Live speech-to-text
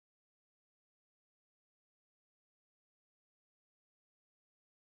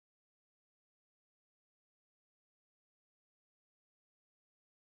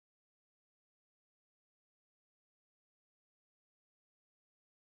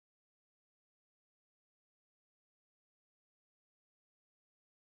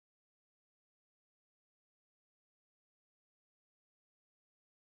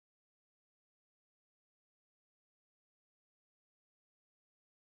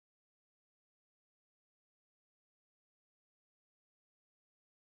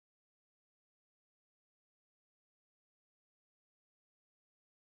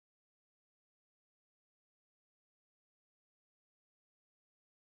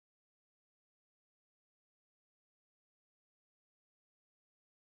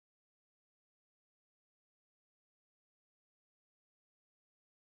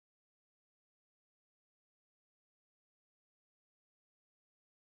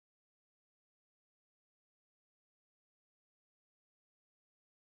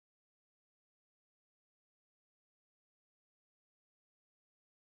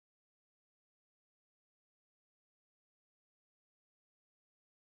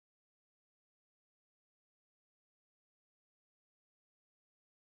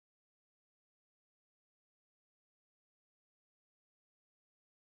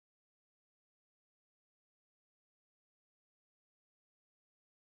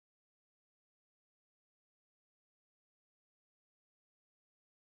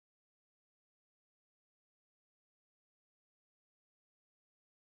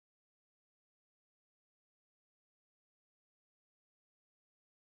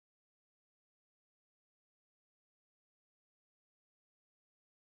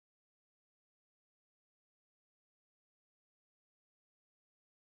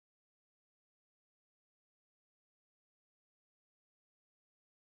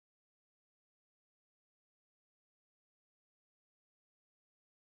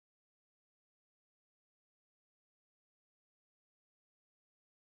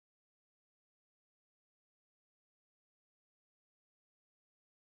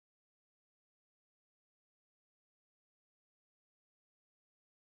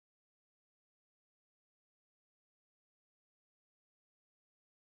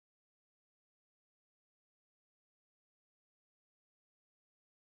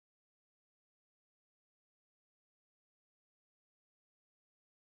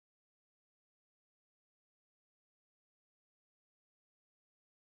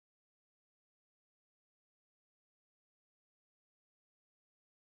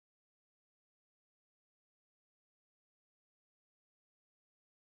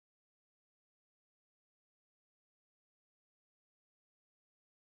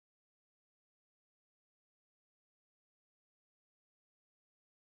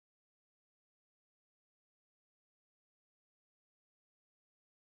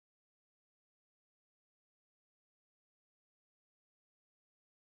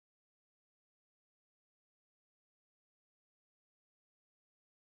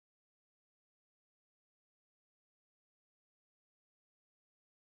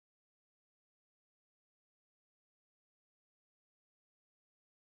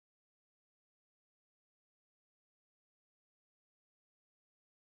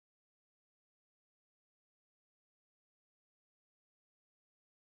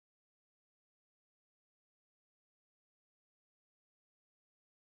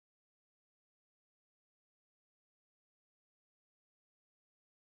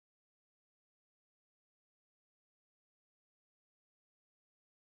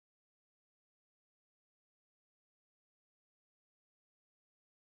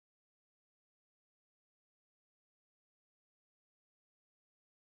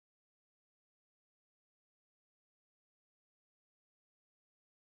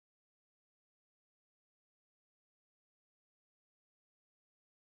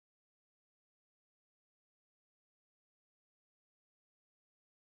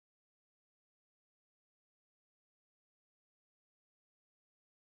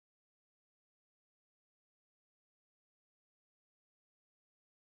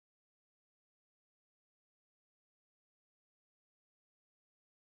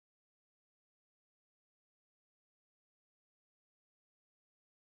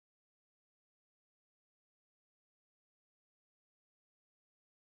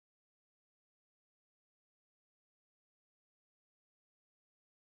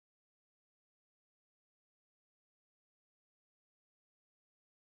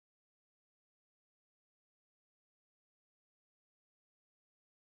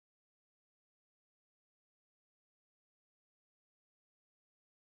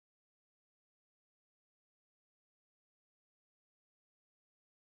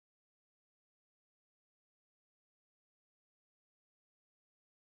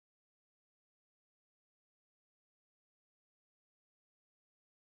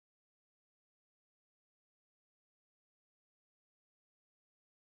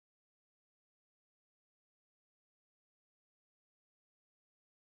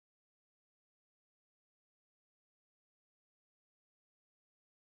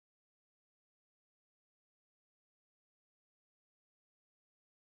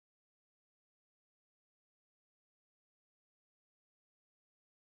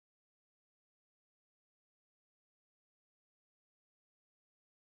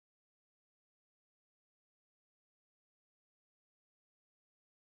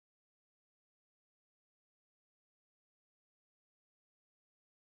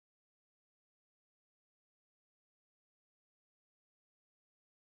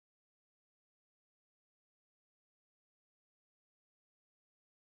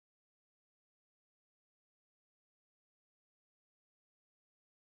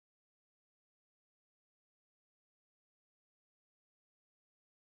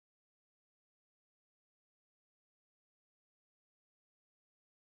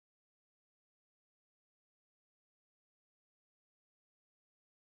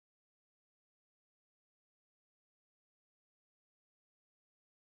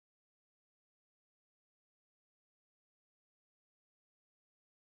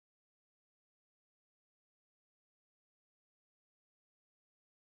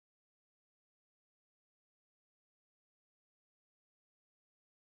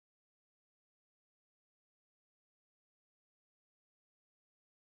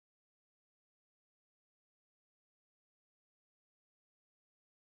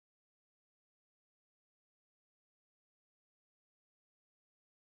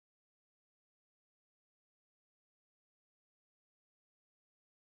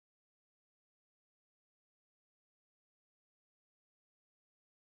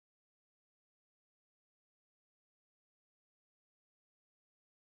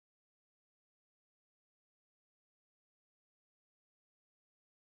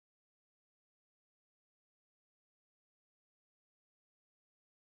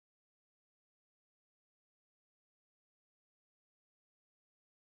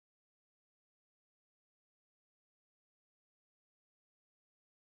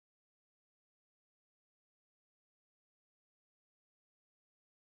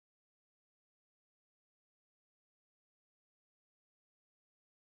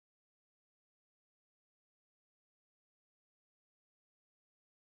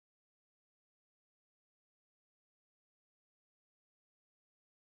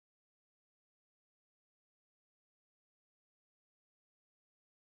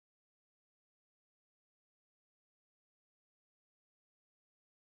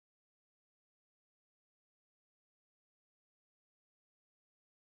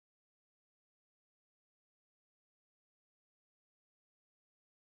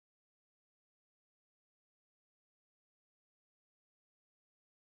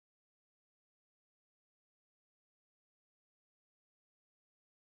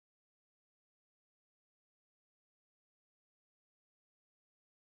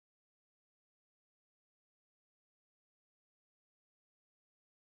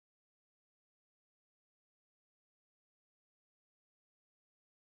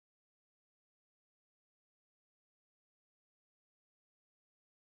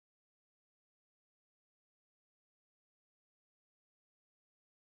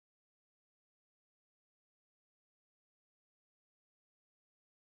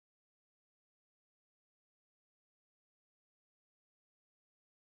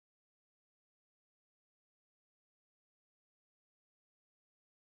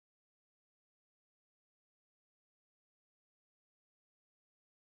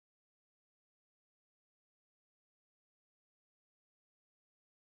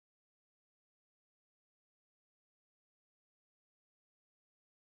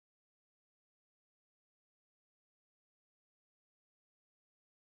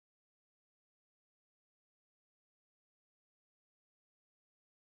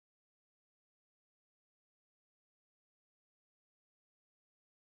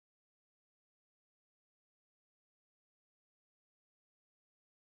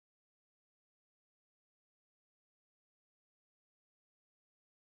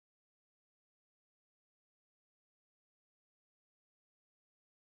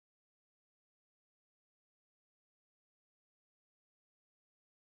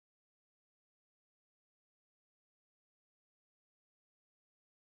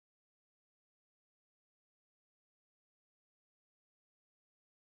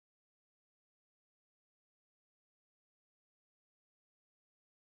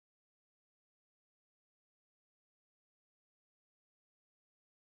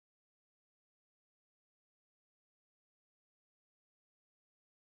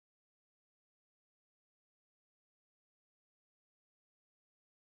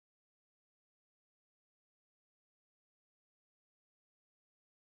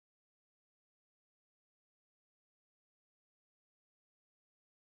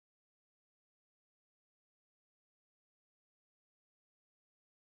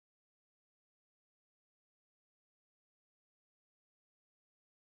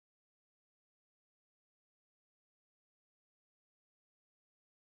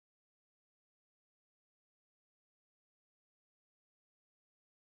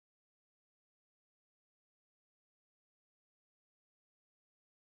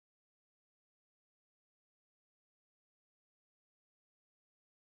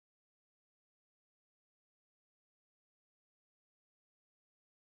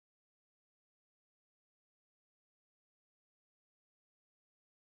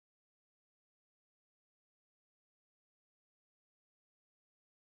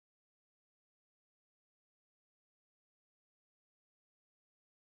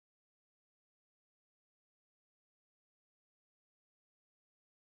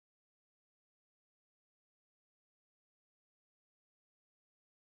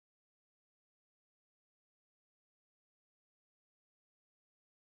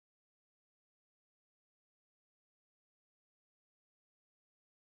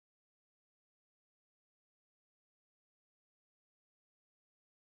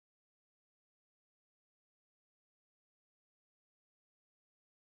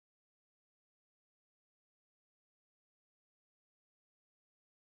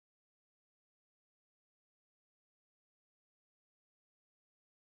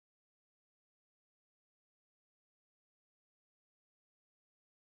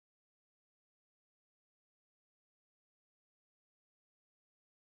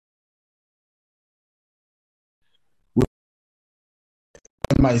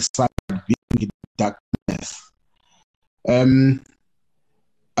my side being in darkness.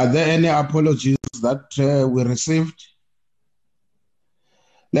 Are there any apologies that we received?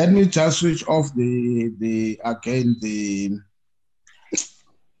 Let me just switch off the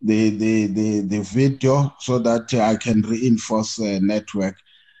video so that I can reinforce network.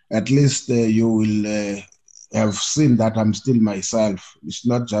 At least you will have seen that I'm still myself. It's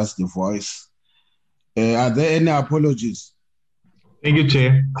not just the voice. Are there any apologies? Thank you,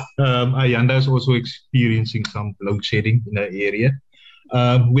 Chair. Ayanda is also experiencing some load shedding in the area.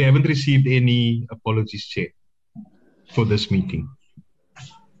 We haven't received any apologies, Chair, for this meeting.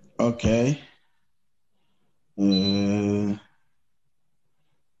 Okay.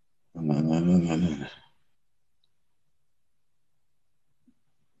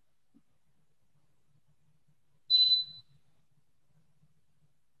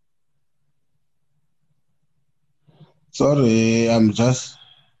 Sorry, I'm just...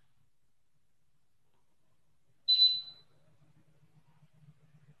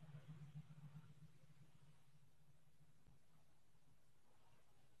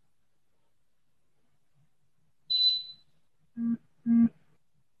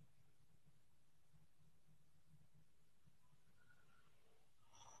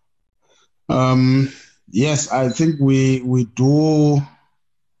 Yes, I think we do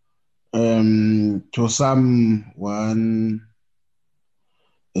to someone,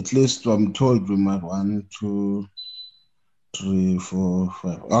 at least I'm told we might 1, 2, 3, 4,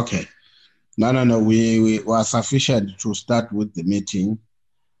 5. Okay. No. We were sufficient to start with the meeting.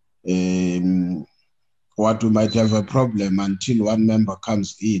 What we might have a problem until one member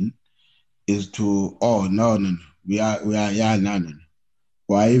comes in is to, no. We are no.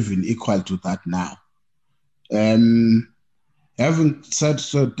 We're even equal to that now. Having said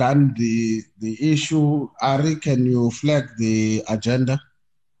so, done the issue, Ari, can you flag the agenda?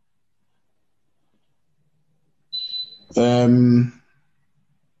 We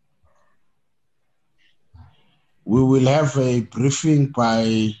will have a briefing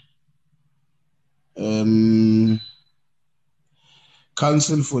by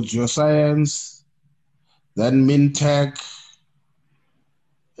Council for Geo-Science, then Mintek,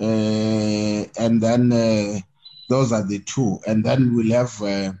 and then those are the two. And then we'll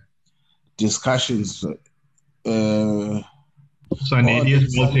have discussions. SANEDI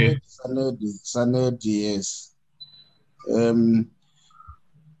as well, Chair. SANEDI, yes.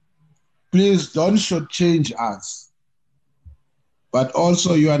 Please don't shortchange us. But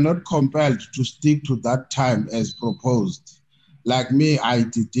also you are not compelled to stick to that time as proposed. Like me, I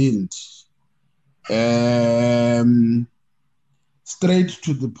didn't. Straight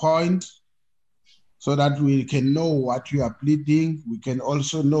to the point so that we can know what you are pleading. We can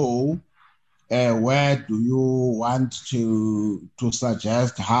also know where do you want to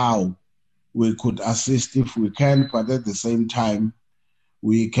suggest how we could assist if we can, but at the same time,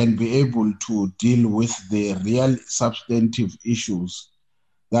 we can be able to deal with the real substantive issues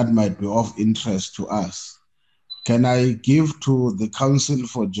that might be of interest to us. Can I give to the Council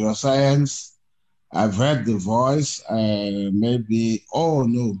for Geo-Science? I've heard the voice, maybe,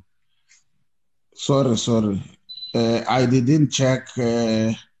 no. Sorry. I didn't check.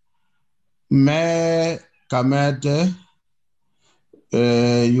 Mayor Kamete,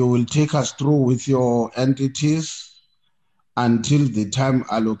 you will take us through with your entities until the time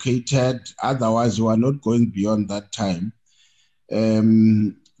allocated. Otherwise, you are not going beyond that time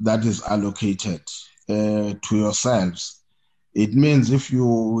that is allocated to yourselves. It means if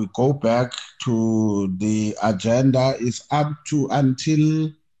you go back to the agenda, it's up to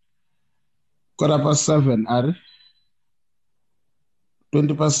until 7:15, Ari?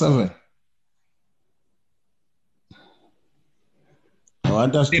 7:20. I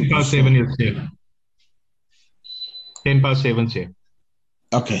want us 7:10, yes, Chair. 7:10, Chair.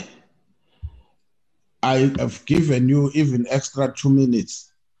 Okay. I have given you even extra 2 minutes.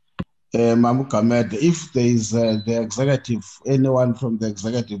 Mamu Kamed, if there is the executive, anyone from the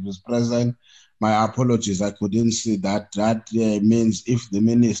executive is present, my apologies, I couldn't see that. That means if the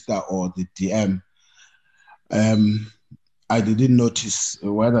minister or the DM, I didn't notice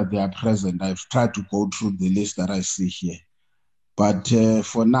whether they are present. I've tried to go through the list that I see here. But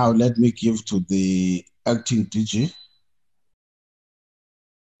for now, let me give to the acting DG.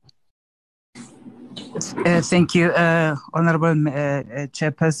 Thank you, Honorable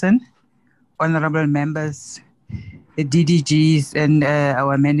Chairperson, Honorable members, the DDGs, and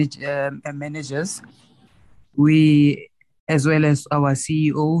our managers. We, as well as our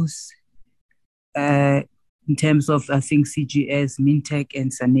CEOs, in terms of, I think, CGS, Mintek,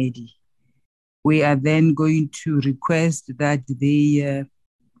 and SANEDI. We are then going to request that they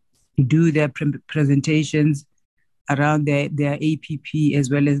do their presentations around their APP as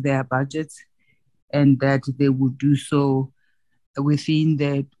well as their budgets, and that they would do so within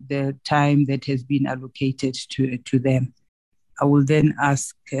the time that has been allocated to them. I will then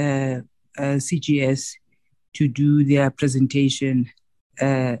ask CGS to do their presentation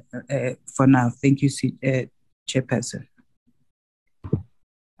for now. Thank you, Chairperson.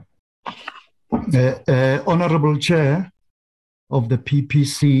 Honorable Chair of the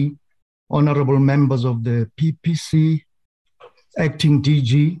PPC, honorable members of the PPC, acting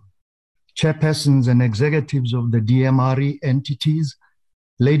DG, chairpersons and executives of the DMRE entities,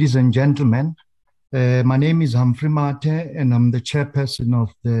 ladies and gentlemen, my name is Humphrey Mate and I'm the chairperson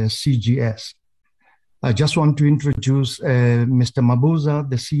of the CGS. I just want to introduce Mr. Mabuza,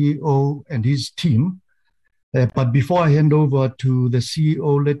 the CEO, and his team. But before I hand over to the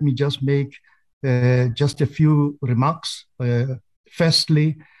CEO, let me just make just a few remarks.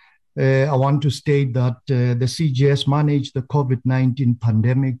 Firstly, I want to state that the CGS managed the COVID-19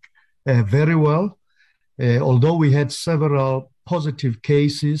 pandemic very well. Although we had several positive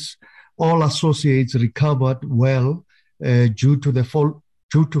cases, all associates recovered well due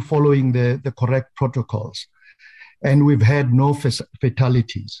to following the correct protocols. And we've had no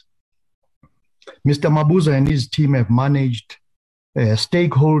fatalities. Mr. Mabuza and his team have managed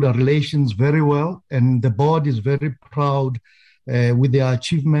stakeholder relations very well, and the board is very proud with their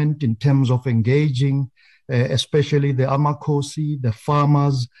achievement in terms of engaging, especially the Amakosi, the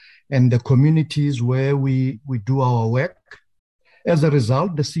farmers, and the communities where we do our work. As a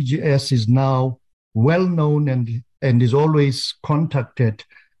result, the CGS is now well known and is always contacted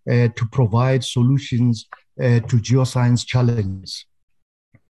to provide solutions to Geo-Science challenges.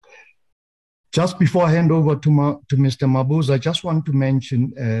 Just before I hand over to Mr. Mabuza, I just want to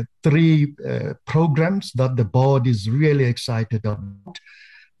mention three programs that the board is really excited about.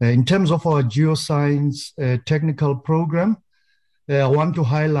 In terms of our Geo-Science technical program, I want to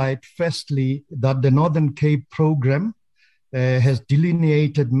highlight firstly that the Northern Cape program has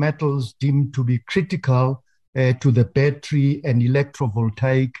delineated metals deemed to be critical to the battery and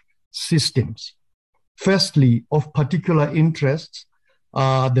electrovoltaic systems. Firstly, of particular interest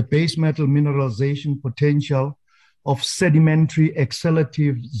are the base metal mineralization potential of sedimentary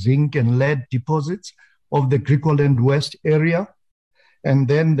accelerative zinc and lead deposits of the Griqualand West area, and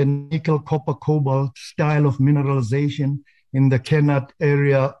then the nickel, copper, cobalt style of mineralization in the Kennett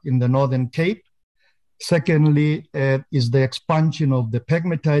area in the Northern Cape. Secondly, is the expansion of the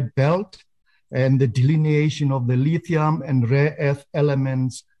pegmatite belt and the delineation of the lithium and rare earth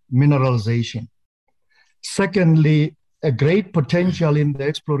elements mineralization. Secondly, a great potential in the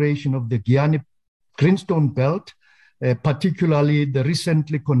exploration of the Guyana Greenstone Belt, particularly the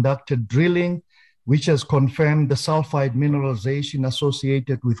recently conducted drilling, which has confirmed the sulfide mineralization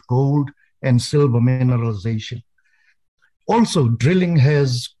associated with gold and silver mineralization. Also, drilling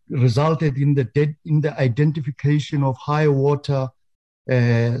has resulted in the identification of high water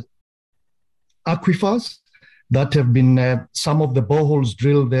aquifers that have been, some of the boreholes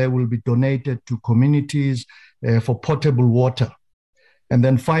drilled there will be donated to communities for potable water. And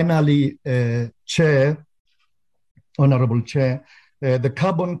then finally, Chair, Honorable Chair, the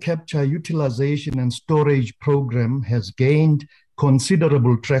carbon capture utilization and storage program has gained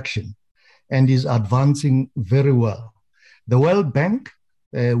considerable traction and is advancing very well. The World Bank,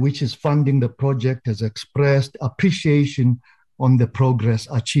 which is funding the project, has expressed appreciation on the progress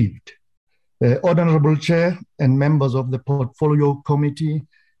achieved. Honorable Chair and members of the Portfolio Committee,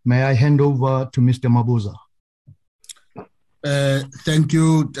 may I hand over to Mr. Mabuza. Thank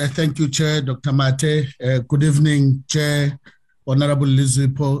you, Chair, Dr. Mate. Good evening, Chair, Honorable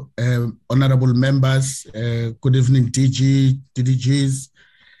Lizipo, honorable members. Good evening, DDGs,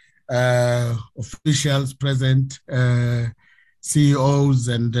 officials present, CEOs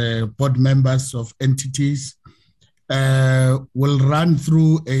and board members of entities. We'll run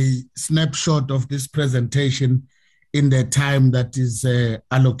through a snapshot of this presentation in the time that is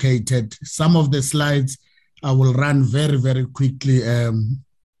allocated. Some of the slides I will run very, very quickly,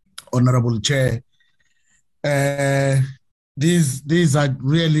 Honorable Chair. These are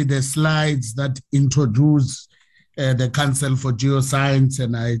really the slides that introduce the Council for Geo-Science,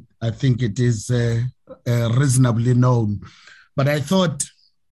 and I think it is reasonably known. But I thought,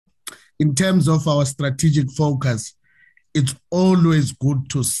 in terms of our strategic focus, it's always good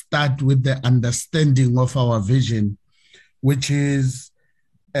to start with the understanding of our vision, which is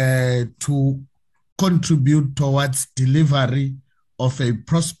to contribute towards delivery of a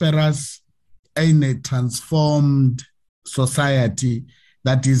prosperous and a transformed society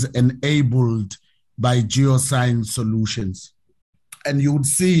that is enabled by Geo-Science solutions. And you would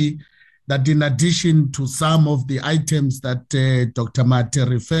see that in addition to some of the items that Dr. Mate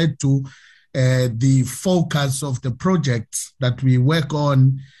referred to, the focus of the projects that we work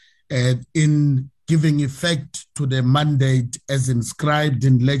on in giving effect to the mandate as inscribed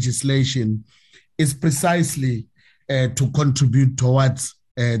in legislation is precisely to contribute towards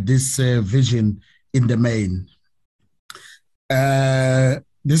this vision in the main.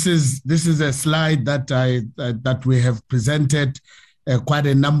 This is a slide that we have presented quite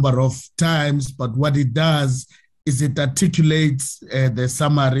a number of times, but what it does is it articulates the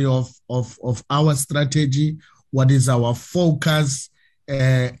summary of our strategy, what is our focus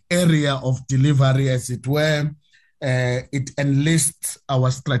area of delivery, as it were. It enlists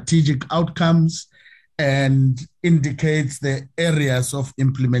our strategic outcomes and indicates the areas of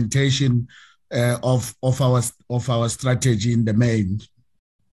implementation of our strategy in the main.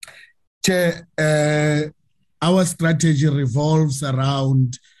 Our strategy revolves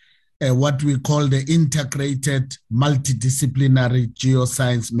around what we call the integrated multidisciplinary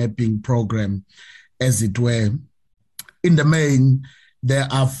geoscience mapping program, as it were. In the main, there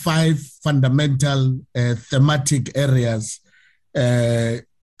are 5 fundamental thematic areas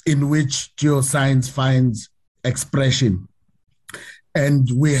in which geoscience finds expression. And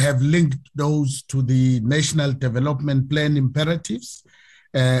we have linked those to the National Development Plan imperatives,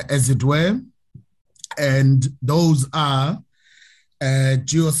 as it were. And those are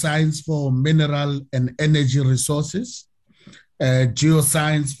geoscience for mineral and energy resources,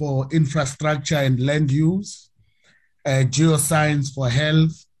 geoscience for infrastructure and land use, geoscience for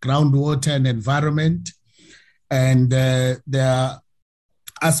health, groundwater and environment. And there are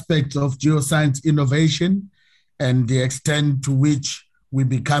aspects of geoscience innovation and the extent to which we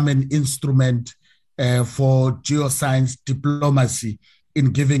become an instrument for geoscience diplomacy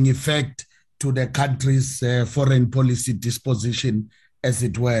in giving effect to the country's foreign policy disposition, as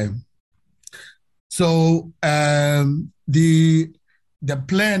it were. So the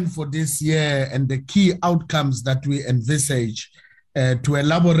plan for this year and the key outcomes that we envisage to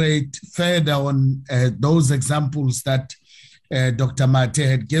elaborate further on those examples that Dr. Mate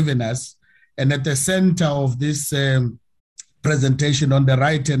had given us. And at the center of this presentation on the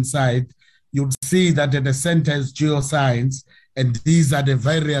right-hand side, you'll see that at the center is geoscience, and these are the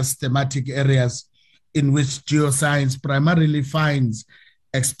various thematic areas in which geoscience primarily finds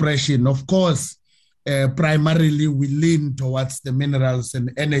expression. Of course, primarily we lean towards the minerals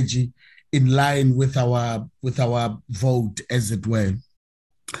and energy in line with our vote, as it were.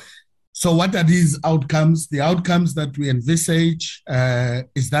 So what are these outcomes? The outcomes that we envisage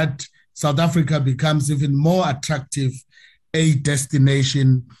is that South Africa becomes even more attractive a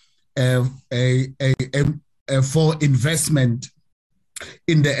destination for investment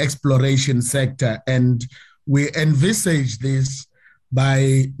in the exploration sector. And we envisage this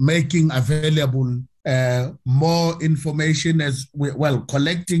by making available more information,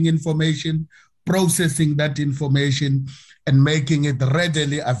 collecting information, processing that information, and making it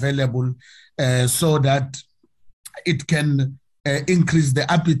readily available so that it can increase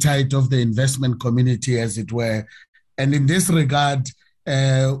the appetite of the investment community, as it were. And in this regard,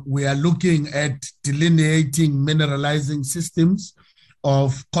 we are looking at delineating mineralizing systems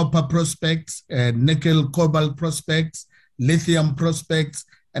of copper prospects, nickel, cobalt prospects, lithium prospects,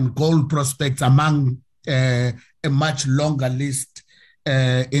 and gold prospects, among a much longer list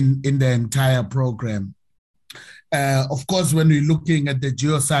in the entire program. Of course, when we're looking at the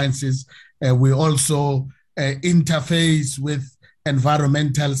geosciences, we also interface with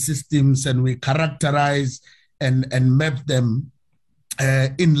environmental systems, and we characterize and map them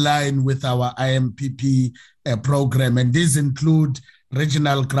in line with our IMPP program. And these include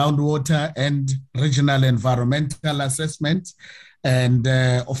regional groundwater and regional environmental assessments, and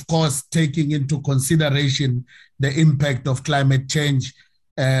of course, taking into consideration the impact of climate change,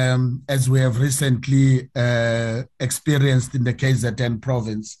 as we have recently experienced in the KZN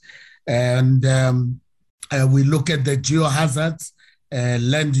province. And we look at the geohazards,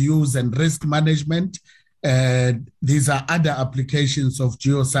 land use and risk management. These are other applications of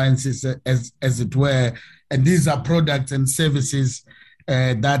geosciences, as it were, and these are products and services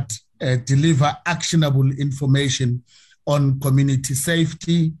that deliver actionable information on community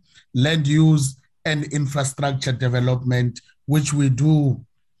safety, land use, and infrastructure development, which we do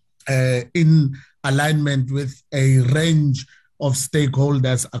in alignment with a range of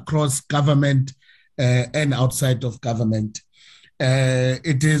stakeholders across government and outside of government.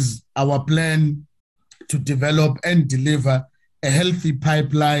 It is our plan to develop and deliver a healthy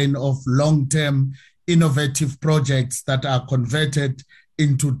pipeline of long-term innovative projects that are converted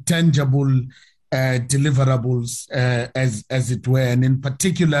into tangible deliverables, as it were. And in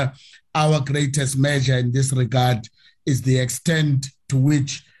particular, our greatest measure in this regard is the extent to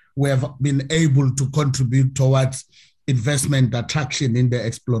which we have been able to contribute towards investment attraction in the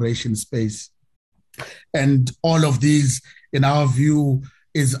exploration space. And all of these, in our view,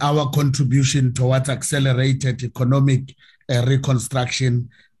 is our contribution towards accelerated economic reconstruction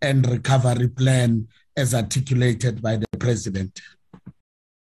and recovery plan as articulated by the President.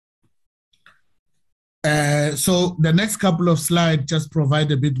 So the next couple of slides just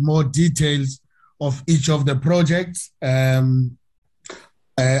provide a bit more details of each of the projects.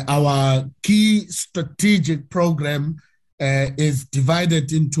 Our key strategic program is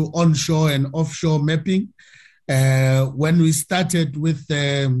divided into onshore and offshore mapping. When we started with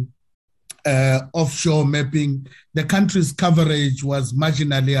offshore mapping, the country's coverage was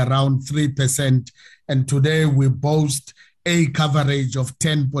marginally around 3%, and today we boast a coverage of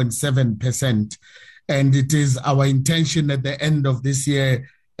 10.7%. And it is our intention at the end of this year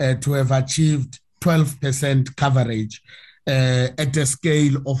to have achieved 12% coverage at a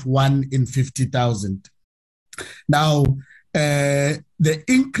scale of 1 in 50,000. Now, the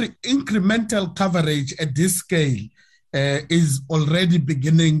incremental coverage at this scale is already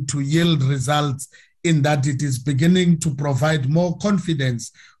beginning to yield results in that it is beginning to provide more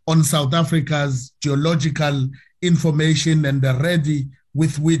confidence on South Africa's geological information and the ready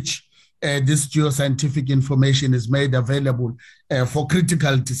with which this geoscientific information is made available for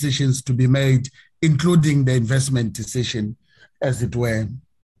critical decisions to be made, including the investment decision, as it were.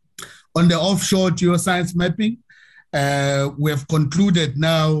 On the offshore geoscience mapping, we have concluded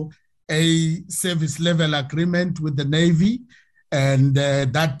now a service level agreement with the Navy, and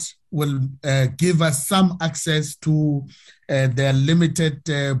that will give us some access to their limited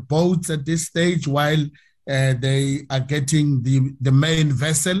boats at this stage while they are getting the main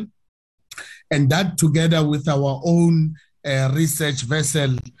vessel. And that, together with our own research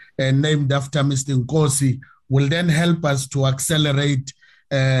vessel named after Mr. Nkosi, will then help us to accelerate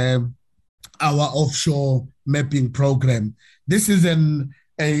our offshore mapping program. This is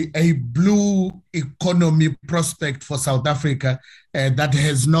a blue economy prospect for South Africa that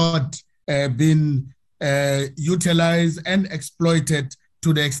has not been utilized and exploited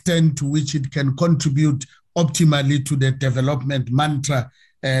to the extent to which it can contribute optimally to the development mantra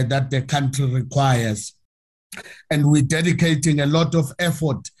that the country requires. And we're dedicating a lot of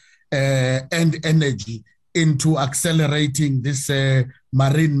effort and energy into accelerating this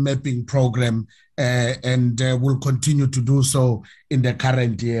marine mapping program, and will continue to do so in the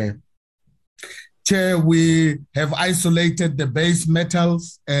current year. Chair, we have isolated the base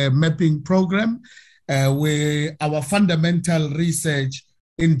metals mapping program, where our fundamental research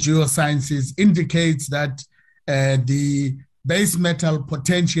in geosciences indicates that the base metal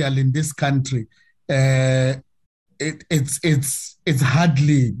potential in this country, it's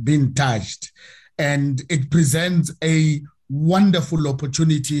hardly been touched, and it presents a wonderful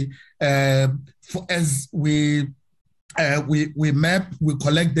opportunity for as we map, we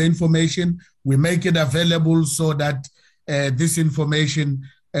collect the information, we make it available so that this information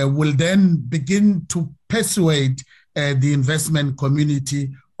will then begin to persuade the investment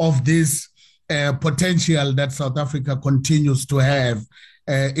community of this potential that South Africa continues to have.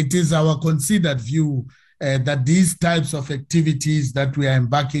 It is our considered view that these types of activities that we are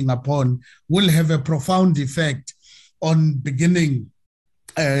embarking upon will have a profound effect on beginning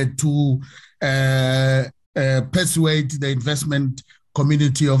to persuade the investment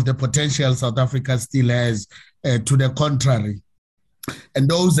community of the potential South Africa still has, to the contrary. And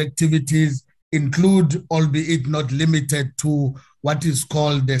those activities include, albeit not limited to, what is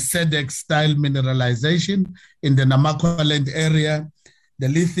called the SADC-style mineralization in the Namakwaland area, the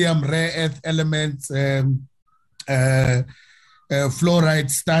lithium rare earth elements,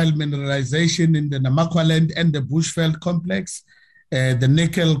 fluoride-style mineralization in the Namakwaland and the Bushveld complex, the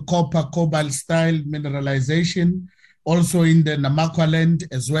nickel, copper, cobalt-style mineralization, also in the Namakwaland,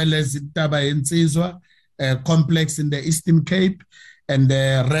 as well as in Taba Nsizwa complex in the Eastern Cape, and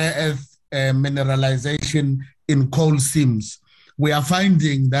the rare earth mineralization in coal seams. We are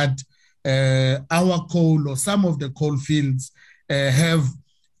finding that our coal, or some of the coal fields, have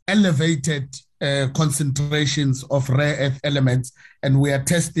elevated concentrations of rare earth elements, and we are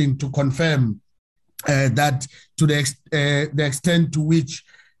testing to confirm that to the extent to which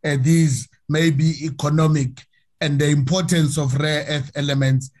these may be economic, and the importance of rare earth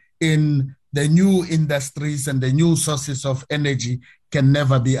elements in the new industries and the new sources of energy can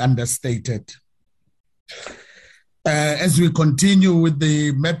never be understated. As we continue with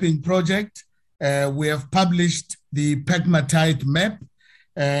the mapping project, we have published the pegmatite map,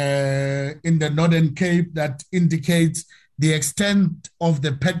 in the Northern Cape that indicates the extent of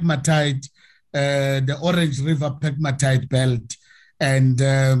the pegmatite, the Orange River pegmatite belt. And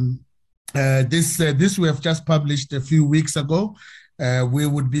this we have just published a few weeks ago. We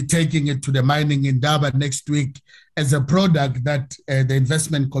would be taking it to the mining in Durban next week as a product that the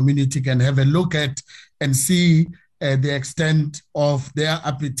investment community can have a look at and see the extent of their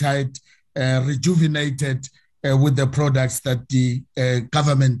appetite rejuvenated with the products that the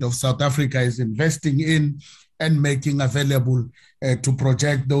government of South Africa is investing in and making available to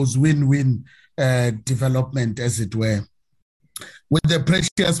project those win-win development, as it were. With the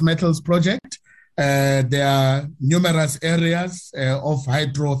precious metals project, there are numerous areas of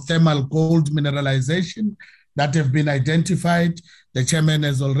hydrothermal gold mineralization that have been identified. The chairman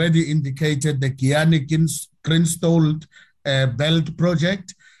has already indicated the Guyana Greenstone Belt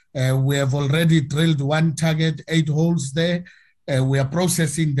project. We have already drilled one target, 8 holes there. We are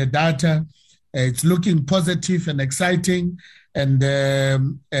processing the data. It's looking positive and exciting, and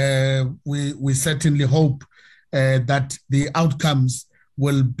we certainly hope that the outcomes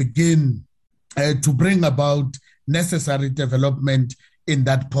will begin to bring about necessary development in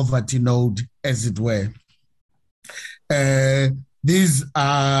that poverty node, as it were. This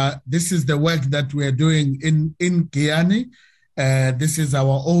is the work that we're doing in Guyana. This is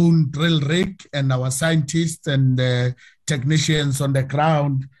our own drill rig and our scientists and technicians on the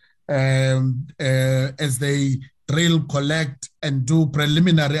ground as they drill, collect, and do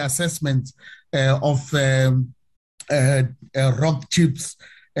preliminary assessments of rock chips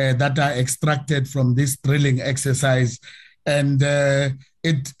that are extracted from this drilling exercise. And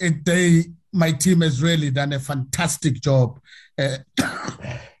my team has really done a fantastic job.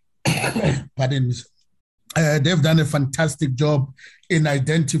 Pardon me. They've done a fantastic job in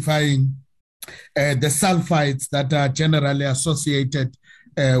identifying the sulfides that are generally associated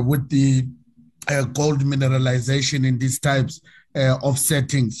with the gold mineralization in these types of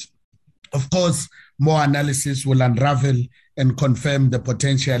settings. Of course, more analysis will unravel and confirm the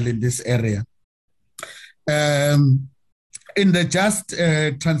potential in this area. In the Just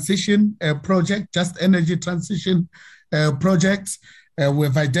Transition project, Just Energy Transition projects,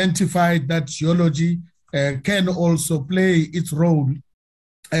 we've identified that geology can also play its role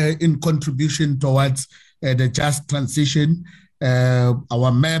in contribution towards the just transition.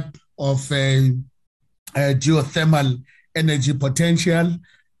 Our map of geothermal energy potential,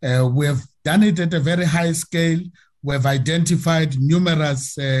 we have done it at a very high scale. We have identified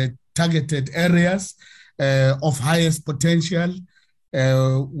numerous targeted areas of highest potential.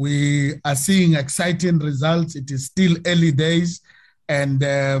 We are seeing exciting results. It is still early days, and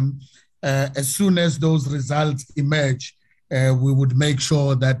as soon as those results emerge, we would make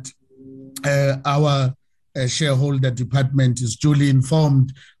sure that our shareholder department is duly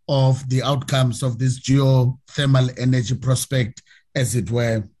informed of the outcomes of this geothermal energy prospect, as it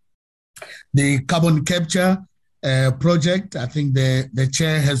were. The carbon capture project, I think the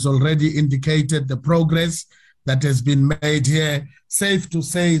chair has already indicated the progress that has been made here. Safe to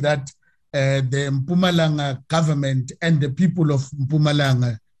say that the Mpumalanga government and the people of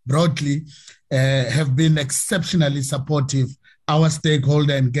Mpumalanga broadly have been exceptionally supportive. Our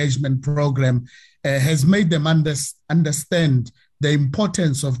stakeholder engagement program has made them understand the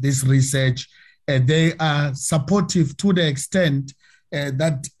importance of this research. They are supportive to the extent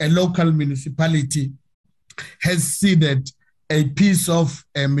that a local municipality has ceded a piece of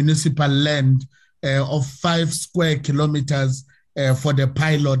municipal land of 5 square kilometers for the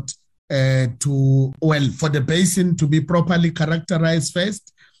pilot for the basin to be properly characterized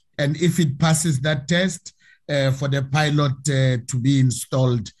first, and if it passes that test, for the pilot to be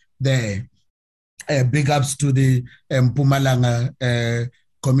installed there. Big ups to the Mpumalanga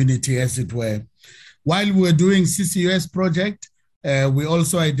community, as it were. While we were doing CCUS project, we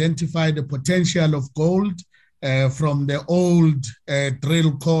also identified the potential of gold from the old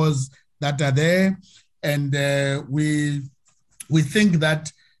drill cores that are there, and we think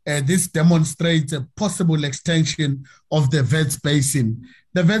that this demonstrates a possible extension of the Wits Basin.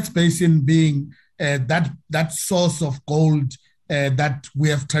 The Wits Basin being that source of gold that we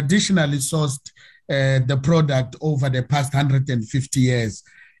have traditionally sourced the product over the past 150 years.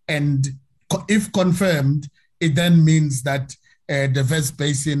 And if confirmed, it then means that the Wits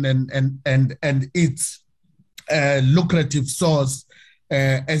Basin and its lucrative source,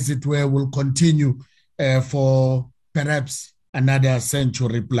 as it were, will continue for perhaps another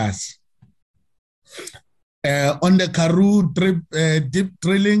century plus. On the Karoo deep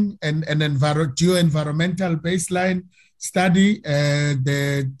drilling and geo-environmental baseline study,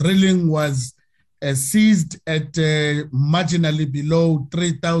 the drilling was seized at marginally below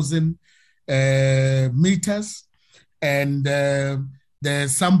 3,000 meters, and the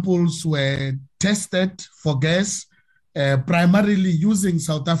samples were tested for gas, primarily using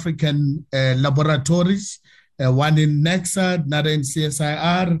South African laboratories, one in Nexa, another in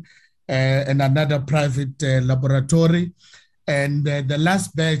CSIR, and another private laboratory. And the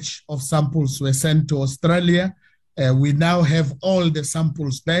last batch of samples were sent to Australia. We now have all the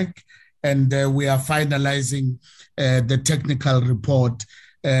samples back, and we are finalizing the technical report.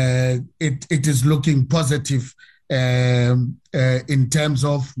 It is looking positive in terms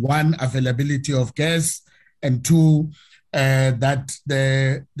of, one, availability of gas, and two, that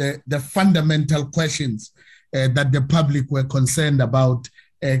the fundamental questions that the public were concerned about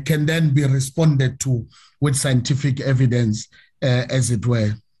can then be responded to with scientific evidence, as it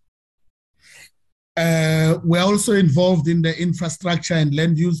were. We're also involved in the infrastructure and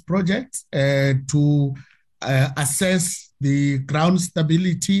land use projects to assess the ground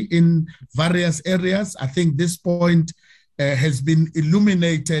stability in various areas. I think this point has been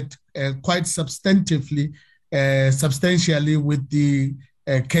illuminated quite substantially with the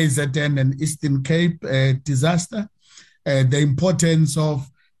KZN and Eastern Cape disaster. The importance of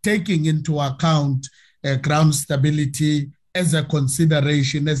taking into account ground stability as a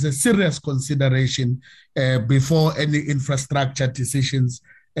consideration, as a serious consideration before any infrastructure decisions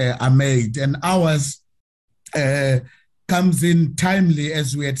are made. And ours comes in timely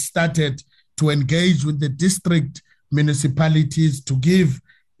as we had started to engage with the district municipalities to give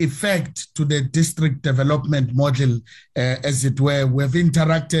effect to the district development model, as it were. We've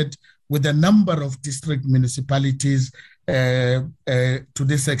interacted with a number of district municipalities to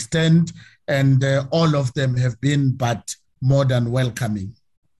this extent, and all of them have been but more than welcoming.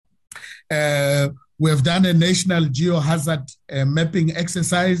 We have done a national geohazard mapping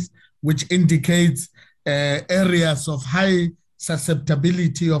exercise, which indicates areas of high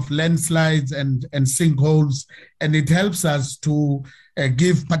susceptibility of landslides and sinkholes, and it helps us to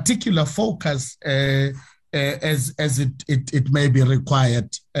give particular focus as it may be required.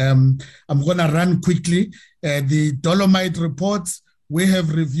 I'm going to run quickly. The Dolomite reports, we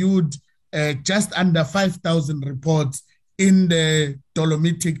have reviewed just under 5,000 reports in the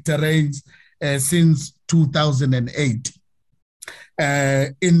Dolomitic terrains since 2008,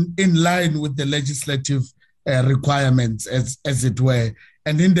 in line with the legislative requirements, as it were.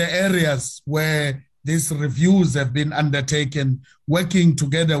 And in the areas where these reviews have been undertaken, working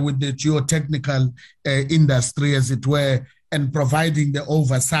together with the geotechnical industry, as it were, and providing the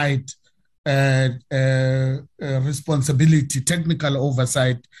oversight responsibility, technical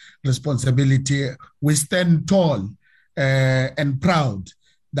oversight responsibility, we stand tall and proud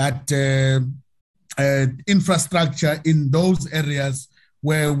that infrastructure in those areas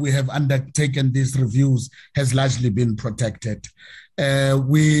where we have undertaken these reviews has largely been protected.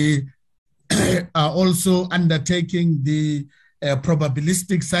 We are also undertaking the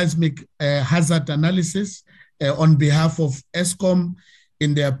probabilistic seismic hazard analysis on behalf of ESCOM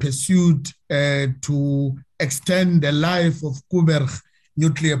in their pursuit to extend the life of Kuiberg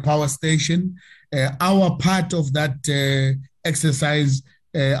nuclear power station. Our part of that exercise,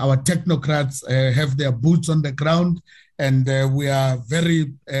 our technocrats have their boots on the ground, and we are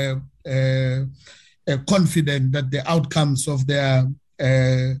very confident that the outcomes of their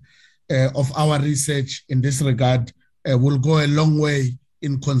of our research in this regard will go a long way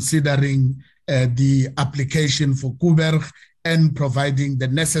in considering the application for Kuiberg and providing the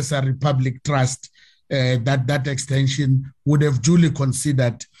necessary public trust that extension would have duly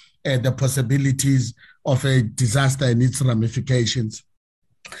considered the possibilities of a disaster and its ramifications.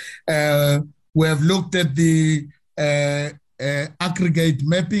 We have looked at the aggregate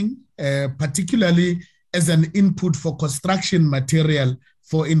mapping, particularly as an input for construction material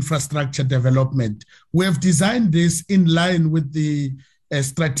for infrastructure development. We have designed this in line with the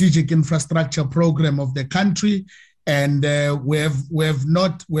strategic infrastructure program of the country, and we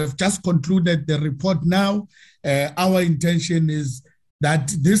have just concluded the report now. Our intention is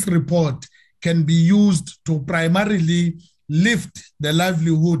that this report can be used to primarily lift the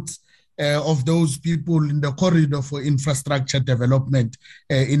livelihoods of those people in the corridor for infrastructure development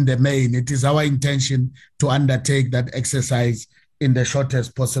in the main. It is our intention to undertake that exercise in the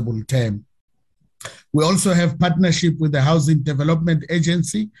shortest possible term. We also have partnership with the Housing Development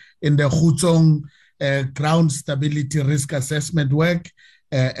Agency in the Khutsong ground stability risk assessment work,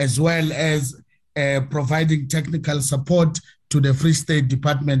 as well as providing technical support to the Free State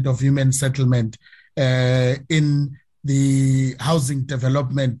Department of Human Settlement in the housing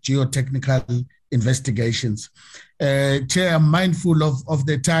development geotechnical investigations. Chair, I'm mindful of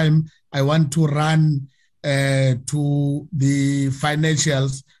the time. I want to run to the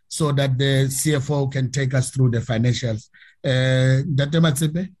financials so that the CFO can take us through the financials. Dr.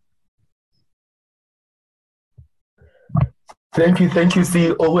 Matsepe? Thank you,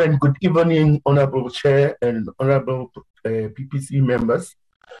 CEO, and good evening, Honorable Chair and Honorable PPC members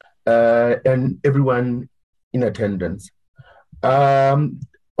and everyone in attendance.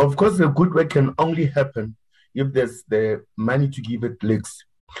 Of course, the good work can only happen if there's the money to give it legs.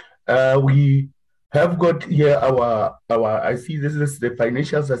 We have got here I see this is the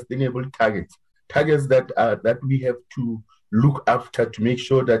financial sustainable targets that we have to look after to make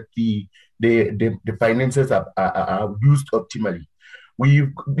sure that the finances are used optimally.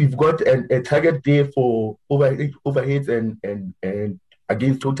 We've got a target there for overheads and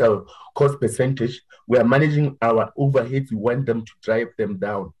against total cost percentage. We are managing our overheads. We want them to drive them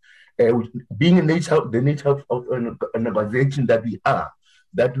down. Being the nature of an organization that we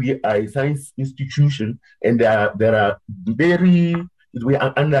are a science institution, and we are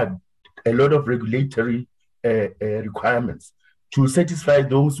under a lot of regulatory requirements. To satisfy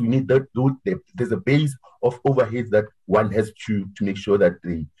those, we need there's a base of overheads that one has to make sure that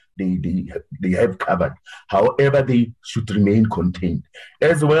they have covered. However, they should remain contained.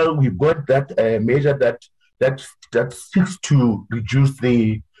 As well, we've got that measure that seeks to reduce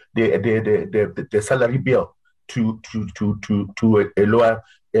the salary bill to a lower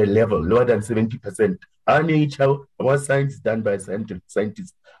level, lower than 70%. Our nature, our science is done by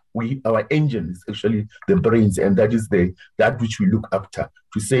scientists. Our engine is actually the brains, and that is that which we look after.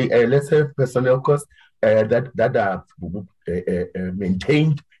 To say, let's have personnel costs that are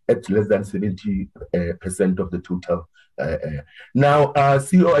maintained at less than 70% of the total. Now,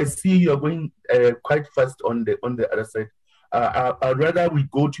 CEO, I see you're going quite fast on the other side. I'd rather we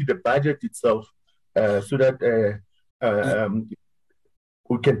go to the budget itself so that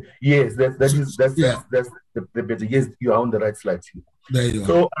we can. Yes, that's the better. Yes, you are on the right slide. There you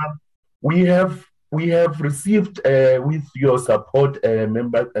so we have received with your support,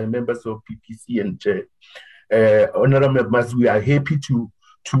 members of PPC and honorable members, we are happy to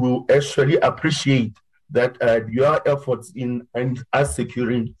actually appreciate that your efforts in us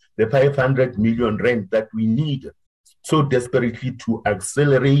securing the 500 million rand that we need so desperately to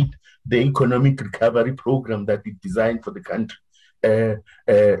accelerate the economic recovery program that we designed for the country.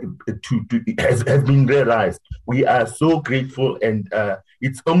 Has been realized. We are so grateful, and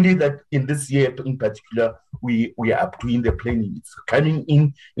it's only that in this year in particular we are doing the planning. It's coming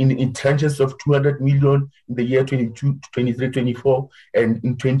in tranches of 200 million in the year 22, 23, 24, and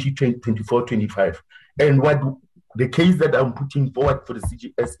in 2024, 25. And what the case that I'm putting forward for the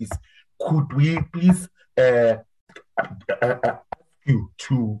CGS is, could we please ask you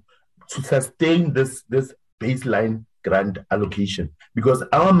to sustain this baseline grant allocation, because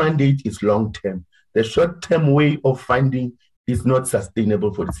our mandate is long term. The short term way of funding is not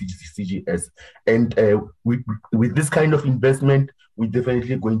sustainable for the CGS, and with this kind of investment, we're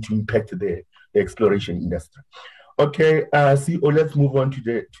definitely going to impact the exploration industry. Okay, CEO, let's move on to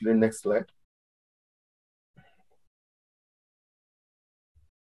the next slide.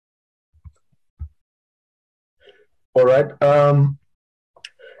 All right.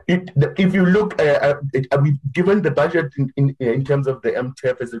 If you look, we've given the budget in terms of the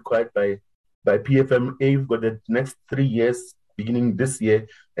MTF as required by PFMA. We've got the next 3 years, beginning this year,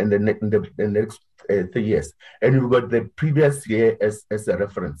 and the next 3 years. And we've got the previous year as a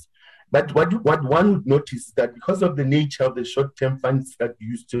reference. But what one would notice is that because of the nature of the short-term funds that we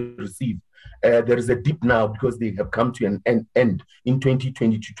used to receive, there is a dip now because they have come to an end in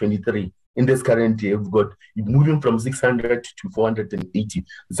 2022-23. In this current year, we've got moving from 600 to 480.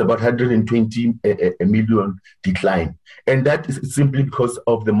 It's about 120 million decline. And that is simply because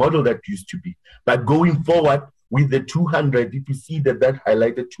of the model that used to be. But going forward with the 200, if you see that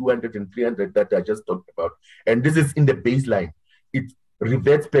highlighted 200 and 300 that I just talked about, and this is in the baseline, it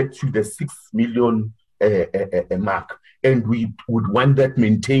reverts back to the 6 million mark. And we would want that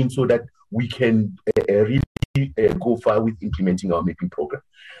maintained so that we can really go far with implementing our mapping program.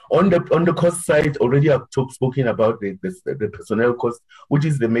 On the cost side, already I've spoken about the personnel cost, which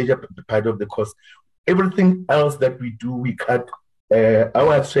is the major part of the cost. Everything else that we do, we cut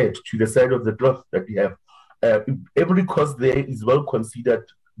our share to the side of the cloth that we have. Every cost there is well considered,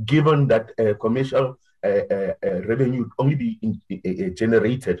 given that commercial revenue only be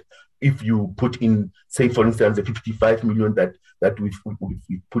generated if you put in, say, for instance, the 55 million that we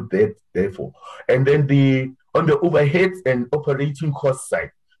put there for. And then on the overheads and operating cost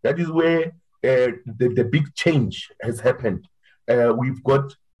side, that is where the big change has happened. We've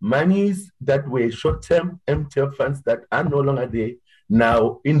got monies that were short-term MTF funds that are no longer there.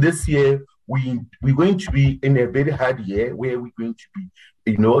 Now, in this year, we're going to be in a very hard year where we're going to be,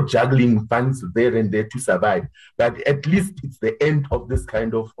 juggling funds there and there to survive. But at least it's the end of this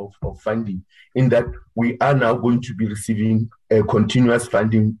kind of funding, in that we are now going to be receiving continuous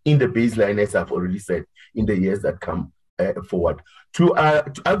funding in the baseline, as I've already said, in the years that come forward. To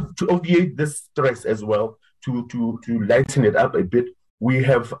obviate this stress as well, to lighten it up a bit, we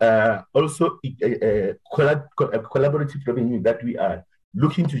have also a collaborative revenue that we are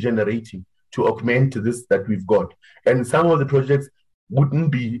looking to generating to augment this that we've got. And some of the projects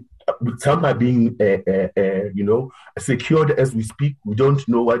wouldn't be, some are being, secured as we speak. We don't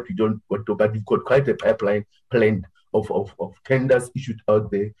know what but we've got quite a pipeline planned of tenders issued out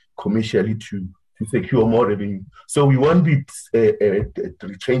there commercially to secure more revenue. So we won't be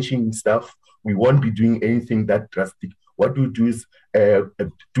retrenching stuff. We won't be doing anything that drastic. What we do is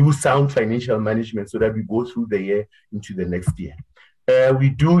do sound financial management so that we go through the year into the next year. We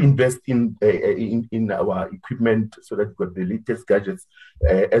do invest in our equipment so that we've got the latest gadgets,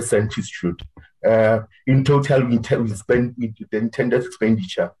 as scientists should. In total, we spend the intended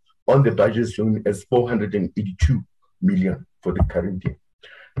expenditure on the budget shown as 482 million for the current year.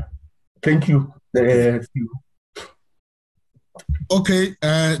 Thank you. Okay,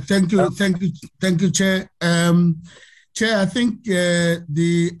 thank you, Chair. Chair, I think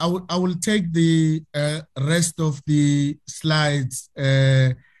I will take the rest of the slides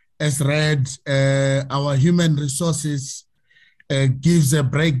as read. Our human resources gives a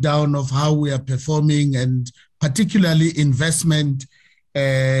breakdown of how we are performing, and particularly investment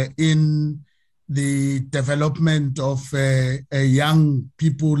in the development of young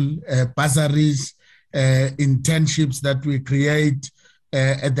people, bursaries, internships that we create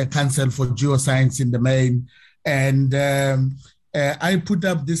at the Council for Geo-Science in the main. And I put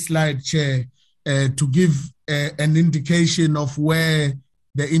up this slide, Chair, to give an indication of where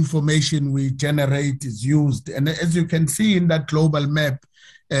the information we generate is used. And as you can see in that global map,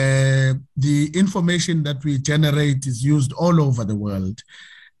 the information that we generate is used all over the world.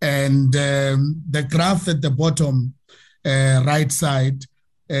 And the graph at the bottom right side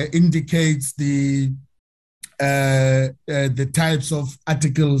indicates the types of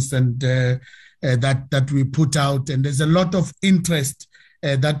articles and that we put out. And there's a lot of interest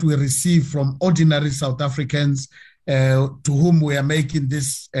that we receive from ordinary South Africans to whom we are making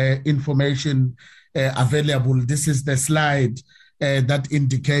this information available. This is the slide that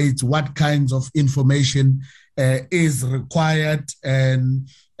indicates what kinds of information is required, and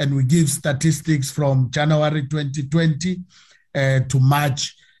we give statistics from January 2020 to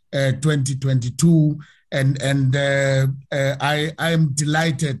March 2022, and I am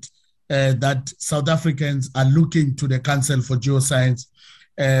delighted that South Africans are looking to the Council for Geo-Science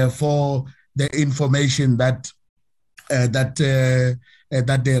for the information that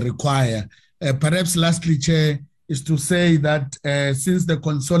they require. Perhaps lastly, Chair, is to say that since the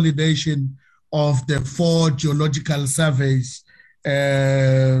consolidation of the 4 geological surveys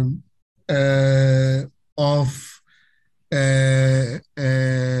I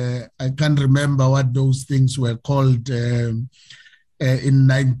can't remember what those things were called in the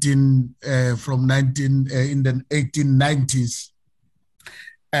 1890s.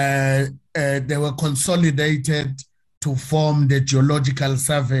 They were consolidated to form the Geological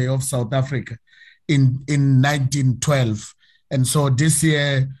Survey of South Africa in 1912. And so this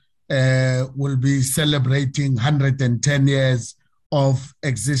year we'll be celebrating 110 years of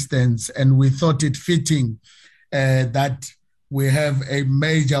existence. And we thought it fitting that we have a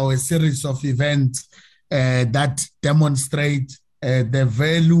major or a series of events that demonstrate the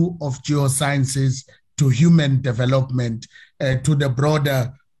value of geosciences to human development, to the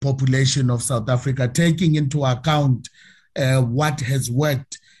broader population of South Africa, taking into account what has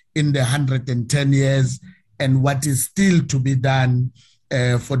worked in the 110 years and what is still to be done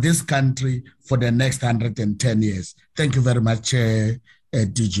for this country for the next 110 years. Thank you very much,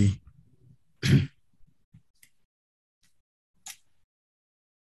 DG.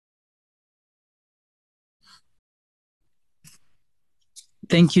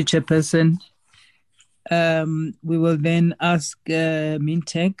 Thank you, Chairperson. We will then ask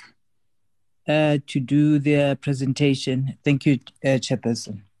Mintek to do their presentation. Thank you,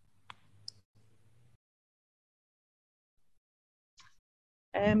 Chairperson.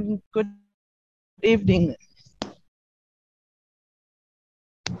 Good evening.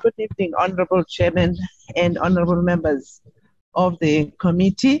 Good evening, Honorable Chairman and Honorable members of the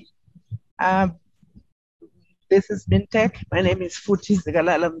committee. This is Mintek. My name is Futhi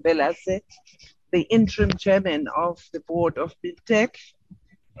Zigalala Mbelase, the interim chairman of the board of Mintek.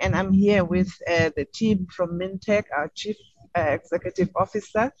 And I'm here with the team from Mintek, our chief Executive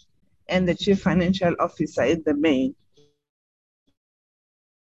Officer and the Chief Financial Officer in the main.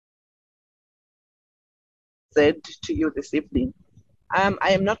 Said to you this evening. I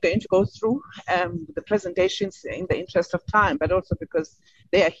am not going to go through the presentations in the interest of time, but also because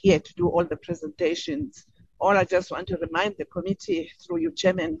they are here to do all the presentations. All I just want to remind the committee through you,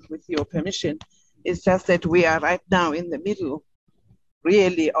 Chairman, with your permission, is just that we are right now in the middle,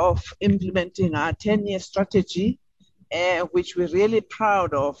 really, of implementing our 10-year strategy, which we're really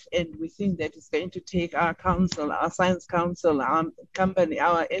proud of, and we think that it's going to take our council, our science council, our company,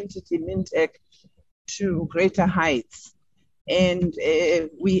 our entity, Mintek, to greater heights. And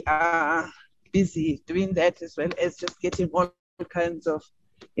we are busy doing that, as well as just getting all kinds of,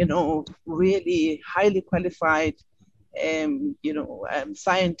 really highly qualified,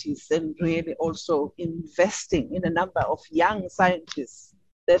 scientists, and really also investing in a number of young scientists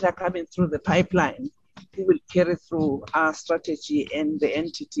that are coming through the pipeline who will carry through our strategy and the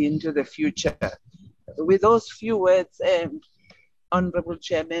entity into the future. With those few words, Honorable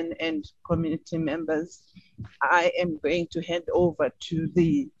Chairman and community members, I am going to hand over to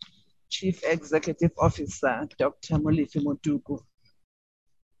the Chief Executive Officer, Dr. Molefi Moduku.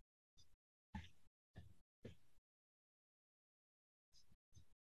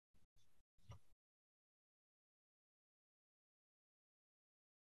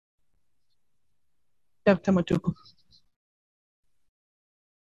 Dr. Moduku.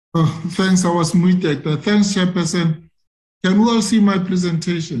 Oh, thanks, I was muted. Thanks, Chairperson. Can we all see my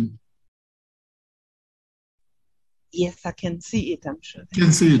presentation? Yes, I can see it, I'm sure.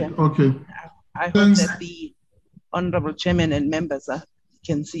 Can see it, okay. I hope that the Honorable Chairman and members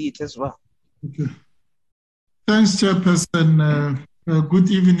can see it as well. Okay. Thanks, Chairperson. Good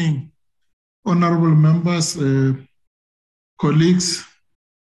evening, honorable members, colleagues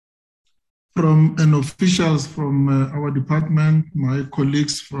and officials from our department, my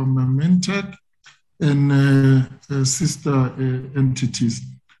colleagues from Mintek, and sister entities.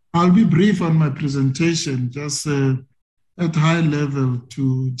 I'll be brief on my presentation, just at high level,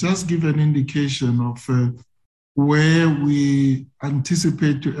 to just give an indication of where we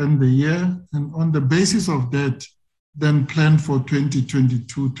anticipate to end the year, and on the basis of that, then plan for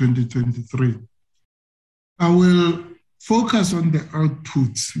 2022-2023. I will focus on the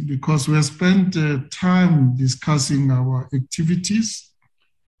outputs because we have spent time discussing our activities.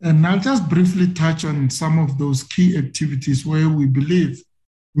 And I'll just briefly touch on some of those key activities where we believe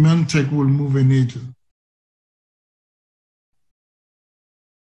Mintek will move a needle.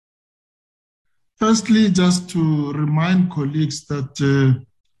 Firstly, just to remind colleagues that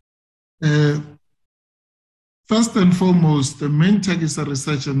first and foremost, the Mintek is a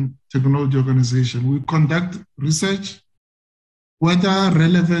research and technology organization. We conduct research, whether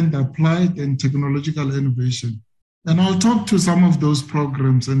relevant, applied, and technological innovation. And I'll talk to some of those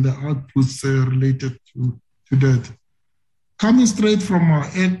programs and the outputs related to that. Coming straight from our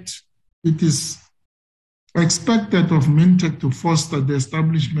act, it is expected of Mintek to foster the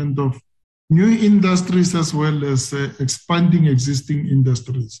establishment of new industries as well as expanding existing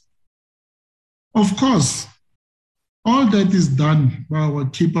industries. Of course, all that is done by our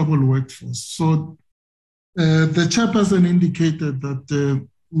capable workforce. So the chairperson indicated that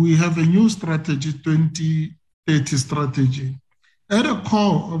we have a new strategy, 2030 strategy. At the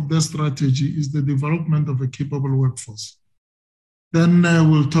core of the strategy is the development of a capable workforce. Then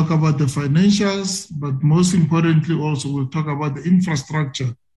we'll talk about the financials, but most importantly also we'll talk about the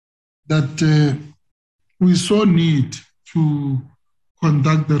infrastructure that we so need to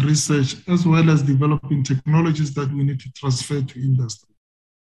conduct the research as well as developing technologies that we need to transfer to industry.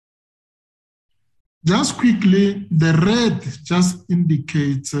 Just quickly, the red just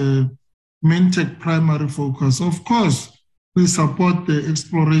indicates Mintek primary focus. Of course, we support the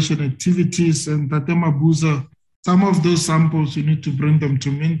exploration activities, and Tatema Buza, some of those samples you need to bring them to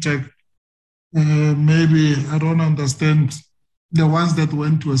Mintek. Maybe I don't understand the ones that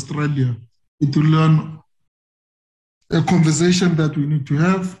went to Australia. It will learn a conversation that we need to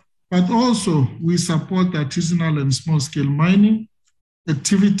have, but also we support artisanal and small-scale mining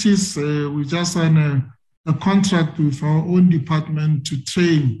activities. We just signed a contract with our own department to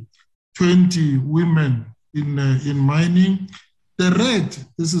train 20 women in mining. The red,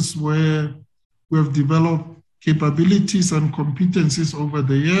 this is where we have developed capabilities and competencies over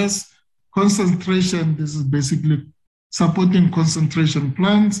the years. Concentration, this is basically supporting concentration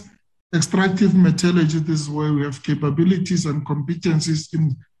plants. Extractive metallurgy, this is where we have capabilities and competencies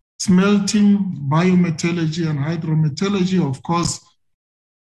in smelting, biometallurgy, and hydrometallurgy, of course,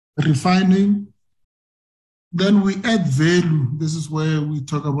 refining. Then we add value. This is where we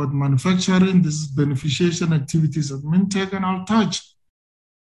talk about manufacturing. This is beneficiation activities at Mintek, and I'll touch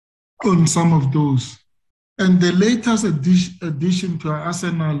on some of those. And the latest addition to our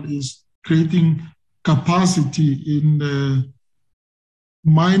arsenal is creating capacity in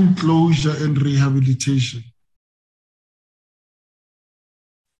mine closure and rehabilitation.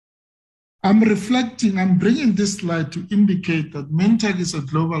 I'm bringing this slide to indicate that Mintek is a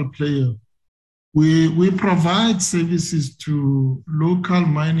global player. We provide services to local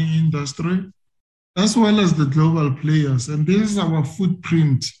mining industry as well as the global players, and this is our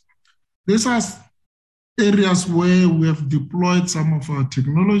footprint. These are areas where we have deployed some of our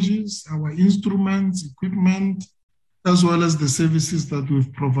technologies, our instruments, equipment, as well as the services that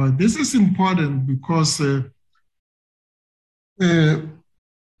we've provided. This is important because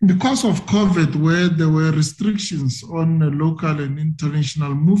of COVID, where there were restrictions on local and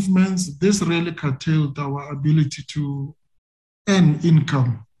international movements, this really curtailed our ability to earn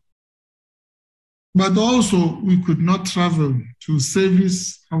income. But also, we could not travel to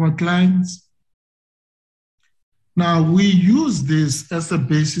service our clients. Now, we use this as a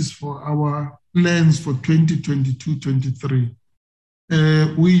basis for our plans for 2022-23.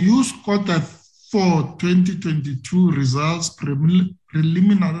 We use quarter 4 2022 results,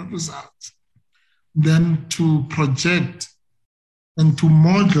 preliminary results, then to project and to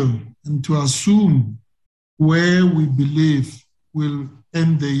model and to assume where we believe will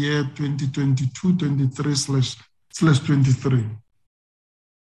end the year 2022-23/23.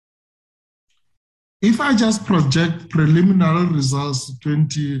 If I just project preliminary results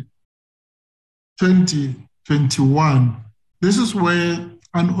 2021, this is where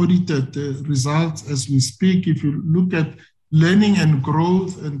unaudited results as we speak. If you look at learning and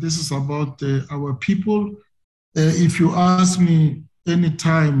growth, and this is about our people, if you ask me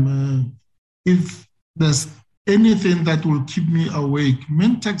anytime if there's anything that will keep me awake,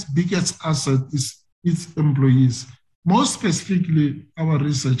 Mintek's biggest asset is its employees, most specifically our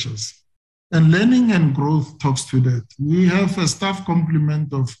researchers. And learning and growth talks to that. We have a staff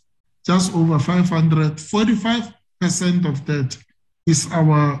complement of just over 500. 45% of that is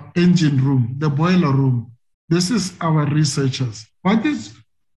our engine room, the boiler room. This is our researchers. What is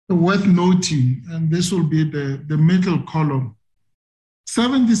worth noting, and this will be the middle column,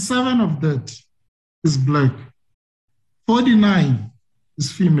 77 of that is Black, 49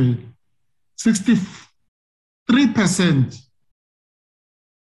 is female, 63%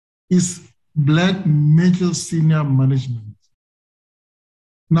 is Black middle senior management.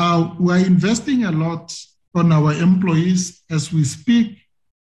 Now, we're investing a lot on our employees as we speak.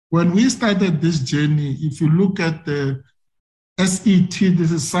 When we started this journey, if you look at the SET,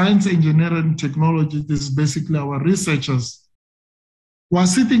 this is science, engineering, technology, this is basically our researchers, we're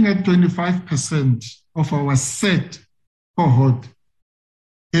sitting at 25% of our set cohort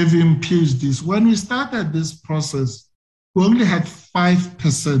having PhDs. When we started this process, we only had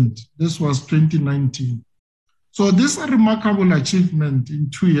 5%. This was 2019. So this is a remarkable achievement in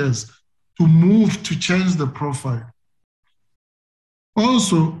 2 years to move to change the profile.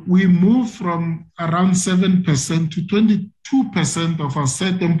 Also, we moved from around 7% to 22% of our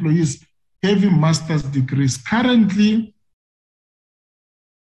set employees having master's degrees. Currently,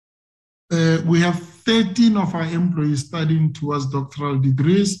 we have 13 of our employees studying towards doctoral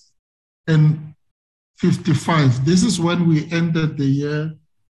degrees and 55. This is when we ended the year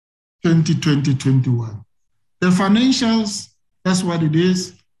 2020-21. The financials, that's what it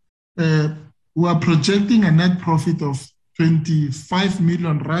is. We are projecting a net profit of 25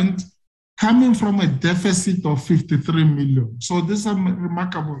 million rand coming from a deficit of 53 million. So this is a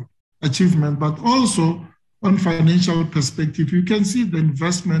remarkable achievement, but also on financial perspective, you can see the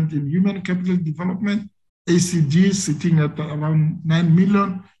investment in human capital development, ACG sitting at around 9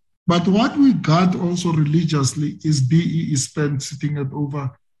 million. But what we got also religiously is BEE spend sitting at over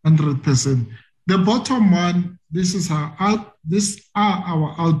 100%. The bottom one, these are our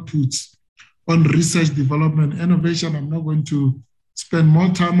outputs on research, development, innovation. I'm not going to spend more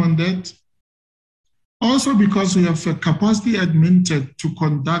time on that. Also, because we have a capacity at Mintek to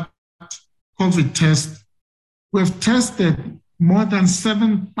conduct COVID tests, we have tested more than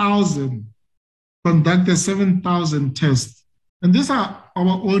 7,000, conducted 7,000 tests. And these are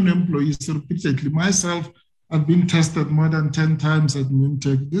our own employees repeatedly. Myself, I've been tested more than 10 times at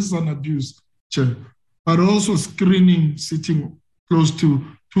Mintek. This is an abuse, Chair. But also screening sitting close to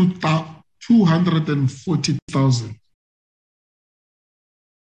 240,000.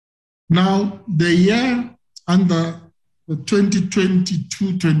 Now, the year under the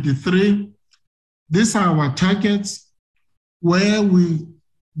 2022-23, these are our targets where we're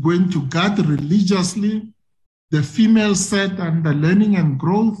going to guard religiously the female set under learning and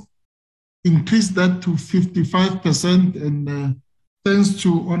growth, increased that to 55%. And thanks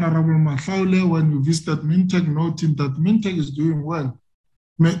to Honorable Mahlaule, when we visited Mintek, noting that Mintek is doing well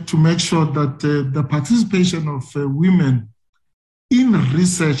to make sure that the participation of women in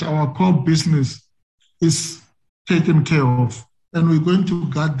research, our core business, is taken care of. And we're going to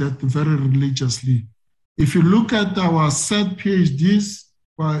guard that very religiously. If you look at our set PhDs,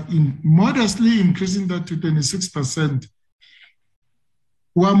 we're modestly increasing that to 26%.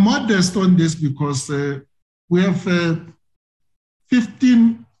 We're modest on this because we have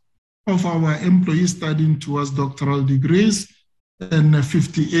 15 of our employees studying towards doctoral degrees and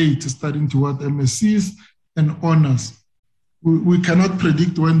 58 studying towards MSCs and honors. We cannot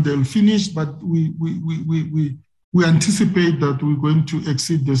predict when they'll finish, but we anticipate that we're going to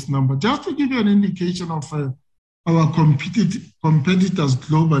exceed this number. Just to give you an indication of our competitors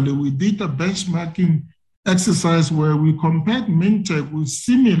globally, we did a benchmarking exercise where we compared Mintek with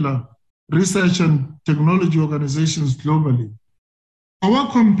similar research and technology organizations globally.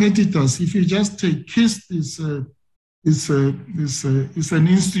 Our competitors, if you just take KIST, is an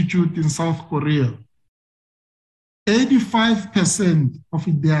institute in South Korea. 85% of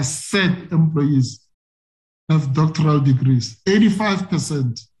their set employees have doctoral degrees,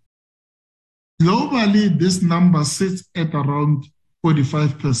 85%. Globally, this number sits at around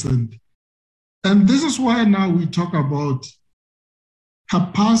 45%. And this is why now we talk about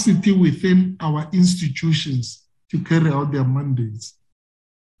capacity within our institutions to carry out their mandates.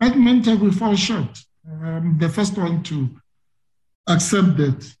 At Mintek, we fall short. I'm the first one to accept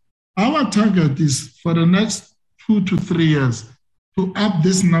that. Our target is for the next 2 to 3 years to up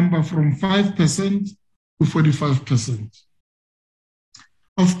this number from 5% to 45%.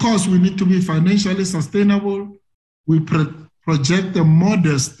 Of course, we need to be financially sustainable. We project a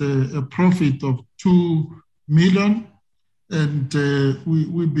modest profit of 2 million, and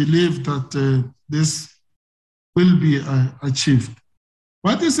we believe that this will be achieved.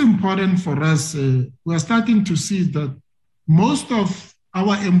 What is important for us, we are starting to see that most of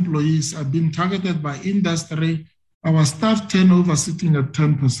our employees are being targeted by industry. Our staff turnover sitting at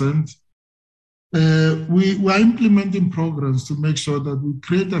 10%. We are implementing programs to make sure that we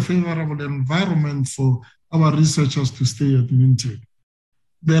create a favorable environment for our researchers to stay at Mintek.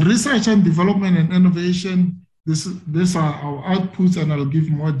 The research and development and innovation, these are our outputs, and I'll give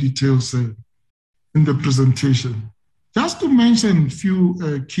more details in the presentation. Just to mention a few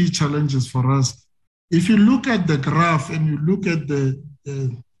key challenges for us. If you look at the graph and you look at the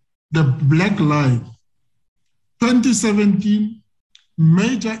black line, 2017,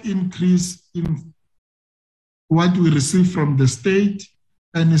 major increase in what we receive from the state,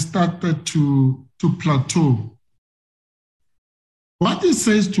 and it started to plateau. What it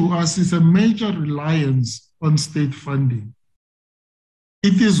says to us is a major reliance on state funding.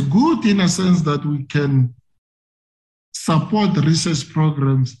 It is good in a sense that we can support research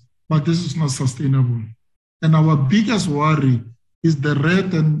programs, but this is not sustainable. And our biggest worry is the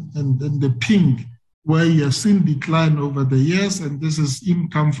red and the pink, where you have seen decline over the years, and this is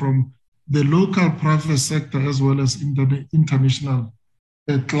income from the local private sector as well as international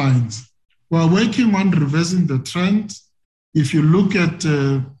clients. We're working on reversing the trend. If you look at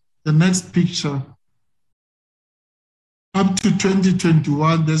the next picture, up to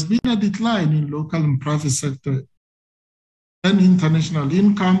 2021, there's been a decline in local and private sector and international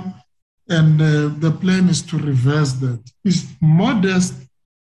income, and the plan is to reverse that. It's modest.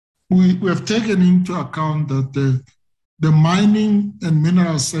 We have taken into account that the mining and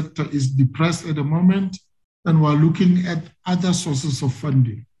mineral sector is depressed at the moment, and we're looking at other sources of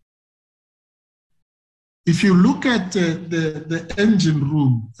funding. If you look at the engine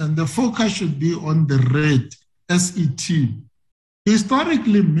room, and the focus should be on the red, SET.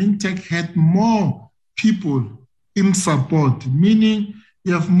 Historically, Mintek had more people in support, meaning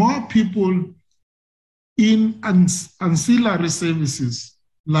you have more people in ancillary services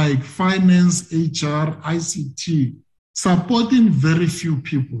like finance, HR, ICT, supporting very few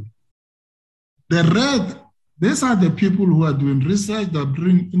people. The red, these are the people who are doing research that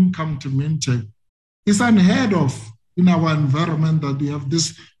bring income to Mintek. It's unheard of in our environment that we have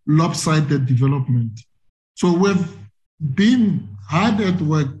this lopsided development. So we've been hard at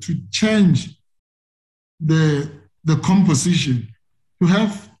work to change the composition, to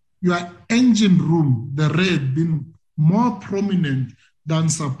have your engine room, the red, being more prominent than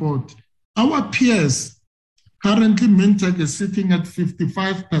support. Our peers, currently Mintek is sitting at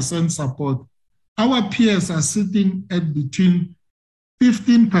 55% support. Our peers are sitting at between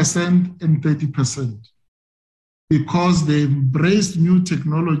 15% and 30% because they embrace new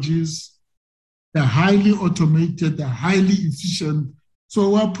technologies, they're highly automated, they're highly efficient. So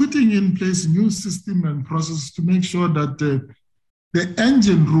we're putting in place new system and processes to make sure that the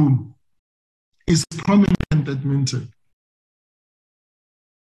engine room is prominent at Mintek.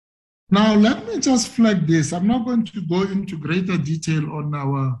 Now, let me just flag this. I'm not going to go into greater detail on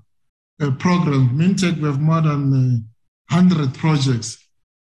our program. Mintek, we have more than 100 projects.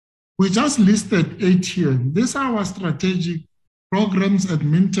 We just listed 8 here. These are our strategic programs at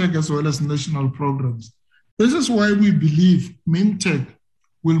Mintek as well as national programs. This is why we believe Mintek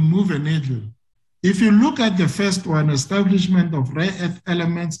will move a needle. If you look at the first one, establishment of rare earth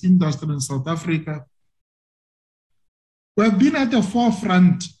elements industry in South Africa, we have been at the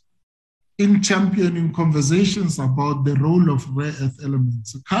forefront in championing conversations about the role of rare earth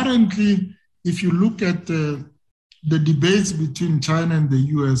elements. Currently, if you look at the debates between China and the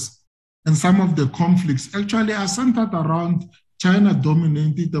US, and some of the conflicts actually are centered around China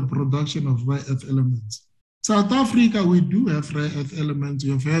dominating the production of rare earth elements. South Africa, we do have rare earth elements.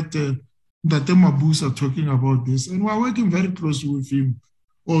 You have heard Ndate Mabuza talking about this, and we're working very closely with him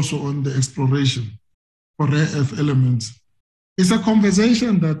also on the exploration for rare earth elements. It's a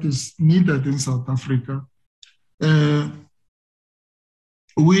conversation that is needed in South Africa.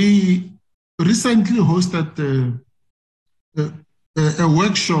 We recently hosted a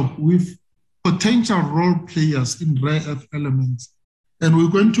workshop with potential role players in rare earth elements. And we're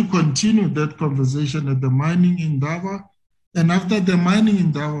going to continue that conversation at the mining in Indaba. And after the mining in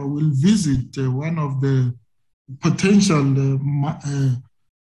Indaba, we'll visit one of the potential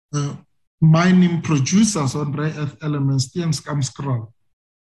mining producers on rare earth elements, Skamskral.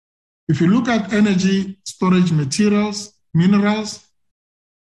 If you look at energy storage materials, minerals,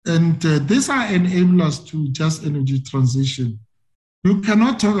 and these are enablers to just energy transition. You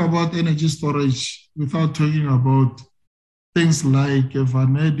cannot talk about energy storage without talking about things like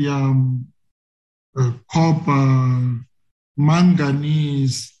vanadium, copper,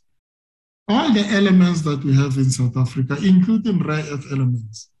 manganese, all the elements that we have in South Africa, including rare earth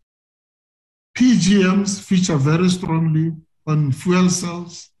elements. PGMs feature very strongly on fuel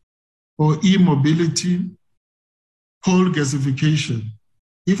cells or e-mobility, coal gasification.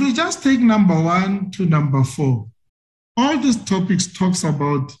 If we just take number 1 to number 4, all these topics talks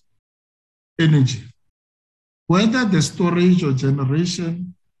about energy, whether the storage or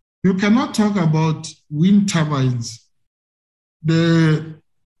generation. You cannot talk about wind turbines. The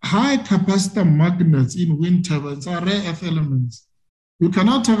high capacitor magnets in wind turbines are rare earth elements. You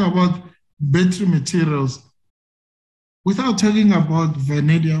cannot talk about battery materials without talking about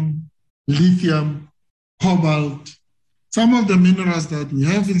vanadium, lithium, cobalt, some of the minerals that we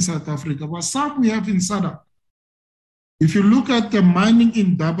have in South Africa, but some we have in SADC. If you look at the mining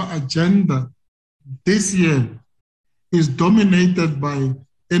in Indaba agenda this year, is dominated by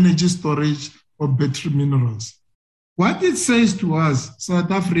energy storage or battery minerals. What it says to us,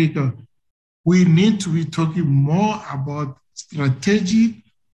 South Africa, we need to be talking more about strategic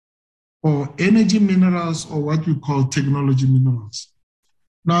or energy minerals or what we call technology minerals.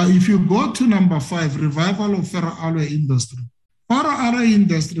 Now, if you go to number 5, revival of ferroalloy industry. Ferroalloy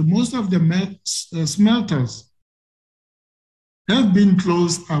industry, most of the smelters have been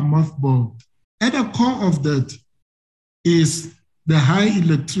closed or mothballed. At the core of that is the high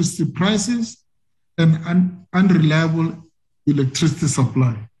electricity prices and unreliable electricity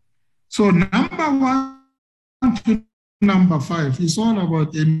supply. So number 1 to number 5 is all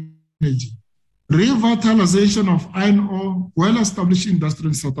about energy. Revitalization of iron ore, well-established industry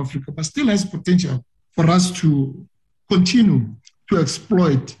in South Africa, but still has potential for us to continue to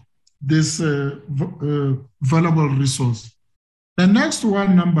exploit this valuable resource. The next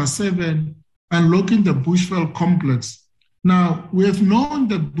one, number 7, unlocking the Bushveld complex. Now, we have known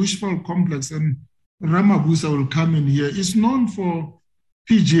the Bushveld complex, and Ramabusa will come in here, is known for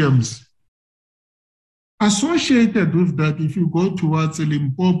PGMs. Associated with that, if you go towards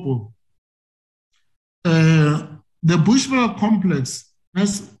Limpopo, the Bushveld complex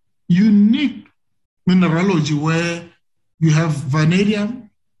has unique mineralogy where you have vanadium,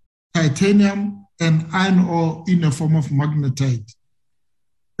 titanium, and iron ore in a form of magnetite.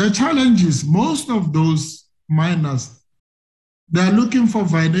 The challenge is most of those miners, they are looking for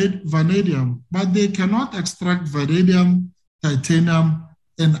vanadium, but they cannot extract vanadium, titanium,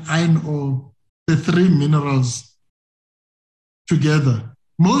 and iron ore, the 3 minerals together.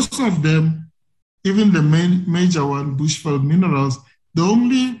 Most of them, even the major one, Bushveld minerals, they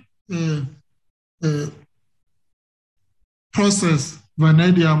only process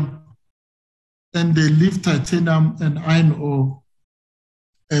vanadium and they leave titanium and iron ore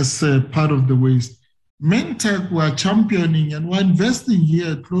as part of the waste. Mintek, we're championing and we're investing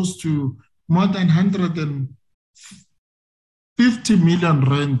here close to more than 150 million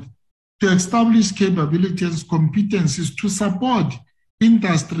rand to establish capabilities, competencies to support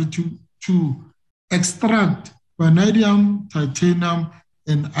industry to extract vanadium, titanium,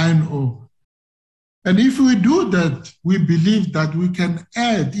 and iron ore. And if we do that, we believe that we can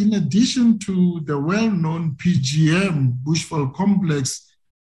add, in addition to the well-known PGM, Bushveld complex,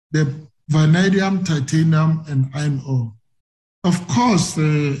 the vanadium, titanium, and iron ore. Of course,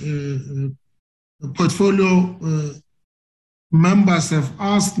 portfolio members have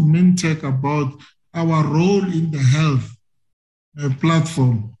asked Mintek about our role in the health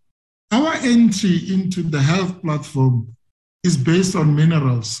platform. Our entry into the health platform is based on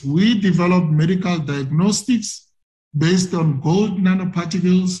minerals. We develop medical diagnostics based on gold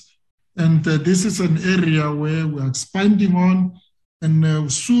nanoparticles, and this is an area where we're expanding on,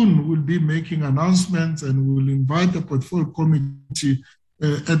 and soon we'll be making announcements, and we'll invite the portfolio committee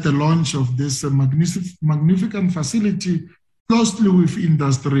at the launch of this magnificent facility closely with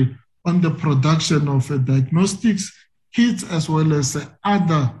industry on the production of diagnostics kits as well as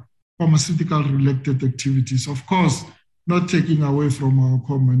other pharmaceutical-related activities. Of course, not taking away from our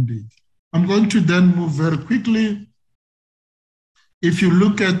core mandate. I'm going to then move very quickly. If you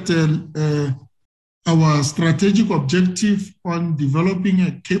look at our strategic objective on developing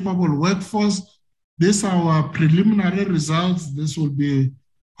a capable workforce, these are our preliminary results. This will be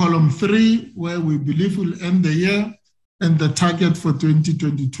column 3, where we believe we'll end the year, and the target for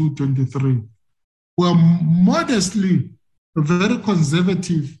 2022-23. We're modestly very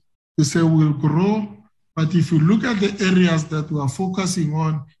conservative to say we'll grow, but if you look at the areas that we are focusing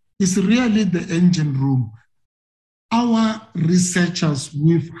on, it's really the engine room. Our researchers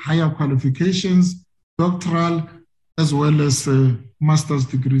with higher qualifications, doctoral, as well as master's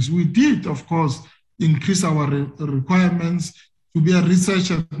degrees. We did, of course, increase our requirements. To be a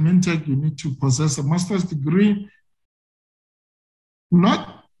researcher at Mintek, you need to possess a master's degree.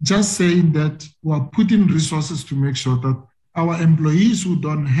 Not just saying that we are putting resources to make sure that our employees who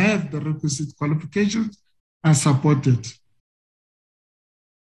don't have the requisite qualifications are supported.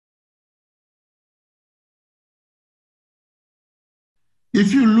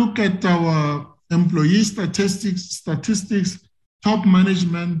 If you look at our employee statistics, top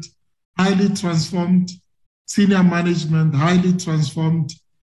management, highly transformed, senior management, highly transformed,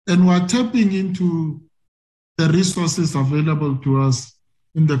 and we're tapping into the resources available to us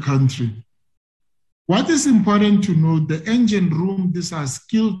in the country. What is important to note, the engine room, these are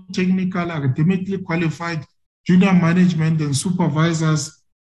skilled, technical, academically qualified junior management and supervisors.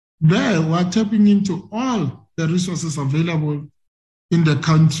 There, we're tapping into all the resources available in the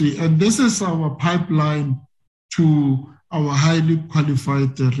country. And this is our pipeline to our highly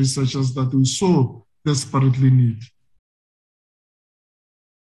qualified researchers that we so desperately need.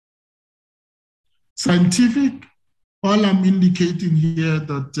 Scientific, all I'm indicating here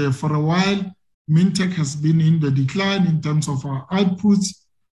that for a while, Mintek has been in the decline in terms of our outputs.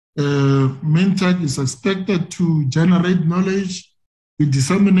 Mintek is expected to generate knowledge, to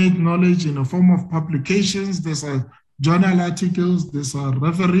disseminate knowledge in the form of publications. These are journal articles, these are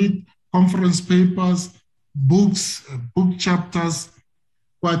refereed conference papers, books, book chapters.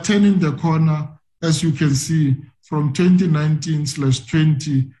 We're turning the corner, as you can see, from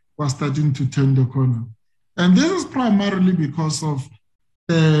 2019/20, we're starting to turn the corner. And this is primarily because of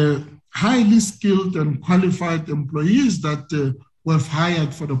highly skilled and qualified employees that we've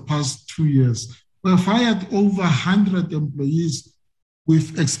hired for the past 2 years. We've hired over 100 employees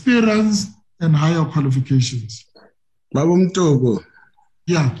with experience and higher qualifications. Babumtogo.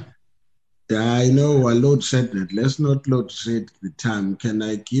 Yeah. I know I load shedded. Let's not load shed the time. Can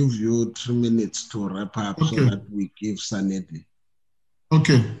I give you 3 minutes to wrap up so that we give SANEDI?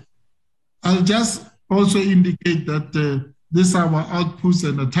 Okay. I'll just also indicate that these are our outputs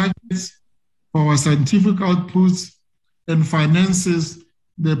and the targets for our scientific outputs and finances.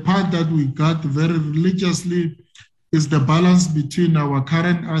 The part that we got very religiously is the balance between our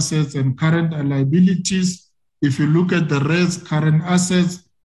current assets and current liabilities. If you look at the red current assets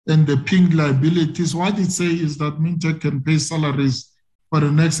and the pink liabilities, what it says is that Mintek can pay salaries for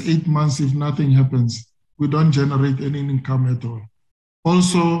the next 8 months if nothing happens. We don't generate any income at all.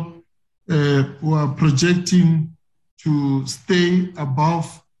 Also, we are projecting to stay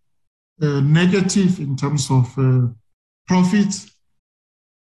above negative in terms of profits.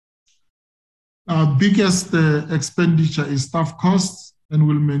 Our biggest expenditure is staff costs, and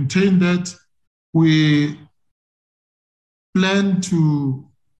we'll maintain that. We plan to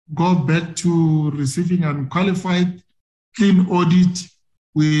go back to receiving unqualified clean audit.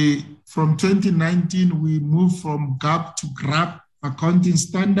 From 2019, we moved from GAAP to GRAP accounting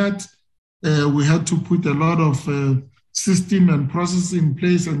standard. We had to put a lot of system and process in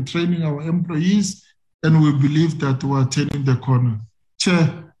place and training our employees, and we believe that we're turning the corner.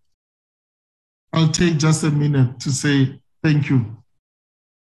 Chair, I'll take just a minute to say thank you.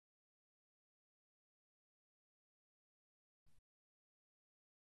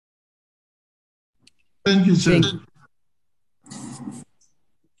 Thank you, Chair.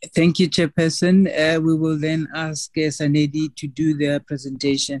 Thank you, Chairperson. We will then ask SANEDI to do their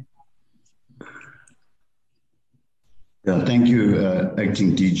presentation. Yeah, thank you,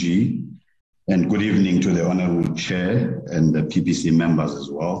 Acting DG, and good evening to the Honorable Chair and the PPC members as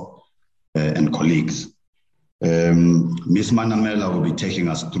well, and colleagues. Ms. Manamela will be taking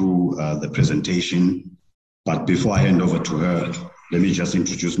us through the presentation, but before I hand over to her, let me just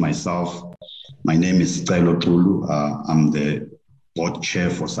introduce myself. My name is Tsailo Tulu. I'm the board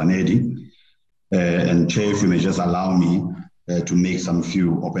chair for SANEDI. And Chair, if you may just allow me to make some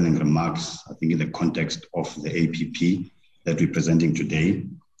few opening remarks, I think in the context of the APP that we're presenting today.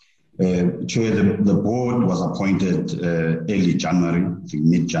 Chair, the board was appointed early January, I think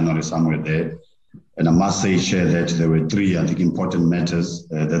mid-January, somewhere there. And I must say, Chair, that there were three, I think, important matters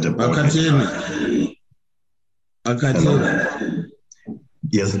that the board...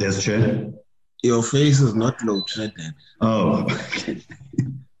 Yes, yes, Chair. Your face is not located. Oh, okay.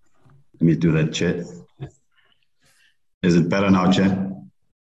 Let me do that, Chair. Is it better now, Chair?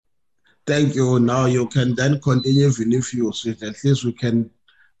 Thank you. Now you can then continue even if you switch. At least we can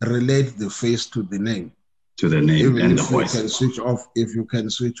relate the face to the name. To the name even and if the voice. Can switch off, if you can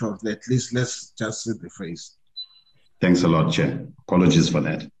switch off, at least let's just see the face. Thanks a lot, Chair. Apologies for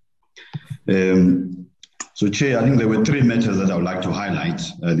that. So, Chair, I think there were three matters that I would like to highlight.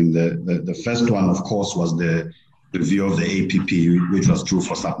 I think the first one, of course, was the review of the APP, which was due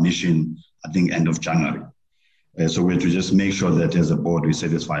for submission, I think, end of January. So we had to just make sure that as a board, we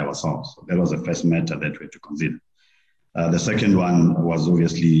satisfy ourselves. So that was the first matter that we had to consider. The second one was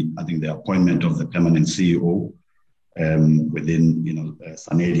obviously, I think, the appointment of the permanent CEO within,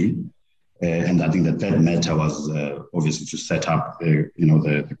 SANEDI. And I think the third matter was obviously to set up,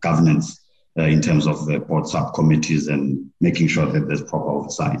 the governance in terms of the board subcommittees and making sure that there's proper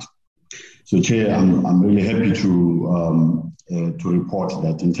oversight. So, Chair, I'm really happy to report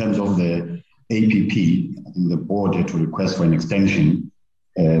that in terms of the APP, I think the board had to request for an extension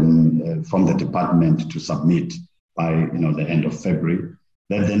from the department to submit by the end of February.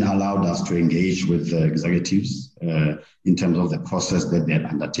 That then allowed us to engage with the executives in terms of the process that they had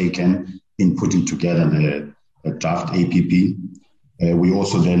undertaken in putting together the draft APP. We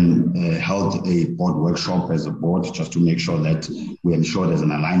also then held a board workshop as a board just to make sure that we ensure there's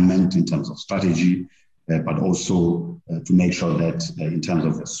an alignment in terms of strategy, but also to make sure that in terms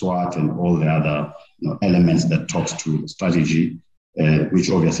of the SWOT and all the other elements that talks to the strategy,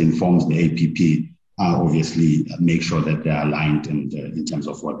 which obviously informs the APP, obviously make sure that they're aligned and in terms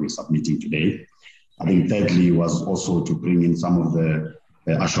of what we're submitting today. I think thirdly was also to bring in some of the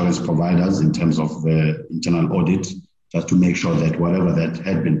assurance providers in terms of the internal audit, just to make sure that whatever that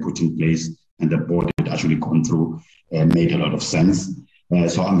had been put in place and the board had actually gone through made a lot of sense.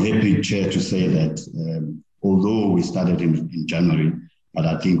 So I'm happy, Chair, to say that although we started in January, but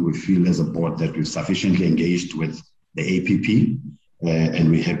I think we feel as a board that we've sufficiently engaged with the APP and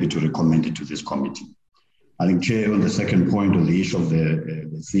we're happy to recommend it to this committee. I think, Chair, on the second point on the issue of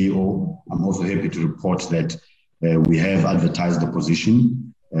the CEO, I'm also happy to report that we have advertised the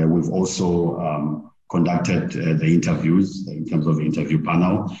position. We've also conducted the interviews in terms of the interview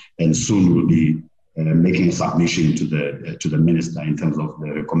panel, and soon we'll be making a submission to the minister in terms of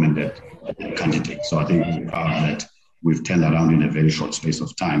the recommended candidate. So I think we're proud that we've turned around in a very short space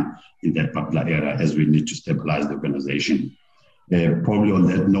of time in that particular area as we need to stabilize the organization. Probably on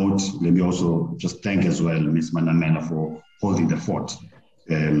that note, let me also just thank as well Ms. Manamela for holding the fort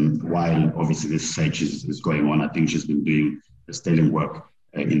while obviously this search is going on. I think she's been doing sterling work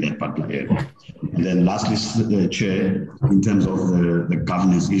in that particular area. And then lastly, Chair, in terms of the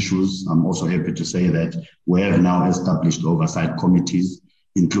governance issues, I'm also happy to say that we have now established oversight committees,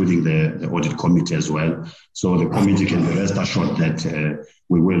 including the audit committee as well. So the committee can be rest assured that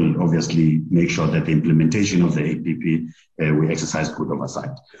we will obviously make sure that the implementation of the APP, we exercise good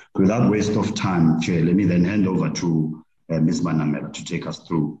oversight. Without waste of time, Chair, let me then hand over to Ms. Manamela to take us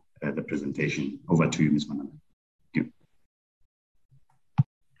through the presentation. Over to you, Ms. Manamela.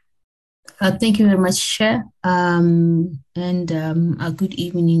 Thank you very much, Chair. And a good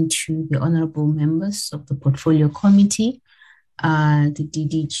evening to the honorable members of the Portfolio Committee, the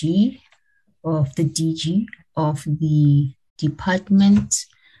DDG of the DG of the department,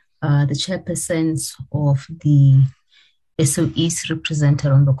 the chairpersons of the SOEs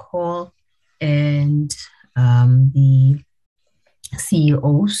represented on the call, and the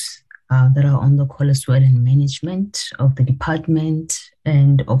CEOs that are on the call as well, and management of the department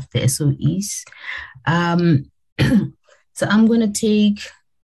and of the SOEs. So I'm going to take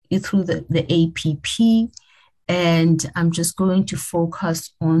you through the APP, and I'm just going to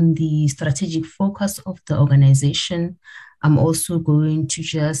focus on the strategic focus of the organization. I'm also going to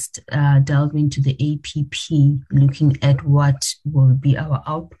just delve into the APP, looking at what will be our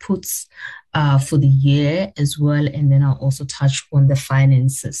outputs for the year as well. And then I'll also touch on the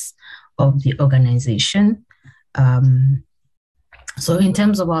finances of the organization. So in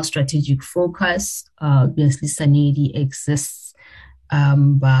terms of our strategic focus, obviously SANEDI exists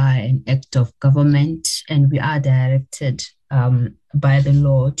by an act of government, and we are directed by the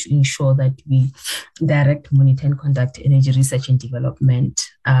law to ensure that we direct, monitor, and conduct energy research and development.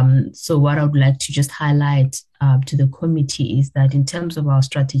 So what I would like to just highlight to the committee is that in terms of our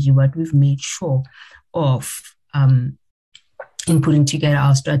strategy, what we've made sure of in putting together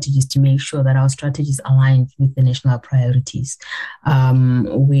our strategies to make sure that our strategies align with the national priorities.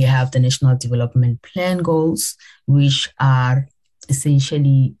 We have the National Development Plan goals, which are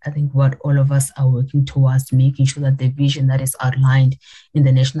essentially, I think, what all of us are working towards, making sure that the vision that is outlined in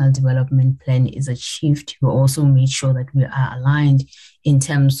the National Development Plan is achieved. We also made sure that we are aligned in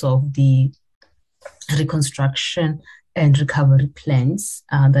terms of the reconstruction and recovery plans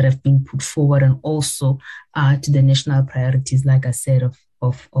that have been put forward, and also to the national priorities, like I said,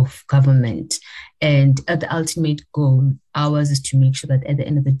 of government. And the ultimate goal, ours, is to make sure that at the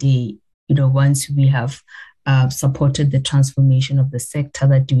end of the day, once we have supported the transformation of the sector,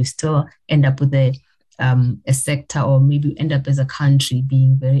 that we still end up with a sector, or maybe end up as a country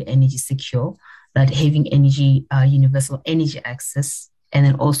being very energy secure, that having energy, universal energy access, and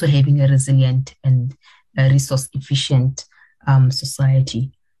then also having a resilient and a resource efficient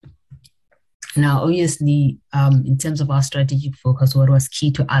society. Now, obviously, in terms of our strategic focus, what was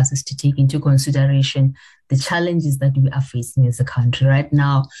key to us is to take into consideration the challenges that we are facing as a country. Right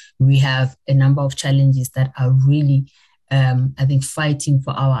now, we have a number of challenges that are really, I think, fighting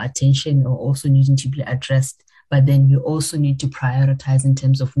for our attention, or also needing to be addressed. But then we also need to prioritize in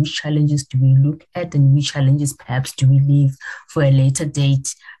terms of which challenges do we look at, and which challenges perhaps do we leave for a later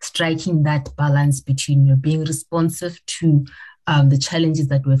date, striking that balance between being responsive to the challenges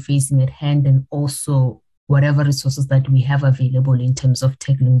that we're facing at hand, and also whatever resources that we have available in terms of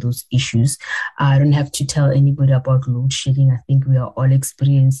tackling those issues. I don't have to tell anybody about load shedding. I think we are all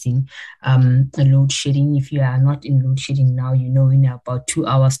experiencing load shedding. If you are not in load shedding now, in about 2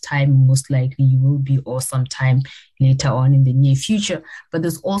 hours' time, most likely you will be, or sometime later on in the near future. But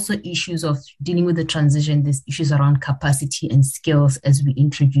there's also issues of dealing with the transition. There's issues around capacity and skills as we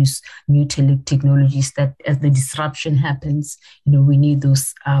introduce new technologies, that as the disruption happens, we need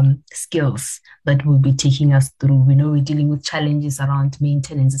those skills that will be taking us through. We know we're dealing with challenges around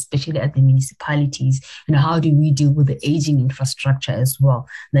maintenance, especially at the municipalities. How do we deal with the aging infrastructure as well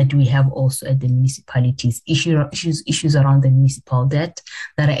that we have also at the municipalities? Issues around the municipal debt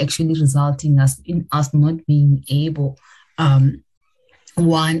that are actually resulting in us not being able,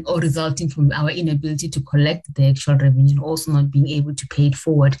 or resulting from our inability to collect the actual revenue, and also not being able to pay it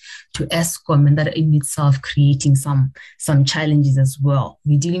forward to Eskom, and that in itself creating some challenges as well.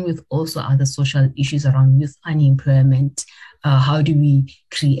 We're dealing with also other social issues around youth unemployment. How do we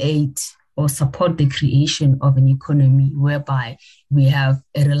create or support the creation of an economy whereby we have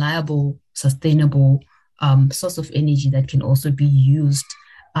a reliable, sustainable source of energy that can also be used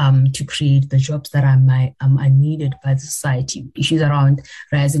to create the jobs that are needed by the society? Issues around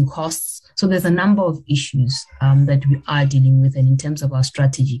rising costs. So there's a number of issues that we are dealing with. And in terms of our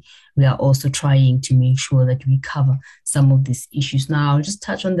strategy, we are also trying to make sure that we cover some of these issues. Now, I'll just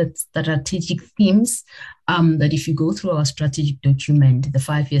touch on the strategic themes that if you go through our strategic document, the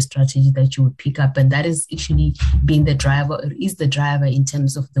 5-year strategy that you would pick up, and that is actually being the driver, or is the driver in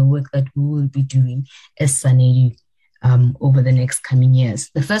terms of the work that we will be doing as SANEDI over the next coming years.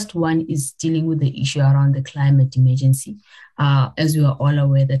 The first one is dealing with the issue around the climate emergency. As we are all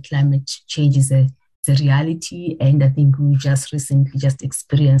aware, that climate change is a reality, and I think we just recently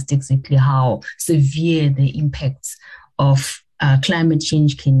experienced exactly how severe the impacts of climate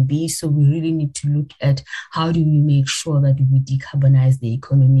change can be. So we really need to look at how do we make sure that we decarbonize the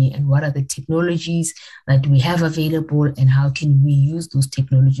economy, and what are the technologies that we have available, and how can we use those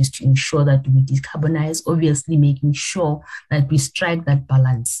technologies to ensure that we decarbonize, obviously making sure that we strike that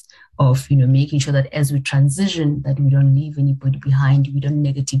balance of making sure that as we transition, that we don't leave anybody behind, we don't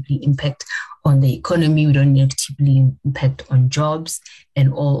negatively impact on the economy, we don't negatively impact on jobs,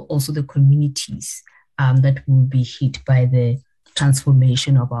 and also the communities that will be hit by the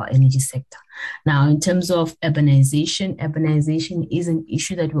transformation of our energy sector. Now, in terms of urbanization is an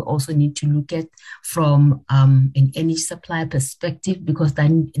issue that we also need to look at from an energy supply perspective, because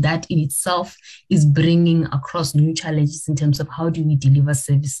that in itself is bringing across new challenges in terms of how do we deliver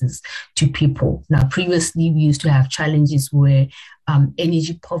services to people. Now, previously, we used to have challenges where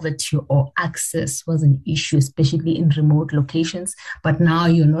energy poverty or access was an issue, especially in remote locations. But now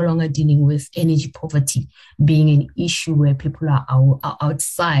you're no longer dealing with energy poverty being an issue where people are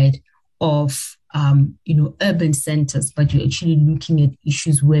outside of urban centers, but you're actually looking at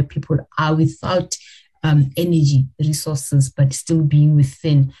issues where people are without energy resources, but still being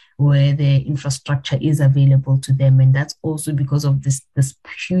within where the infrastructure is available to them. And that's also because of this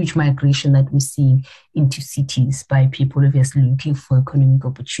huge migration that we're seeing into cities by people obviously looking for economic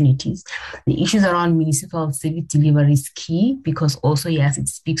opportunities. The issues around municipal service delivery is key, because also, yes, it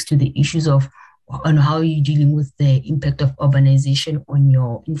speaks to the issues of on how you're dealing with the impact of urbanization on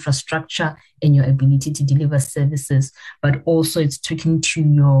your infrastructure and your ability to deliver services, but also it's talking to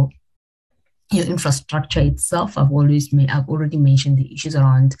your infrastructure itself. I've already mentioned the issues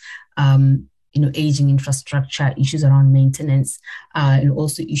around aging infrastructure, issues around maintenance, and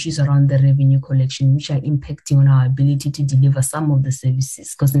also issues around the revenue collection, which are impacting on our ability to deliver some of the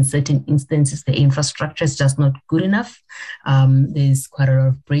services, because in certain instances, the infrastructure is just not good enough. There's quite a lot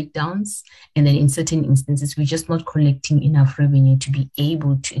of breakdowns. And then in certain instances, we're just not collecting enough revenue to be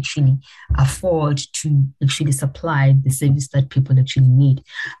able to actually afford to actually supply the service that people actually need.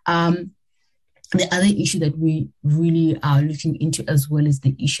 The other issue that we really are looking into as well is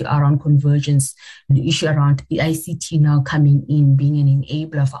the issue around convergence, the issue around the ICT now coming in, being an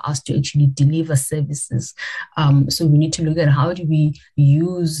enabler for us to actually deliver services. So we need to look at how do we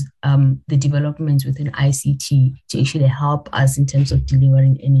use the developments within ICT to actually help us in terms of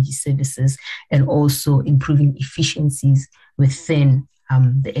delivering energy services and also improving efficiencies within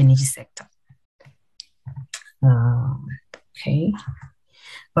the energy sector. Okay.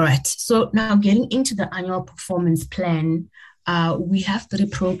 All right, so now getting into the annual performance plan, we have 3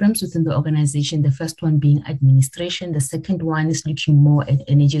 programs within the organization. The first one being administration. The second one is looking more at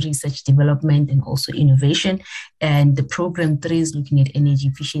energy research development and also innovation. And the program 3 is looking at energy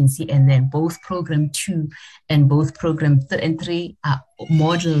efficiency. And then both program 2 and both program 3 are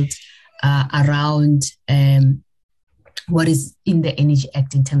modeled around what is in the Energy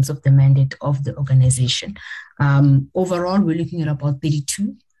Act in terms of the mandate of the organization. Overall, we're looking at about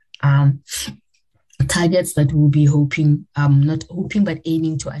 32 targets that we'll be but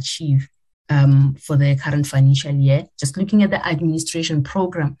aiming to achieve for the current financial year. Just looking at the administration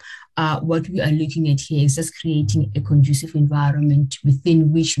program, what we are looking at here is just creating a conducive environment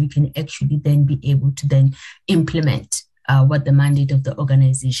within which we can actually then be able to then implement what the mandate of the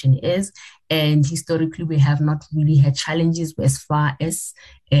organization is. And historically, we have not really had challenges as far as,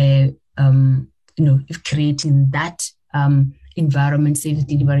 if creating that environment, service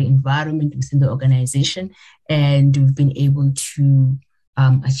delivery environment within the organization. And we've been able to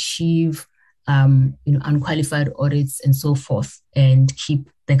achieve, unqualified audits and so forth, and keep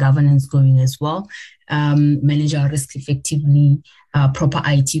the governance going as well, manage our risk effectively, proper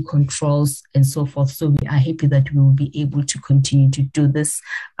IT controls and so forth. So we are happy that we will be able to continue to do this.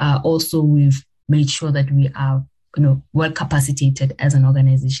 Also, we've made sure that we are well capacitated as an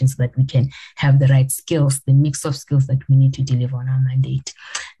organization so that we can have the right skills, the mix of skills that we need to deliver on our mandate.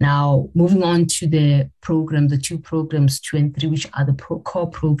 Now, moving on to the program, the 2 programs, 2 and 3, which are the core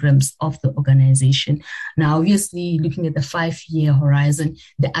programs of the organization. Now, obviously, looking at the 5-year horizon,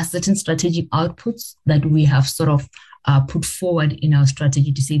 there are certain strategic outputs that we have sort of put forward in our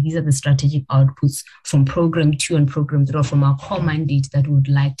strategy to say these are the strategic outputs from program 2 and program 3, from our core mandate that we would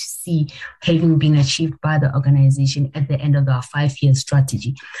like to see having been achieved by the organization at the end of our 5-year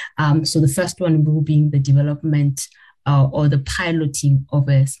strategy. So the first one will be the development or the piloting of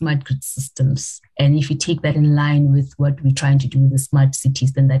a smart grid systems. And if you take that in line with what we're trying to do with the smart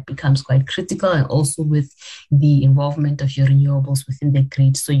cities, then that becomes quite critical, and also with the involvement of your renewables within the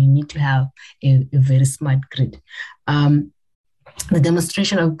grid. So you need to have a very smart grid. The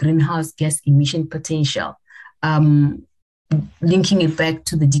demonstration of greenhouse gas emission potential, linking it back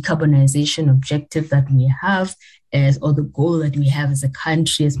to the decarbonization objective that we have or the goal that we have as a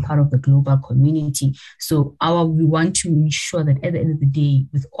country as part of the global community. So we want to ensure that at the end of the day,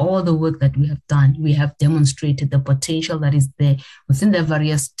 with all the work that we have done, we have demonstrated the potential that is there within the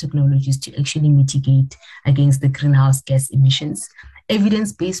various technologies to actually mitigate against the greenhouse gas emissions.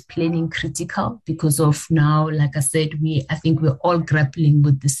 Evidence-based planning critical because of now, like I said, I think we're all grappling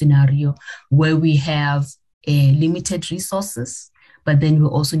with the scenario where we have limited resources, but then we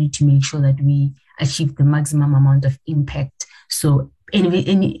also need to make sure that we achieve the maximum amount of impact. So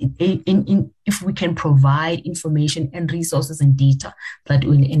if we can provide information and resources and data that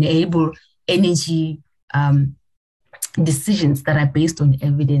will enable energy decisions that are based on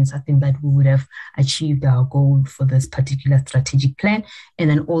evidence, I think that we would have achieved our goal for this particular strategic plan. And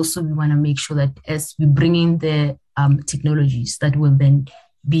then also we want to make sure that as we bring in the technologies that will then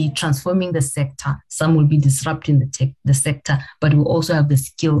be transforming the sector, some will be disrupting the sector, but we'll also have the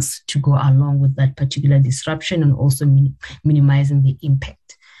skills to go along with that particular disruption and also minimizing the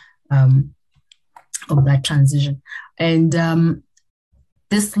impact of that transition. And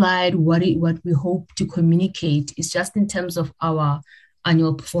this slide, what we hope to communicate is just in terms of our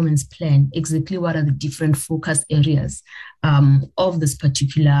annual performance plan, exactly what are the different focus areas of this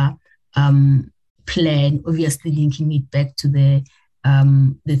particular plan, obviously linking it back to the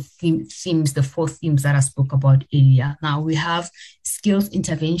themes, the 4 themes that I spoke about earlier. Now we have skills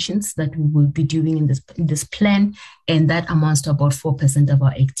interventions that we will be doing in this plan, and that amounts to about 4% of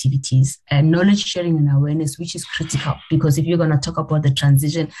our activities. And knowledge sharing and awareness, which is critical, because if you're going to talk about the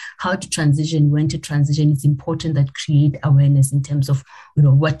transition, how to transition, when to transition, it's important that create awareness in terms of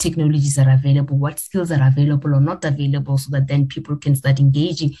what technologies are available, what skills are available or not available, so that then people can start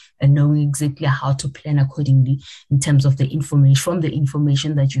engaging and knowing exactly how to plan accordingly in terms of the information, from the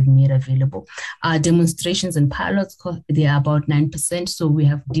information that you've made available. Demonstrations and pilots, they are about 9%. So we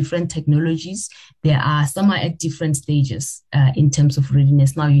have different technologies. Some are at different stages in terms of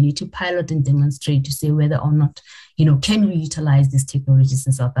readiness. Now you need to pilot and demonstrate to say whether or not, can we utilize these technologies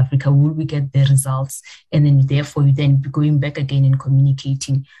in South Africa? Will we get the results? And then therefore you then be going back again and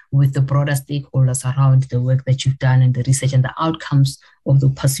communicating with the broader stakeholders around the work that you've done and the research and the outcomes of the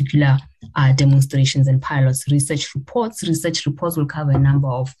particular demonstrations and pilots. Research reports will cover a number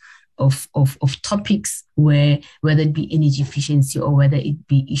of topics whether it be energy efficiency or whether it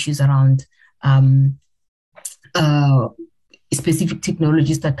be issues around specific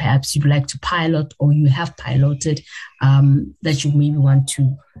technologies that perhaps you'd like to pilot or you have piloted, that you maybe want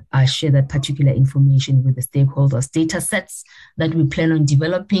to share that particular information with the stakeholders. Data sets that we plan on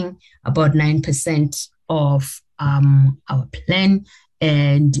developing, about 9% of our plan,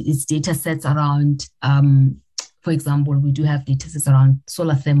 and it's data sets around, for example, we do have data sets around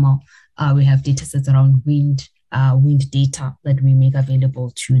solar thermal, we have data sets around wind data that we make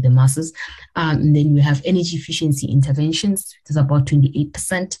available to the masses. And then we have energy efficiency interventions, which is about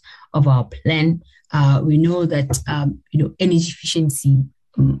 28% of our plan. We know that, energy efficiency,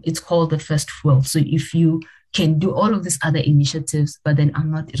 it's called the first fuel. So if you can do all of these other initiatives, but then are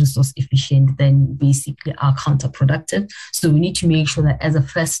not resource efficient, then basically are counterproductive. So we need to make sure that as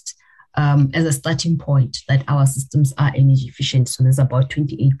a starting point, that our systems are energy efficient. So there's about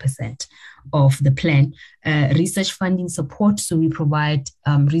 28% of the plan. Research funding support. So we provide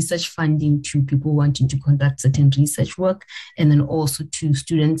research funding to people wanting to conduct certain research work, and then also to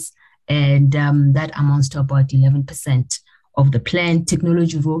students. And that amounts to about 11% of the plan.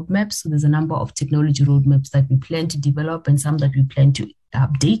 Technology roadmaps. So there's a number of technology roadmaps that we plan to develop and some that we plan to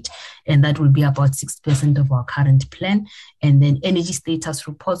update, and that will be about 6% of our current plan. And then energy status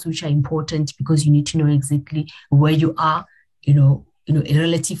reports, which are important because you need to know exactly where you are,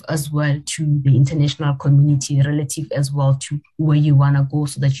 relative as well to the international community, relative as well to where you want to go,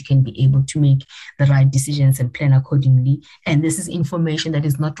 so that you can be able to make the right decisions and plan accordingly. And this is information that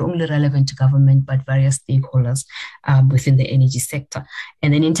is not only relevant to government, but various stakeholders within the energy sector.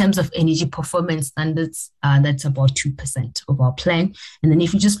 And then in terms of energy performance standards, that's about 2% of our plan. And then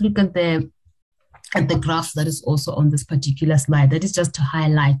if you just look at the graph that is also on this particular slide, that is just to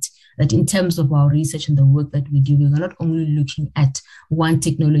highlight that in terms of our research and the work that we do, we're not only looking at one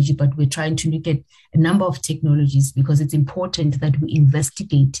technology, but we're trying to look at a number of technologies, because it's important that we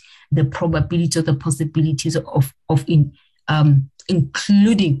investigate the probability or the possibilities of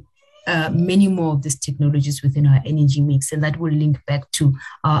including many more of these technologies within our energy mix. And that will link back to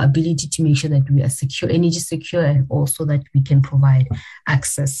our ability to make sure that we are energy secure, and also that we can provide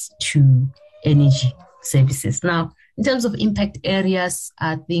access to energy services. Now, in terms of impact areas,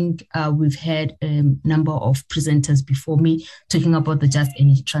 I think we've had a number of presenters before me talking about the just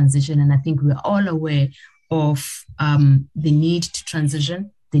energy transition. And I think we're all aware of the need to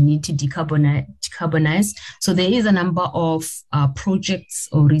transition, the need to decarbonize. So there is a number of projects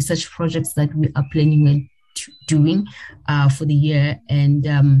or research projects that we are planning on doing for the year. And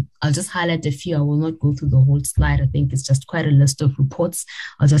I'll just highlight a few. I will not go through the whole slide. I think it's just quite a list of reports.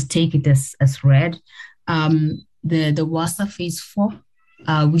 I'll just take it as read. The WASA phase 4,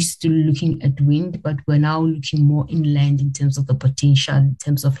 we're still looking at wind, but we're now looking more inland in terms of the potential, in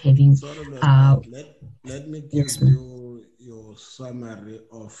terms of having... let me give you your summary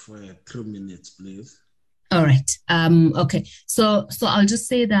of 3 minutes, please. All right. Okay, so I'll just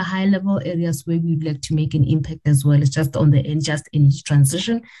say the high level areas where we'd like to make an impact as well is just on the just energy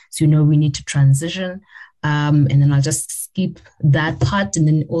transition. So we need to transition, and then I'll just skip that part, and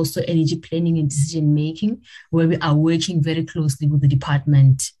then also energy planning and decision making, where we are working very closely with the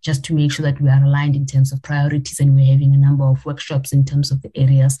department just to make sure that we are aligned in terms of priorities, and we're having a number of workshops in terms of the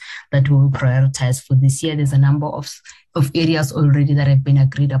areas that we will prioritize for this year. There's a number of areas already that have been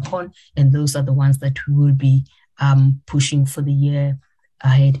agreed upon, and those are the ones that we will be pushing for the year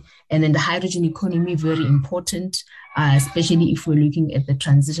ahead. And then the hydrogen economy, very important, especially if we're looking at the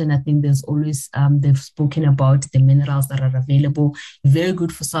transition. I think there's always, they've spoken about the minerals that are available. Very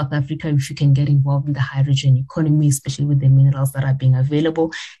good for South Africa if you can get involved in the hydrogen economy, especially with the minerals that are being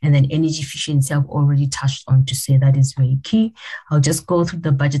available. And then energy efficiency, I've already touched on to say that is very key. I'll just go through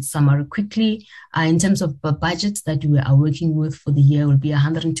the budget summary quickly. In terms of the budgets that we are working with for the year will be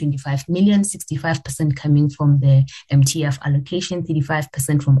 125 million, 65% coming from the MTF allocation,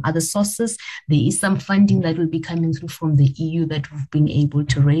 35% from other sources. There is some funding that will be coming through from the EU that we've been able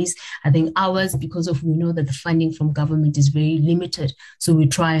to raise. I think ours, because of we know that the funding from government is very limited, so we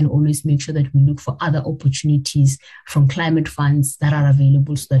try and always make sure that we look for other opportunities from climate funds that are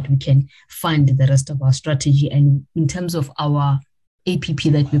available so that we can fund the rest of our strategy. And in terms of our APP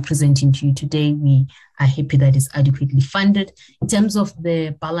that we're presenting to you today, we are happy that it's adequately funded. In terms of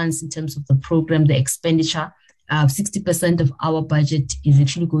the balance, in terms of the program, the expenditure, 60% of our budget is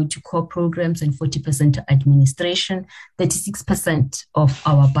actually going to core programs and 40% to administration. 36% of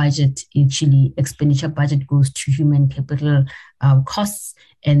our budget, actually expenditure budget, goes to human capital costs.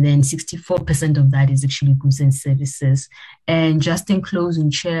 And then 64% of that is actually goods and services. And just in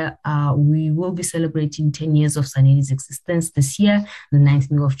closing, Chair, we will be celebrating 10 years of SANEDI's existence this year, the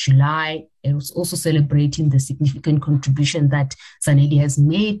 9th of July. It was also celebrating the significant contribution that SANEDI has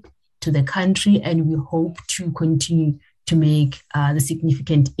made to the country, and we hope to continue to make the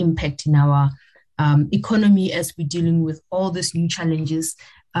significant impact in our economy as we're dealing with all these new challenges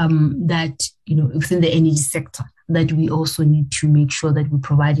that, within the energy sector, that we also need to make sure that we're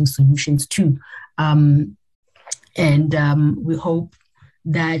providing solutions to. We hope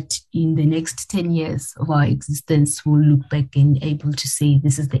that in the next 10 years of our existence, we'll look back and able to say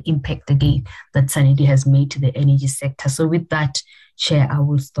this is the impact again that SANEDI has made to the energy sector. So with that, Chair, I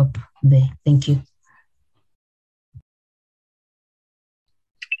will stop there. Thank you.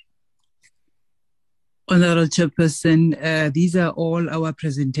 Honorable Chairperson, these are all our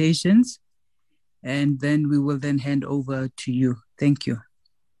presentations, and then we will then hand over to you. Thank you.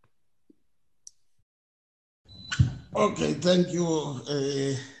 Okay, thank you,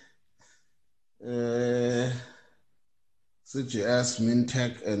 CGS,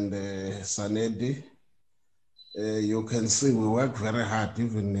 Mintek, and SANEDI. You can see we work very hard,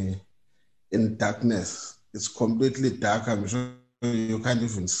 even in darkness. It's completely dark. I'm sure you can't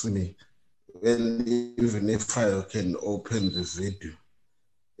even see me, and even if I can open the video.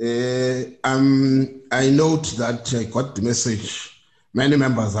 I note that I got the message. Many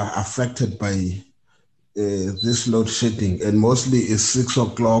members are affected by this load shedding, and mostly it's 6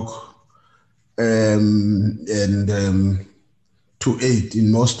 o'clock and to 8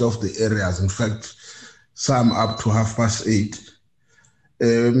 in most of the areas. In fact, some up to 8:30.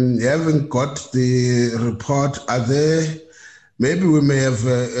 Haven't got the report. Are there, maybe we may have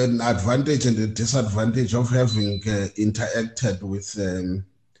an advantage and a disadvantage of having interacted with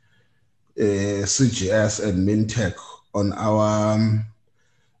CGS and Mintek on our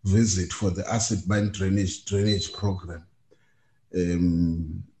visit for the acid mine drainage program.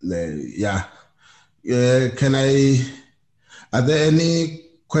 Are there any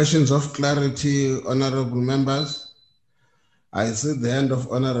questions of clarity, honorable members? I see the hand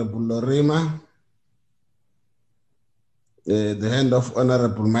of Honorable Lorima, the hand of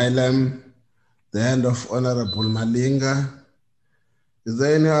Honorable Mailam, the hand of Honorable Malinga. Is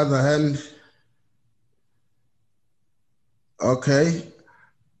there any other hand? Okay.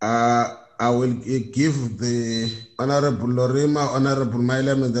 I will give the Honorable Lorima, Honorable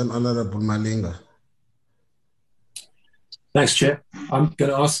Mailam, and then Honorable Malinga. Thanks, Chair. I'm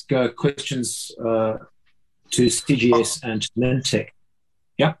going to ask questions to CGS and Mintek.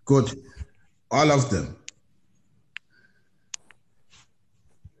 Yeah? Good. All of them.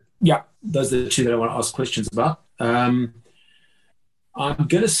 Yeah, those are the two that I want to ask questions about. I'm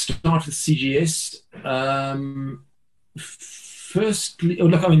going to start with CGS. Firstly,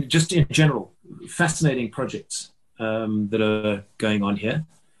 look, just in general, fascinating projects that are going on here.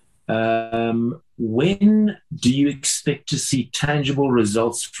 When do you expect to see tangible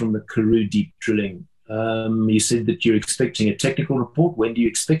results from the Karoo deep drilling? You said that you're expecting a technical report. When do you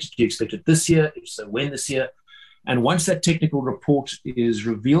expect it? Do you expect it this year? If so, when this year? And once that technical report is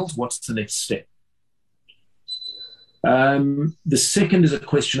revealed, what's the next step? The second is a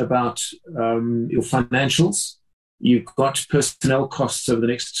question about your financials. You've got personnel costs over the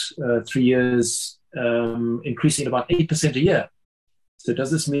next 3 years increasing about 8% a year. So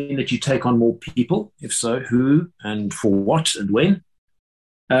does this mean that you take on more people? If so, who and for what and when?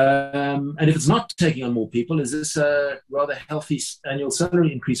 And if it's not taking on more people, is this a rather healthy annual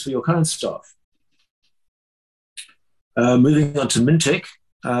salary increase for your current staff? Moving on to Mintek,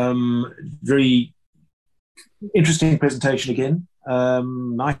 very interesting presentation again,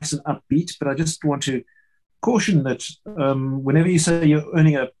 nice and upbeat, but I just want to caution that whenever you say you're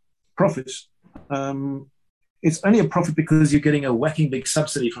earning a profit, it's only a profit because you're getting a whacking big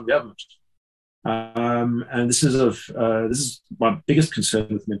subsidy from government. And this is my biggest concern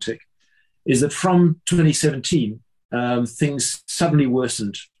with Mintek, is that from 2017, things suddenly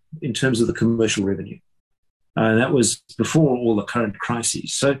worsened in terms of the commercial revenue. And that was before all the current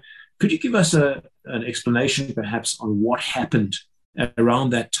crises. So could you give us an explanation perhaps on what happened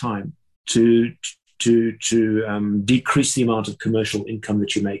around that time to decrease the amount of commercial income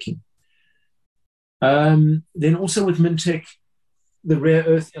that you're making? Then also with Mintek, the rare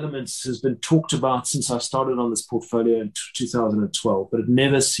earth elements has been talked about since I started on this portfolio in 2012, but it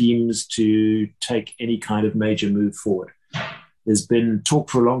never seems to take any kind of major move forward. There's been talk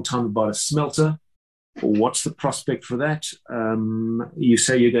for a long time about a smelter. What's the prospect for that? You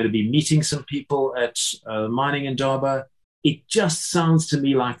say you're going to be meeting some people at mining in Durban. It just sounds to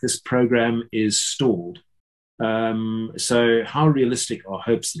me like this program is stalled. So how realistic are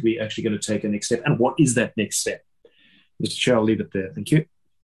hopes that we're actually going to take a next step? And what is that next step? Mr. Chair, I'll leave it there. Thank you.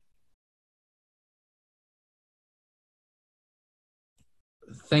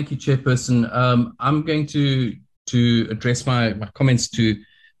 Thank you, Chairperson. I'm going to address my comments to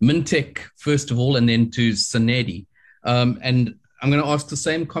Mintek, first of all, and then to SANEDI. And I'm going to ask the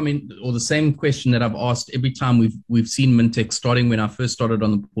same comment or the same question that I've asked every time we've seen Mintek, starting when I first started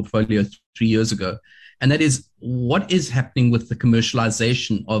on the portfolio 3 years ago. And that is, what is happening with the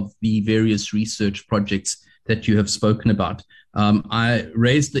commercialization of the various research projects that you have spoken about? I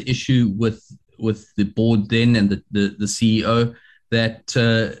raised the issue with the board then and the CEO that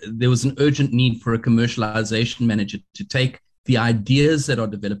there was an urgent need for a commercialization manager to take the ideas that are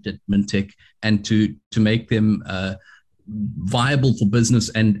developed at Mintek and to make them viable for business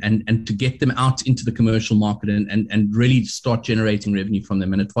and to get them out into the commercial market and really start generating revenue from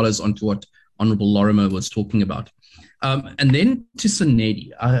them. And it follows on to what Honorable Lorimer was talking about. And then to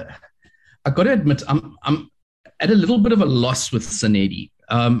SANEDI, I got to admit, I'm at a little bit of a loss with SANEDI,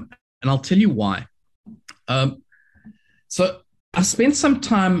 and I'll tell you why. So I've spent some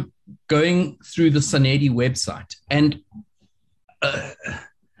time going through the SANEDI website, and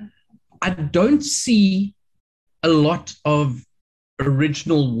I don't see a lot of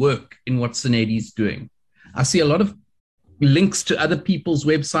original work in what SANEDI is doing. I see a lot of links to other people's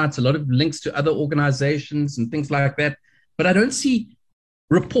websites, a lot of links to other organizations and things like that, but I don't see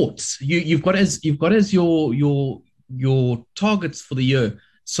reports. You've got as your targets for the year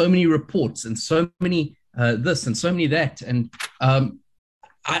so many reports and so many this and so many that, and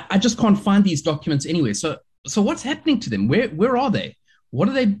I just can't find these documents anywhere. So what's happening to them? Where are they?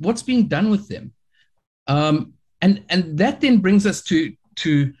 What's being done with them? And that then brings us to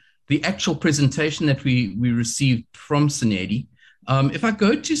the actual presentation that we received from SANEDI. If I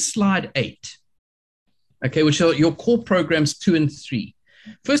go to slide 8, okay, which are your core programs 2 and 3.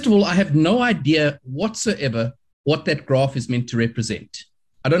 First of all, I have no idea whatsoever what that graph is meant to represent.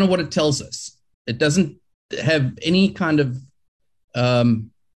 I don't know what it tells us. It doesn't have any kind of,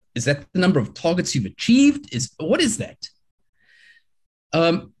 is that the number of targets you've achieved? What is that?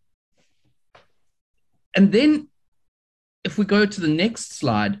 And then if we go to the next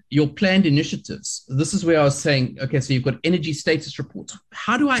slide, your planned initiatives. This is where I was saying, okay, so you've got energy status reports.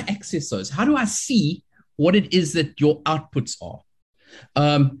 How do I access those? How do I see what it is that your outputs are?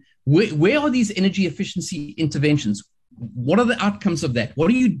 Where are these energy efficiency interventions? What are the outcomes of that?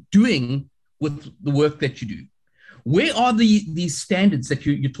 What are you doing with the work that you do? Where are these standards that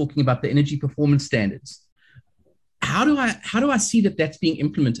you're talking about, the energy performance standards? How do I see that that's being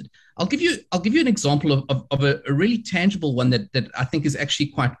implemented? I'll give you an example of a really tangible one that I think is actually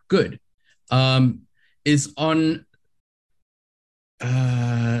quite good. Is on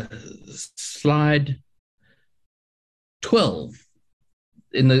slide 12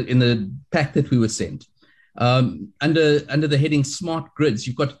 in the pack that we were sent. Under the heading Smart Grids,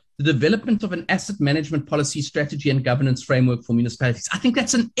 you've got the development of an asset management policy, strategy, and governance framework for municipalities. I think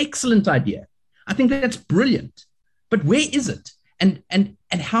that's an excellent idea. I think that's brilliant. But where is it? And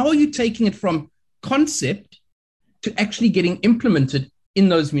how are you taking it from concept to actually getting implemented in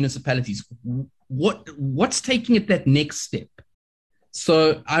those municipalities? What's taking it that next step?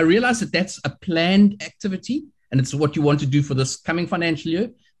 So I realize that that's a planned activity and it's what you want to do for this coming financial year,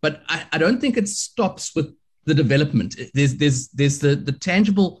 but I don't think it stops with the development. There's the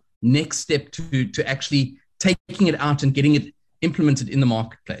tangible next step to actually taking it out and getting it implemented in the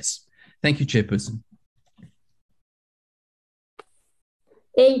marketplace. Thank you, Chairperson.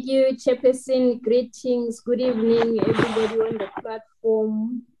 Thank you, Chairperson. Greetings. Good evening, everybody on the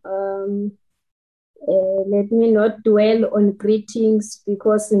platform. Let me not dwell on greetings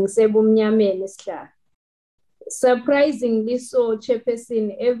because surprisingly so,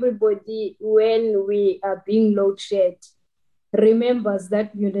 Chairperson, everybody, when we are being load shed, remembers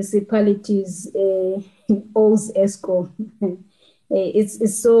that municipalities owes ESCO.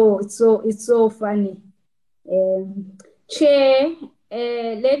 It's so funny. Chair,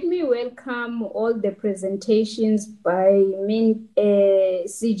 let me welcome all the presentations by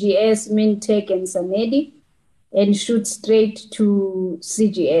CGS, Mintek, and SANEDI, and shoot straight to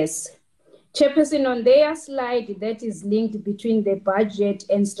CGS. Chairperson, on their slide that is linked between the budget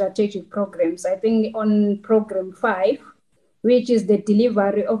and strategic programs, I think on program 5, which is the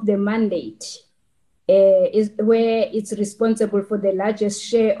delivery of the mandate, is where it's responsible for the largest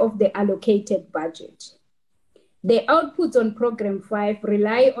share of the allocated budget. The outputs on program 5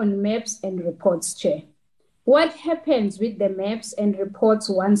 rely on maps and reports, Chair. What happens with the maps and reports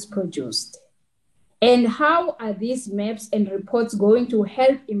once produced? And how are these maps and reports going to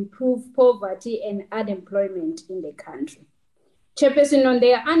help improve poverty and unemployment in the country? Chairperson, on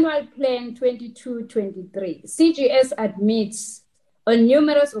their annual plan 22-23, CGS admits on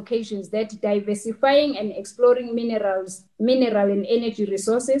numerous occasions that diversifying and exploring mineral and energy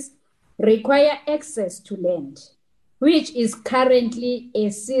resources require access to land, which is currently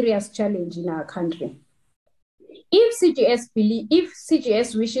a serious challenge in our country. If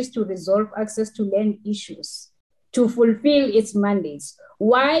CGS wishes to resolve access to land issues to fulfill its mandates,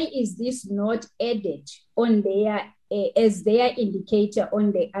 why is this not added on as their indicator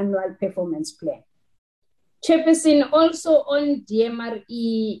on the annual performance plan? Chairperson, also on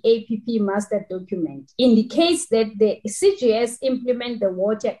DMRE APP master document indicates that the CGS implement the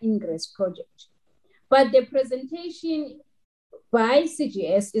water ingress project, but the presentation by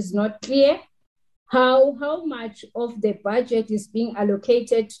CGS is not clear how much of the budget is being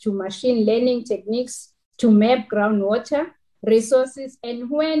allocated to machine learning techniques to map groundwater resources, and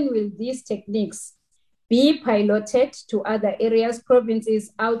when will these techniques be piloted to other areas,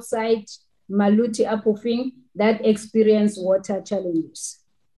 provinces outside Maluti Apofing that experience water challenges?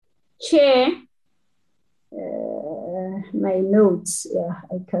 Chair, my notes,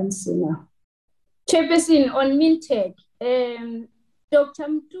 I can't see now. Chairperson, on Mintek, Dr.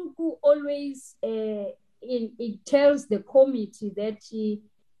 Mtuku always it tells the committee that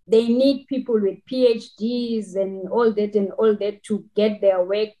they need people with PhDs and all that to get their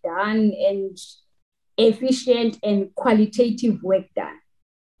work done and efficient and qualitative work done.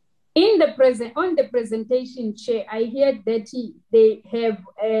 On the presentation, Chair, I heard that they have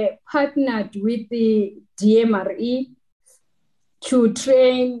partnered with the DMRE to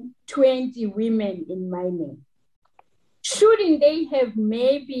train 20 women in mining. Shouldn't they have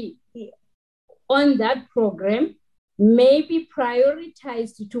maybe on that program, maybe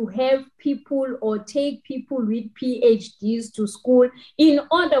prioritized to have people or take people with PhDs to school in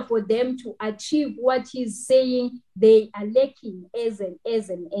order for them to achieve what he's saying they are lacking as an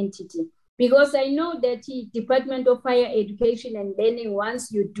entity? Because I know that the Department of Higher Education and Learning,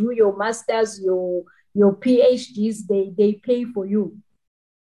 once you do your masters, your PhDs, they pay for you.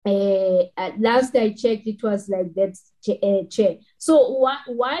 Last I checked, it was like that, Chair. So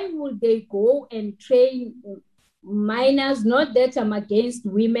why would they go and train minors? Not that I'm against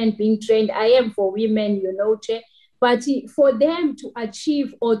women being trained. I am for women, Chair. But for them to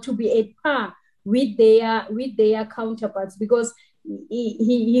achieve or to be at par with their counterparts, because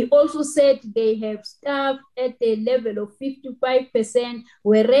he also said they have staff at the level of 55%,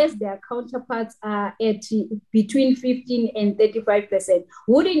 whereas their counterparts are at between 15 and 35%.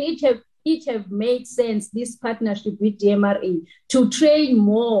 Wouldn't it have made sense, this partnership with DMRE, to train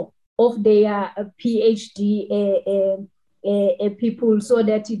more of their PhD people so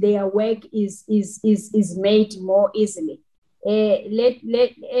that their work is made more easily?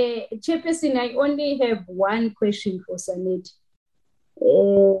 Chairperson, I only have one question for SANEDI.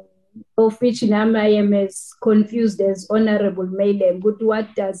 Of which I am as confused as Honorable Maylem. But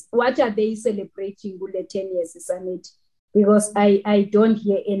what are they celebrating with the 10 years, SANEDI? Because I don't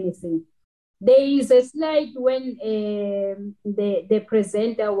hear anything. There is a slide when the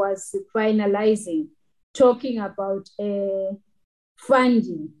presenter was finalizing talking about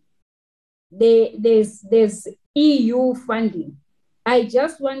funding. There's EU funding. I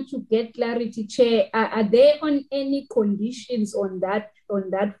just want to get clarity, Chair. Are they on any conditions on that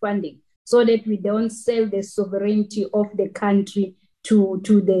funding, so that we don't sell the sovereignty of the country to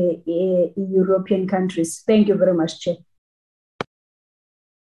the European countries? Thank you very much, Chair.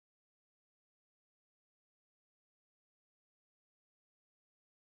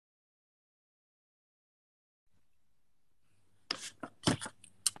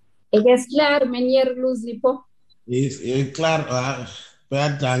 Es claro, meneer Luzipo. Is klaar,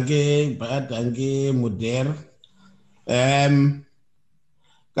 baie dankie moeder. Kan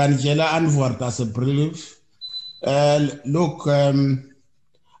julle antwoord asseblief? Look, I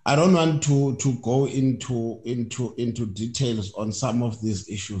don't want to go into details on some of these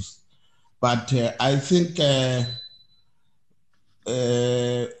issues, but I think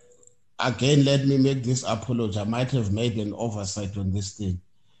again, let me make this apology. I might have made an oversight on this thing.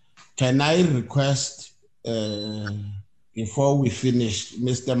 Can I request, before we finish,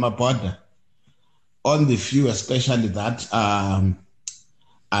 Mr. Maboda, on the few especially that are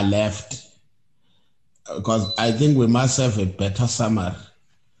left, because I think we must have a better summary,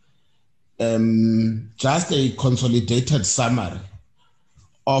 just a consolidated summary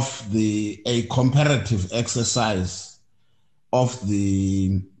of a comparative exercise of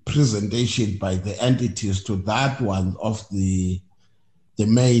the presentation by the entities to that one of the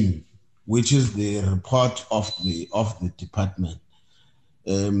main, which is the report of the department,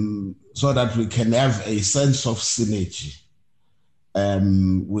 so that we can have a sense of synergy.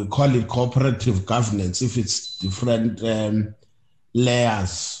 We call it cooperative governance if it's different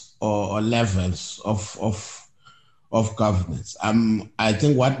layers or levels of governance. I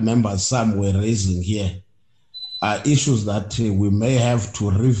think what members some were raising here are issues that we may have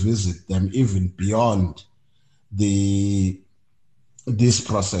to revisit them even beyond this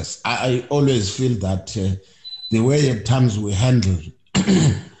process. I always feel that the way at times we handle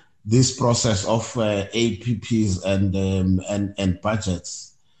this process of APPs and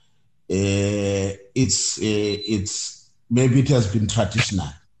budgets, it's maybe it has been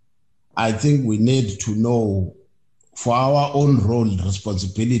traditional. I think we need to know, for our own role,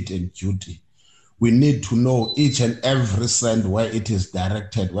 responsibility, and duty, we need to know each and every cent where it is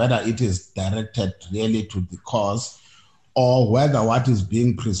directed, whether it is directed really to the cause, or whether what is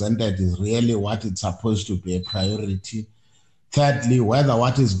being presented is really what it's supposed to be a priority. Thirdly, whether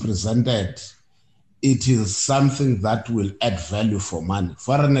what is presented, it is something that will add value for money.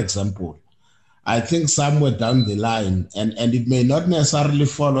 For an example, I think somewhere down the line, and it may not necessarily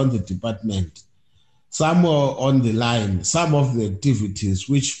fall on the department, somewhere on the line, some of the activities,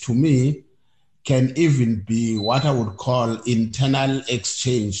 which to me can even be what I would call internal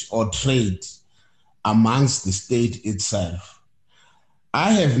exchange or trade amongst the state itself.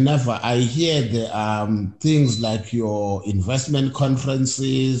 I hear there are things like your investment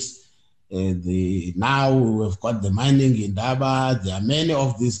conferences, now we've got the mining in Daba, there are many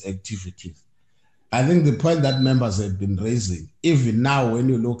of these activities. I think the point that members have been raising, even now when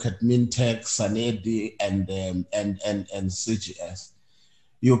you look at Mintek, SANEDI, and CGS,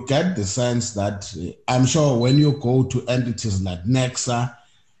 you get the sense that I'm sure when you go to entities like NEXA,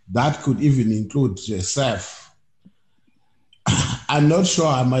 that could even include CEF. I'm not sure,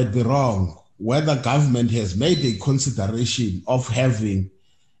 I might be wrong, whether government has made a consideration of having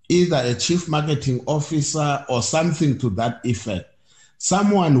either a chief marketing officer or something to that effect,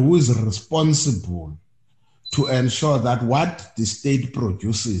 someone who is responsible to ensure that what the state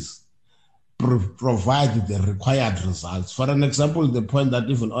produces provide the required results. For an example, the point that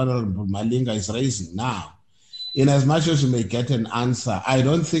even Honorable Malinga is raising now, in as much as you may get an answer, I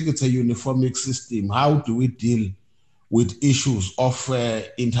don't think it's a uniformic system. How do we deal with issues of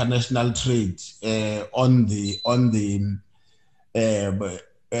international trade or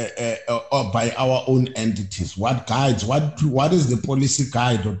by our own entities? What guides? What is the policy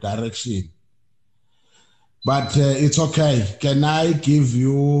guide or direction? But it's okay. Can I give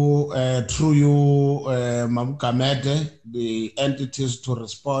you, through you, Mam Kamede, the entities to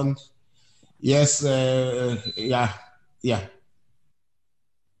respond? Yes, yeah.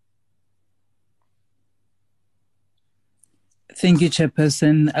 Thank you,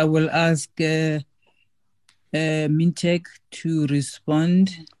 Chairperson. I will ask Mintek to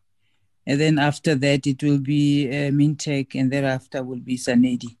respond, and then after that it will be Mintek, and thereafter will be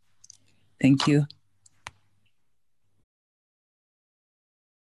SANEDI. Thank you.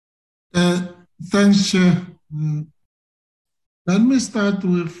 Thanks, Chair. Let me start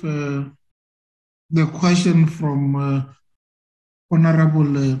with the question from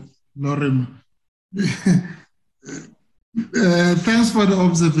Honorable Lorem. Thanks for the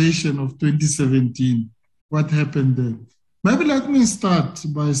observation of 2017. What happened then? Maybe let me start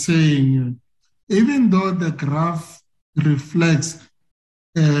by saying, even though the graph reflects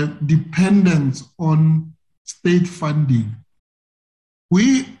dependence on state funding,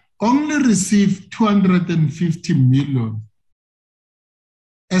 we only received 250 million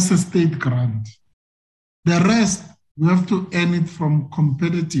as a state grant. The rest, we have to earn it from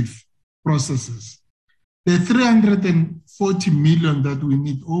competitive processes. The 340 million that we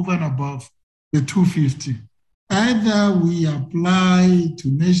need over and above the 250, either we apply to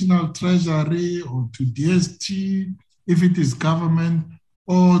National Treasury or to DST, if it is government,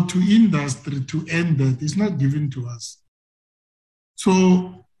 or to industry to earn that. It's not given to us.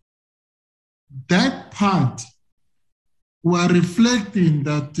 So that part, we are reflecting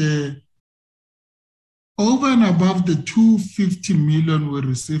that over and above the 250 million we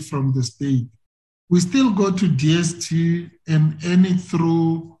receive from the state, we still go to DST and earn it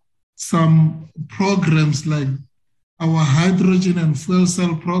through some programs like our hydrogen and fuel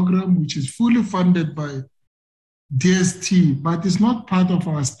cell program, which is fully funded by DST, but it's not part of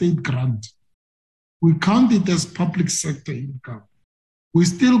our state grant. We count it as public sector income. We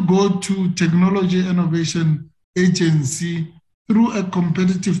still go to Technology Innovation Agency through a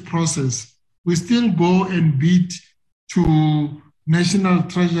competitive process. We still go and bid to National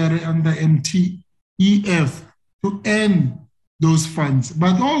Treasury under MTEF to earn those funds.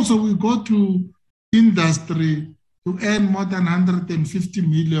 But also we go to industry to earn more than 150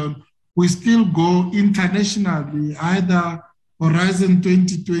 million. We still go internationally, either Horizon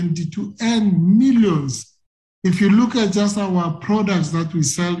 2020, to earn millions. If you look at just our products that we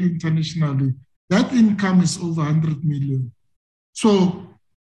sell internationally, that income is over 100 million. So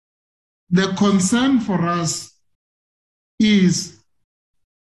the concern for us is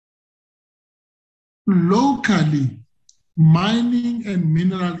locally, mining and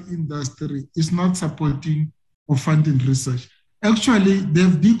mineral industry is not supporting or funding research. Actually,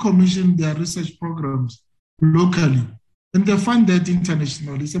 they've decommissioned their research programs locally, and they fund that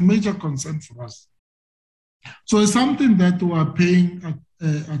internationally. It's a major concern for us. So it's something that we are paying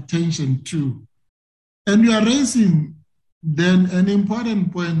attention to. And we are raising then an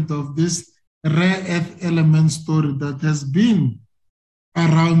important point of this rare earth element story that has been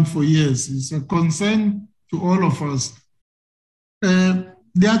around for years. It's a concern to all of us. There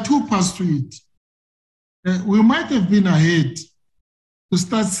are two parts to it. We might have been ahead to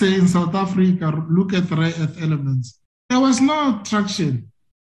start saying South Africa, look at rare earth elements. There was no traction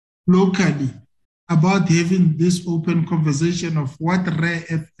locally about having this open conversation of what rare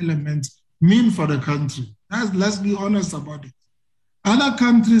earth elements mean for the country. Let's be honest about it. Other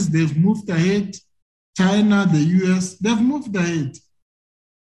countries, they've moved ahead. China, the US, they've moved ahead.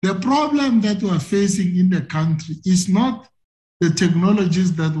 The problem that we're facing in the country is not the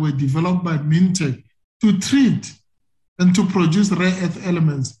technologies that were developed by Mintek to treat and to produce rare earth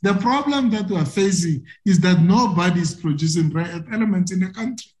elements. The problem that we're facing is that nobody is producing rare earth elements in the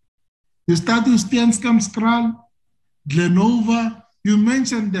country. You start with Steenskam Skral, Glenova, you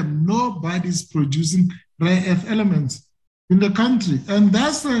mentioned them, nobody's producing rare earth elements in the country. And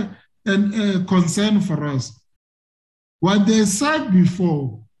that's a concern for us. What they said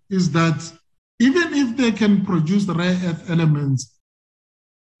before is that even if they can produce rare earth elements,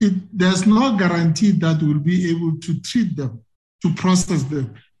 there's no guarantee that we'll be able to treat them, to process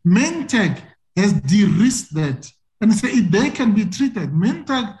them. Mintek has de-risked that and said they can be treated.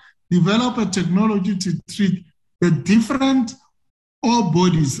 Mintek developed a technology to treat the different ore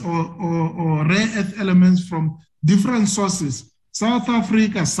bodies or rare earth elements from different sources. South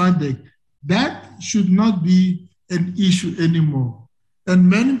Africa, SADC, that should not be an issue anymore. And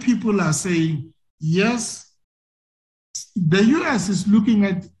many people are saying, yes, the US is looking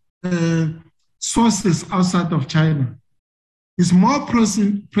at sources outside of China. It's more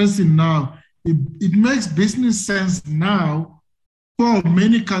pressing now. It makes business sense now for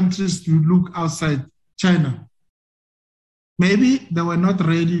many countries to look outside China. Maybe they were not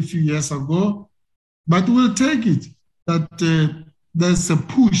ready a few years ago, but we'll take it that there's a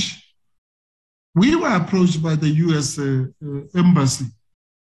push. We were approached by the US embassy.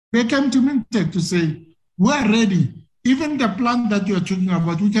 They came to Mintek to say, we're ready. Even the plant that you're talking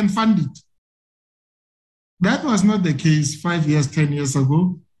about, we can fund it. That was not the case 5 years, 10 years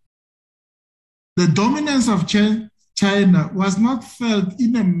ago. The dominance of China was not felt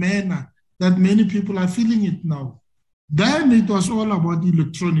in a manner that many people are feeling it now. Then it was all about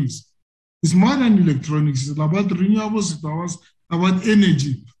electronics. It's more than electronics. It's about renewables. It was about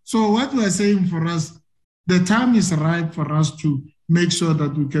energy. So what we're saying for us, the time is ripe for us to make sure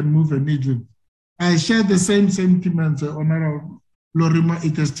that we can move a needle. I share the same sentiments, Honorable Lorima.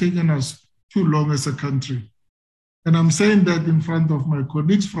 It has taken us too long as a country. And I'm saying that in front of my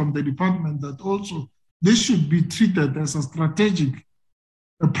colleagues from the department, that also this should be treated as a strategic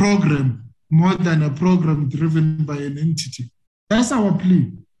program more than a program driven by an entity. That's our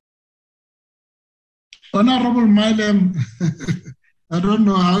plea. Honorable Madam, I don't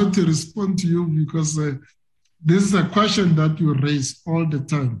know how to respond to you because this is a question that you raise all the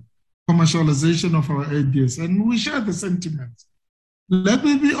time, commercialization of our ideas, and we share the sentiments. Let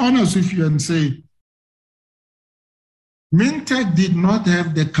me be honest with you and say, Mintek did not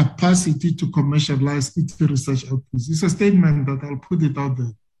have the capacity to commercialize its research outputs. It's a statement that I'll put it out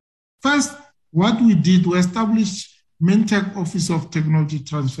there. First, what we did, we established Mintek Office of Technology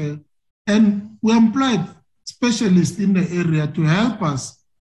Transfer, and we employed specialists in the area to help us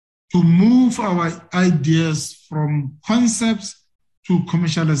to move our ideas from concepts to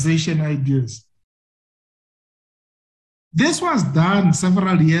commercialization ideas. This was done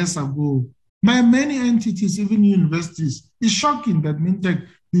several years ago by many entities, even universities. It's shocking that Mintek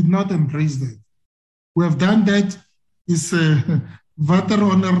did not embrace that. We have done that. It's water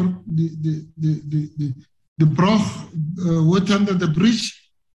under the broch, water under the bridge.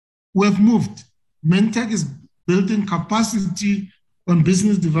 We have moved. Mintek is building capacity on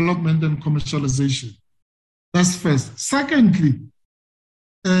business development and commercialization. That's first. Secondly,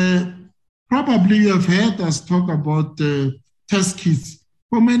 probably you have heard us talk about test kits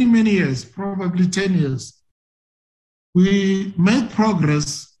for many, many years, probably 10 years. We made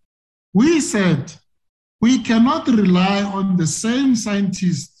progress. We said we cannot rely on the same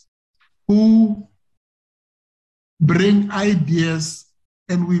scientists who bring ideas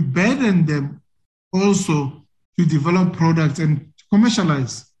and we burden them also to develop products and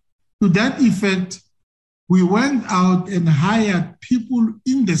commercialize. To that effect, we went out and hired people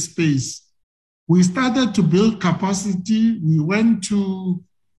in the space. We started to build capacity. We went to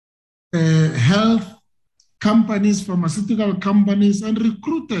health companies, pharmaceutical companies, and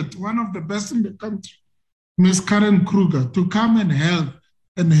recruited one of the best in the country, Ms. Karen Kruger, to come and help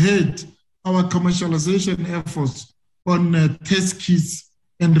and head our commercialization efforts on test kits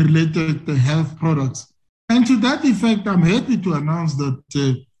and related health products. And to that effect, I'm happy to announce that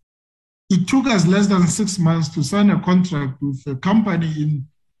it took us less than 6 months to sign a contract with a company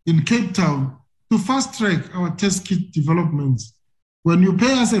in Cape Town to fast track our test kit developments. When you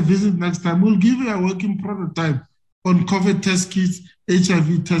pay us a visit next time, we'll give you a working prototype on COVID test kits,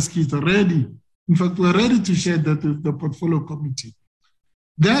 HIV test kits ready. In fact, we're ready to share that with the portfolio committee.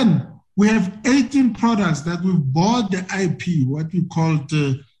 Then we have 18 products that we've bought the IP, what we call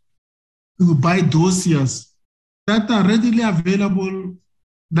we buy dossiers that are readily available,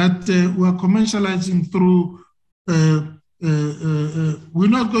 that we're commercializing through. We're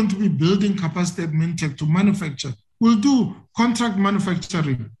not going to be building capacity at Mintek to manufacture. We'll do contract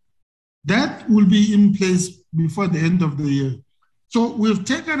manufacturing. That will be in place before the end of the year. So we've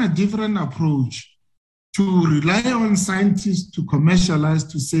taken a different approach to rely on scientists to commercialize,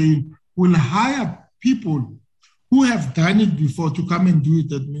 to say we'll hire people who have done it before to come and do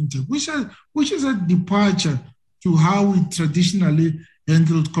it at Mintek, which is a departure to how we traditionally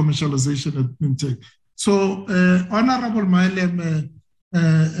handled commercialization at Mintek. So, Honorable Mailem,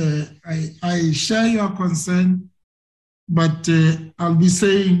 I share your concern, but I'll be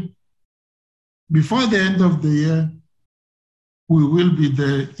saying before the end of the year, we will be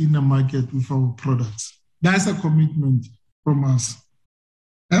there in the market with our products. That's a commitment from us.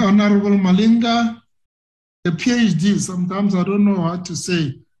 Honorable Malinga, the PhD, sometimes I don't know what to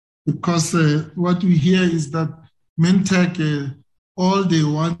say because what we hear is that Mintek, all they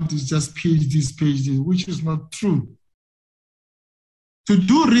want is just PhDs, which is not true. To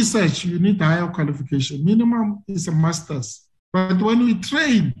do research, you need higher qualification. Minimum is a master's. But when we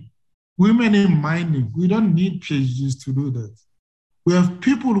train women in mining, we don't need PhDs to do that. We have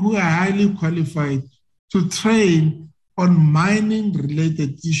people who are highly qualified to train on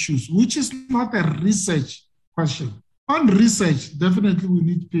mining-related issues, which is not a research question. On research, definitely we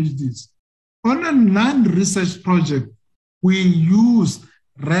need PhDs. On a non-research project, we use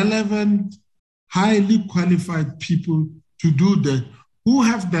relevant, highly qualified people to do that, who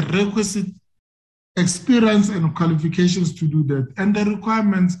have the requisite experience and qualifications to do that. And the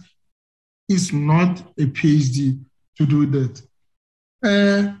requirement is not a PhD to do that.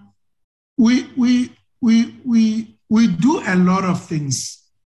 We do a lot of things.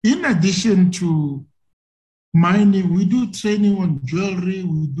 In addition to mining, we do training on jewelry,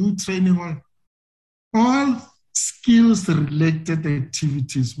 we do training on all skills-related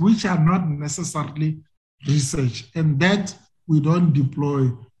activities, which are not necessarily research, and that we don't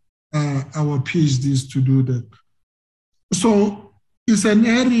deploy our PhDs to do that. So it's an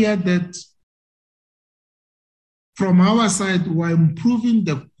area that from our side, we're improving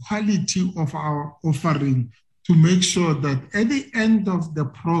the quality of our offering to make sure that at the end of the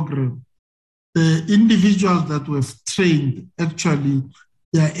program, the individuals that we've trained, actually,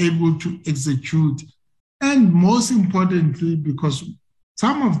 they are able to execute. And most importantly, because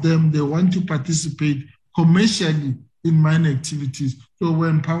some of them, they want to participate commercially in mine activities. So we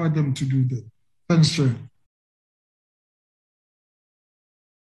empower them to do that. Thanks, Chair.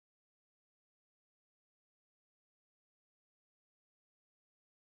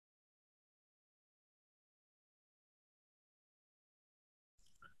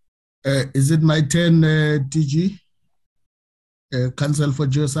 Is it my turn, DG? Council for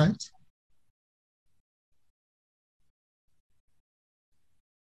Geo-Science?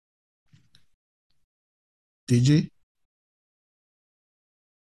 DG?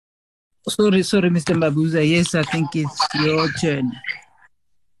 Sorry, Mr. Mabuza. Yes, I think it's your turn.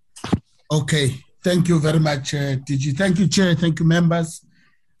 Okay, thank you very much, DG. Thank you, Chair. Thank you, members.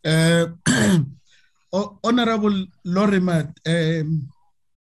 Honorable Lorimer,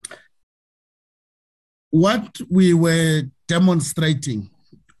 what we were demonstrating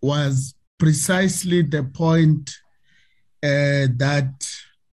was precisely the point that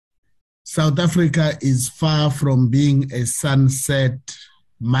South Africa is far from being a sunset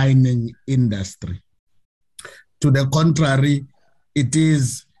mining industry. To the contrary, it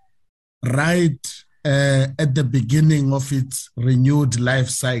is right at the beginning of its renewed life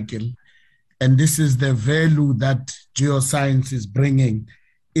cycle. And this is the value that Geo-Science is bringing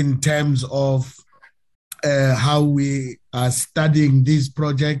in terms of how we are studying these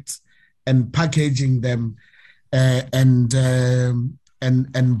projects and packaging them and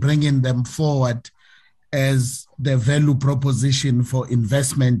bringing them forward as the value proposition for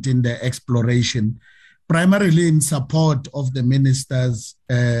investment in the exploration, primarily in support of the minister's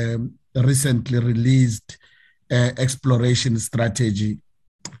recently released exploration strategy,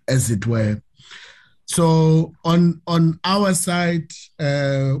 as it were. So on our side,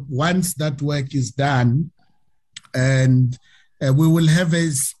 once that work is done, and we will have a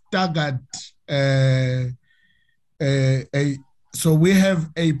staggered, so we have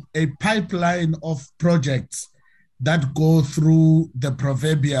a pipeline of projects that go through the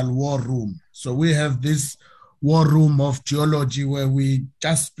proverbial war room. So we have this war room of geology where we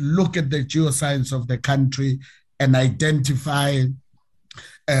just look at the geoscience of the country and identify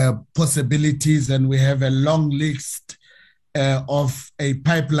possibilities, and we have a long list of a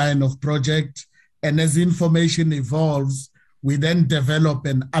pipeline of projects. And as information evolves, we then develop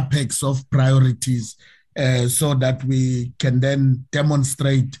an apex of priorities so that we can then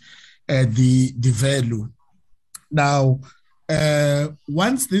demonstrate the value. Now,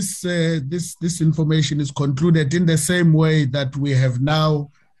 once this information is concluded, in the same way that we have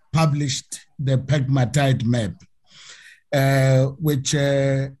now published the pegmatite map, which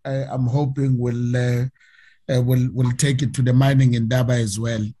I'm hoping will take it to the mining indaba as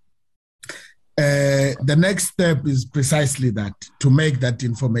well. The next step is precisely that, to make that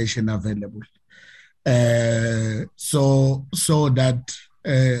information available, so that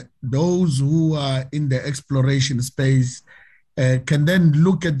those who are in the exploration space can then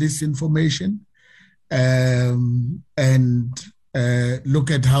look at this information and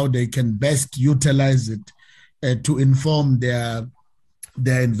look at how they can best utilize it to inform their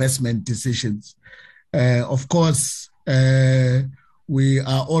investment decisions. Of course, we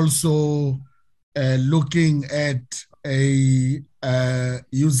are also looking at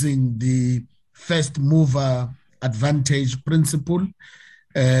using the first mover advantage principle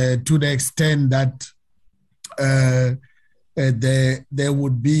to the extent that there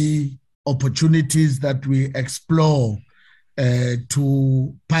would be opportunities that we explore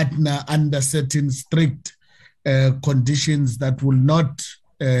to partner under certain strict conditions that will not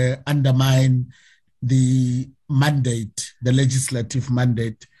undermine the mandate, the legislative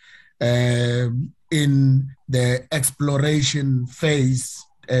mandate, in the exploration phase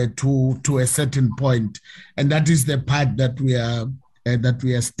to a certain point. And that is the part that we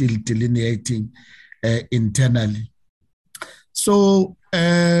are still delineating internally. So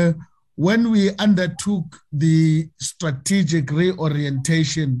when we undertook the strategic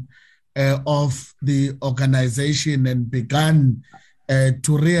reorientation of the organization and began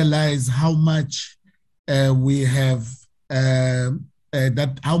to realize how much we have,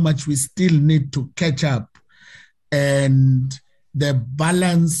 how much we still need to catch up, and the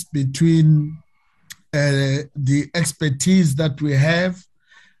balance between the expertise that we have,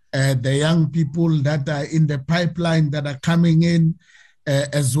 the young people that are in the pipeline that are coming in,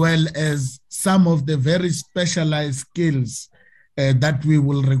 as well as some of the very specialized skills that we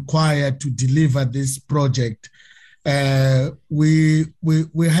will require to deliver this project. We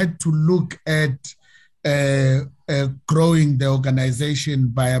had to look at growing the organization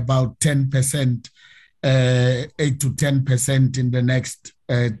by about 10%, 8 to 10% in the next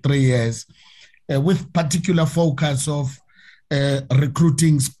 3 years, with particular focus of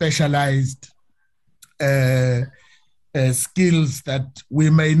recruiting specialized skills that we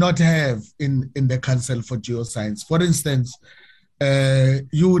may not have in the Council for Geoscience. For instance,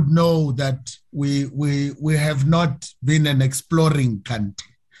 you would know that we have not been an exploring country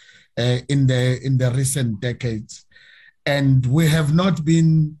in the recent decades, and we have not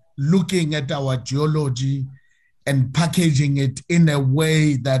been looking at our geology and packaging it in a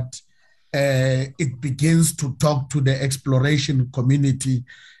way that it begins to talk to the exploration community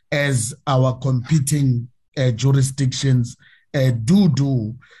as our competing jurisdictions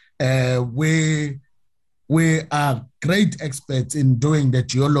do. We are great experts in doing the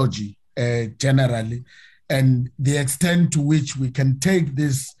geology generally, and the extent to which we can take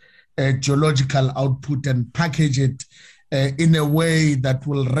this geological output and package it in a way that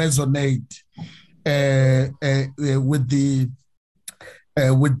will resonate with the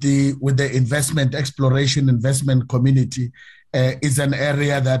exploration investment community is an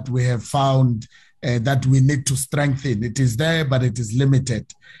area that we have found that we need to strengthen. It is there, but it is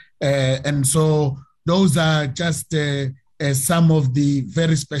limited, and so those are just some of the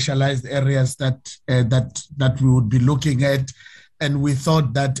very specialized areas that we would be looking at, and we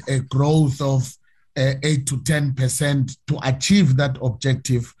thought that a growth of 8 to 10% to achieve that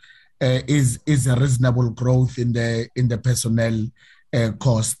objective is a reasonable growth in the personnel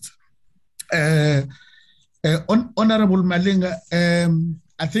cost. Honorable Malinga,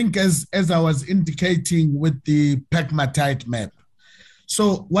 I think as I was indicating with the pegmatite map,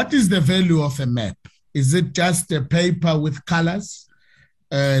 so what is the value of a map? Is it just a paper with colors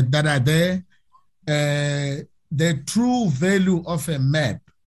that are there? The true value of a map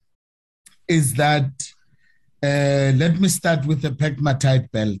is that, let me start with the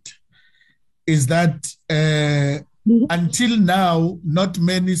pegmatite belt, is that until now, not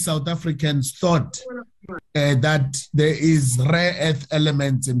many South Africans thought that there is rare earth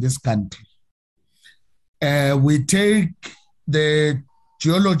elements in this country. We take the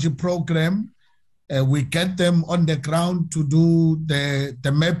geology program, we get them on the ground to do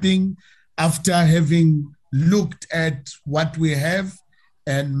the mapping after having looked at what we have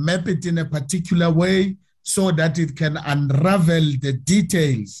and map it in a particular way so that it can unravel the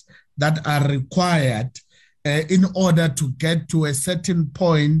details that are required in order to get to a certain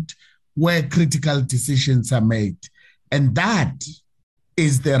point where critical decisions are made. And that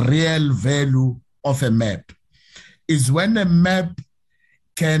is the real value of a map, is when a map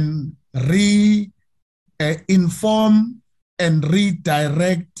can inform and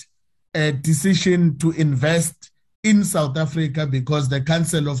redirect a decision to invest in South Africa, because the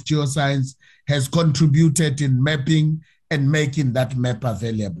Council of Geoscience has contributed in mapping and making that map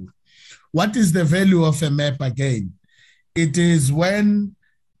available. What is the value of a map again? It is when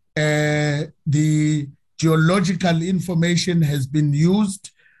the geological information has been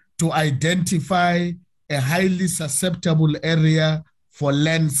used to identify a highly susceptible area for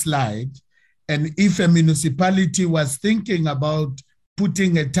landslide. And if a municipality was thinking about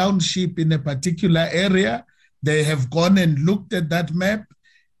putting a township in a particular area, they have gone and looked at that map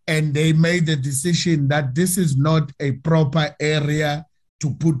and they made the decision that this is not a proper area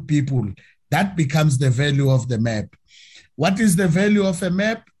to put people. That becomes the value of the map. What is the value of a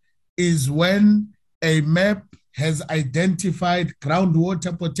map? Is when a map has identified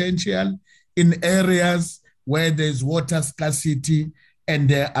groundwater potential in areas where there's water scarcity and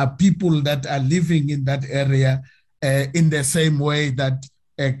there are people that are living in that area in the same way that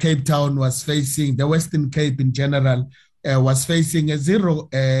Cape Town was facing, the Western Cape in general, was facing a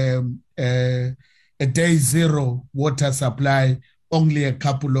day zero water supply only a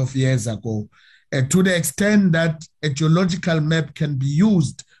couple of years ago. To the extent that a geological map can be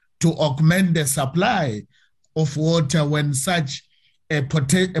used to augment the supply of water when such a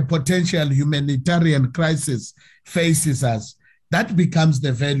potential humanitarian crisis faces us, that becomes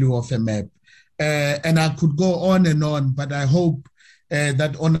the value of a map. And I could go on, but I hope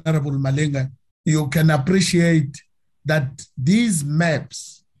that Honorable Malinga, you can appreciate that these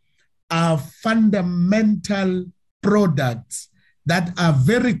maps are fundamental products that are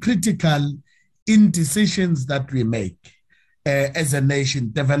very critical in decisions that we make as a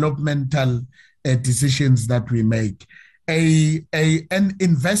nation, developmental decisions that we make. An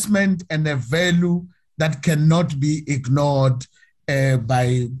investment and a value that cannot be ignored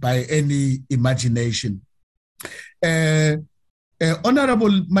by any imagination.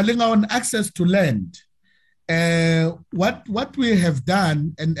 Honorable Malinga, on access to land, what we have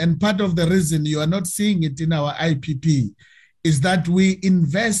done, and part of the reason you are not seeing it in our IPP, is that we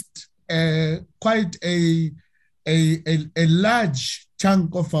invest quite a large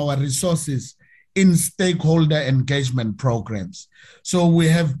chunk of our resources in stakeholder engagement programs. So we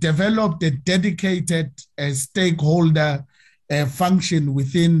have developed a dedicated stakeholder function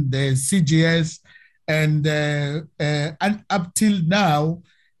within the CGS, and up till now,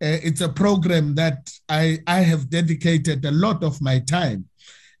 it's a program that I have dedicated a lot of my time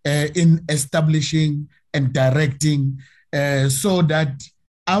in establishing and directing so that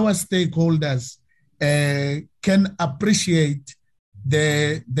our stakeholders can appreciate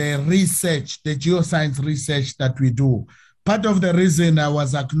the research, the geoscience research that we do. Part of the reason I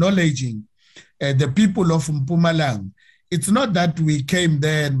was acknowledging the people of Mpumalanga, it's not that we came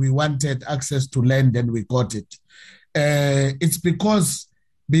there and we wanted access to land and we got it. It's because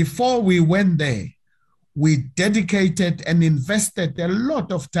before we went there, we dedicated and invested a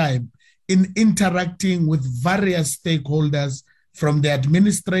lot of time in interacting with various stakeholders from the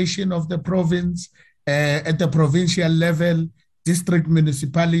administration of the province, at the provincial level, district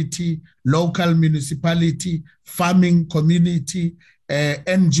municipality, local municipality, farming community,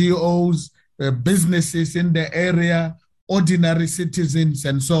 NGOs, businesses in the area, ordinary citizens,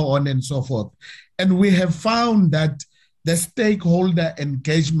 and so on and so forth. And we have found that the stakeholder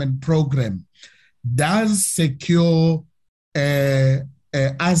engagement program does secure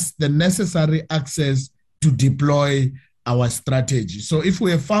us the necessary access to deploy our strategy. So if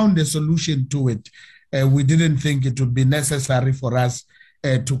we have found a solution to it, we didn't think it would be necessary for us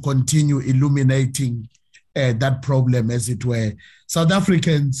to continue illuminating that problem, as it were. South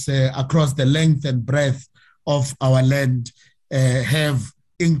Africans across the length and breadth of our land have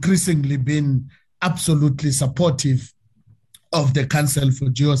increasingly been absolutely supportive of the Council for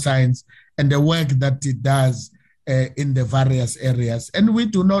Geoscience and the work that it does in the various areas. And we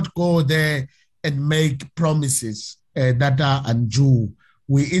do not go there and make promises that are undue.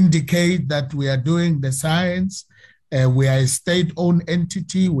 We indicate that we are doing the science. We are a state-owned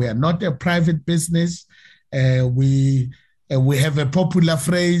entity. We are not a private business. We have a popular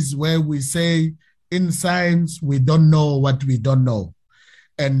phrase where we say, in science, we don't know what we don't know.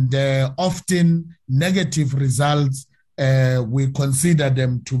 And often negative results, we consider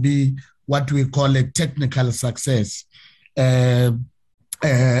them to be what we call a technical success. I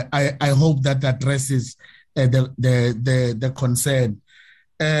hope that addresses the concern.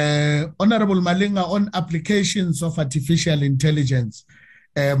 Honorable Malinga, on applications of artificial intelligence,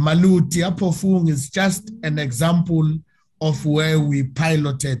 Maluti Apofung is just an example of where we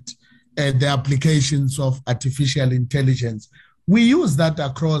piloted the applications of artificial intelligence. We use that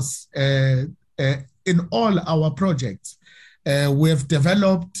across in all our projects. We have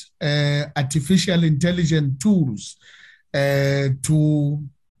developed artificial intelligence tools to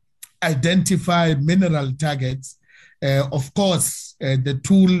identify mineral targets. Of course, the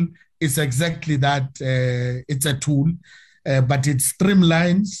tool is exactly that. It's a tool, but it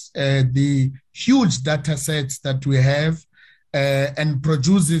streamlines the huge data sets that we have and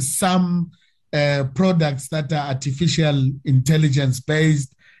produces some products that are artificial intelligence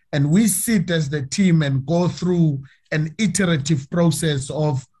based. And we sit as the team and go through an iterative process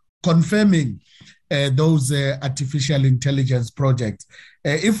of confirming those artificial intelligence projects.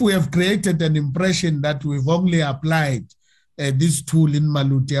 If we have created an impression that we've only applied this tool in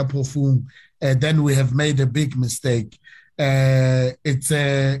Maluti Apofung, then we have made a big mistake. It's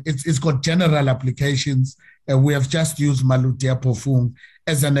got general applications. We have just used Maluti Apofung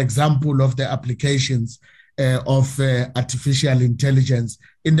as an example of the applications of artificial intelligence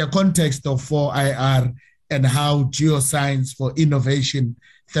in the context of 4IR and how geoscience for innovation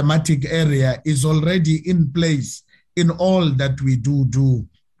thematic area is already in place in all that we do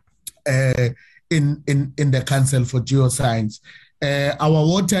in the Council for Geoscience. Our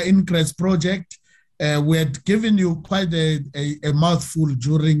water ingress project, we had given you quite a mouthful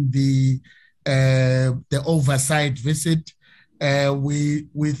during the oversight visit.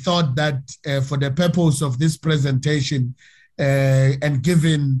 We thought that for the purpose of this presentation and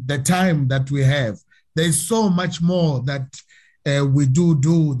given the time that we have, there's so much more that we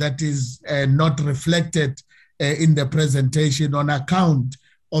do that is not reflected in the presentation on account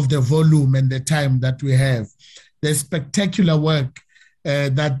of the volume and the time that we have. There's spectacular work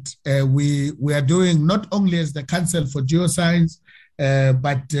that we are doing, not only as the Council for Geoscience,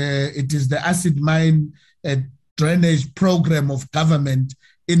 but it is the acid mine drainage program of government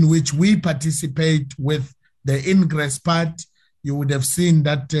in which we participate with the ingress part, you would have seen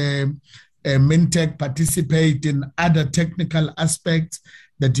that Mintek participate in other technical aspects.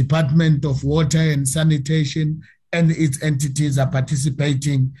 The Department of Water and Sanitation and its entities are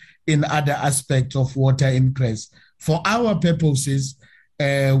participating in other aspects of water ingress. For our purposes,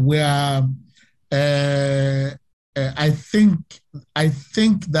 we are. I think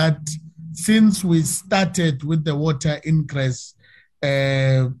that since we started with the water ingress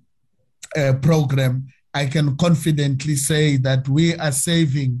program, I can confidently say that we are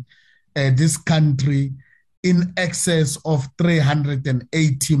saving this country in excess of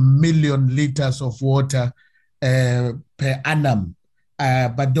 380 million liters of water per annum.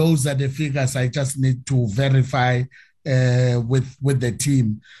 But those are the figures I just need to verify with the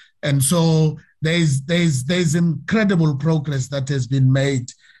team. And so there's incredible progress that has been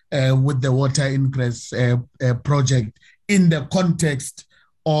made with the water ingress project in the context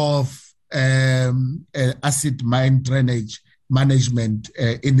of acid mine drainage management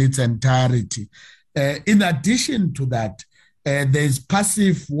in its entirety. In addition to that, there's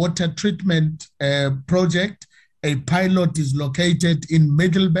passive water treatment project. A pilot is located in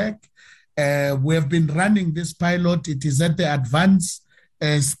Middelburg. We have been running this pilot. It is at the advanced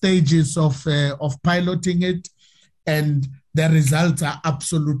stages of piloting it, and the results are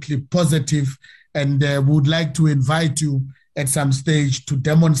absolutely positive. And would like to invite you at some stage to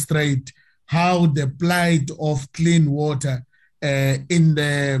demonstrate how the plight of clean water in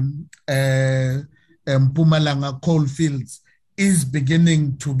the Mpumalanga coal fields is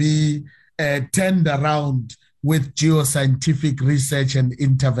beginning to be turned around with geoscientific research and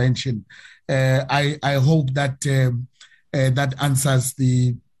intervention. I hope that that answers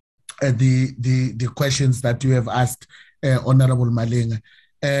the questions that you have asked, Honorable Malinga.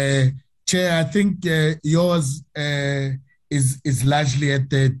 Chair, I think yours is largely at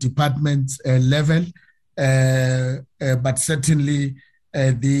the department level, but certainly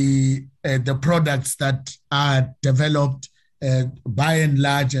the products that are developed by and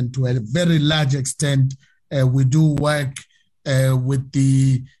large and to a very large extent, we do work with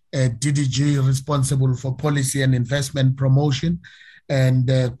the DDG responsible for policy and investment promotion,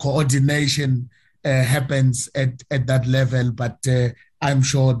 and coordination happens at that level, but I'm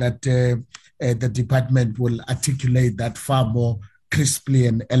sure that the department will articulate that far more crisply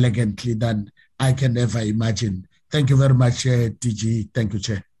and elegantly than I can ever imagine. Thank you very much, DG. Thank you,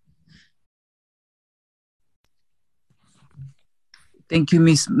 Chair. Thank you,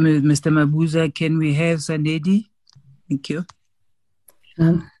 Mr. Mabuza. Can we have SANEDI? Thank you.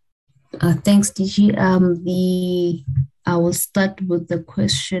 Thanks, DG. I will start with the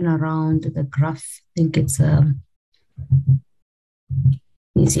question around the graph. I think it's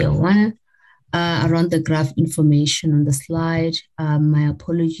easier one. Around the graph information on the slide. My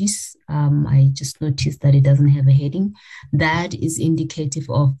apologies. I just noticed that it doesn't have a heading. That is indicative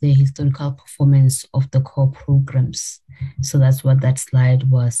of the historical performance of the core programs. So that's what that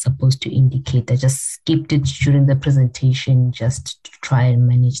slide was supposed to indicate. I just skipped it during the presentation just to try and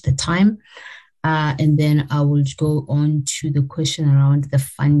manage the time. And then I will go on to the question around the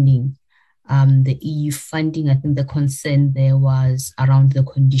funding. The EU funding, I think the concern there was around the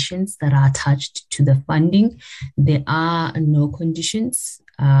conditions that are attached to the funding. There are no conditions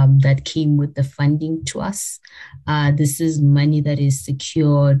that came with the funding to us. This is money that is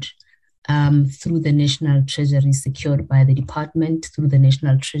secured through the National Treasury, secured by the department through the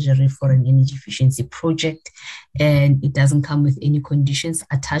National Treasury for an energy efficiency project. And it doesn't come with any conditions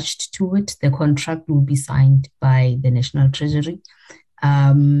attached to it. The contract will be signed by the National Treasury.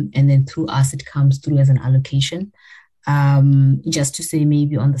 And then through us, it comes through as an allocation. Just to say,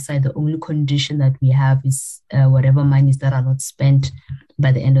 maybe on the side, the only condition that we have is whatever monies that are not spent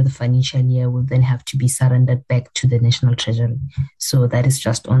by the end of the financial year will then have to be surrendered back to the National Treasury. So that is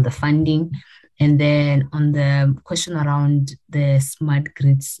just on the funding. And then on the question around the smart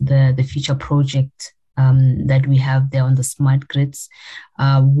grids, the future project that we have there on the smart grids,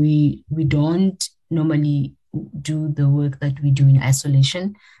 we don't normally do the work that we do in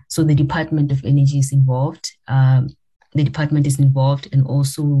isolation. So the Department of Energy is involved. The department is involved, and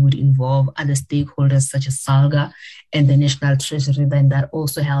also we would involve other stakeholders such as SALGA and the National Treasury. Then that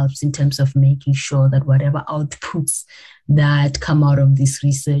also helps in terms of making sure that whatever outputs that come out of this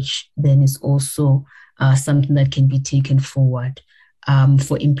research then is also something that can be taken forward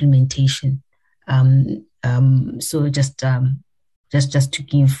for implementation. So just to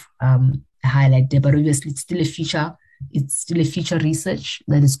give a highlight there, but obviously it's still a future research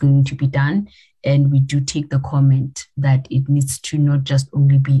that is going to be done. And we do take the comment that it needs to not just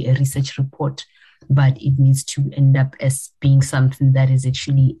only be a research report, but it needs to end up as being something that is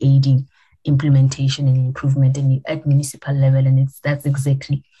actually aiding implementation and improvement at municipal level, and that's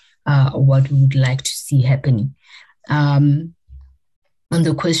exactly what we would like to see happening. On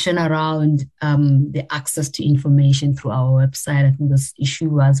the question around the access to information through our website, I think this issue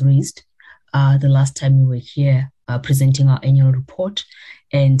was raised the last time we were here presenting our annual report.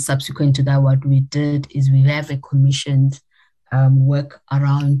 And subsequent to that, what we did is we have a commissioned work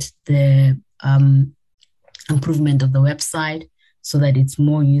around the improvement of the website so that it's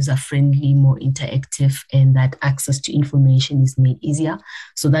more user-friendly, more interactive, and that access to information is made easier.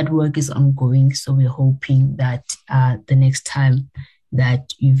 So that work is ongoing. So we're hoping that the next time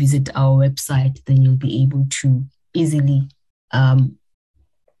that you visit our website, then you'll be able to easily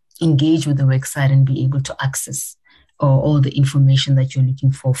engage with the website and be able to access all the information that you're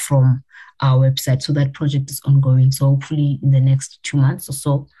looking for from our website. So that project is ongoing. So hopefully in the next 2 months or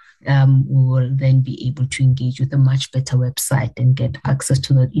so, we will then be able to engage with a much better website and get access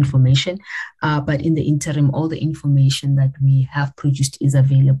to that information. But in the interim, all the information that we have produced is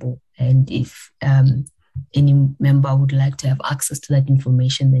available. And if any member would like to have access to that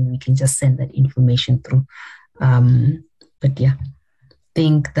information, then we can just send that information through. But yeah, I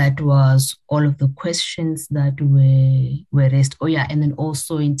think that was all of the questions that were raised. Oh yeah, and then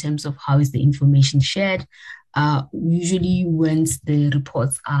also in terms of how is the information shared, usually once the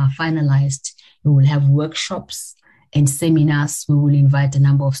reports are finalized, we will have workshops and seminars. We will invite a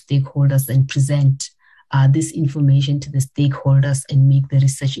number of stakeholders and present this information to the stakeholders and make the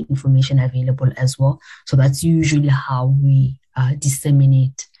research information available as well. So that's usually how we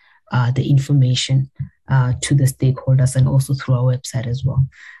disseminate the information to the stakeholders and also through our website as well.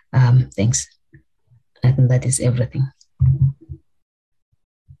 Thanks. I think that is everything.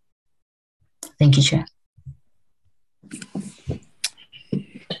 Thank you, Chair.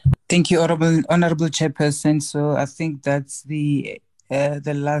 Thank you, Honorable Chairperson. So I think that's the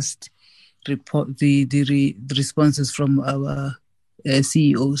last report, the responses from our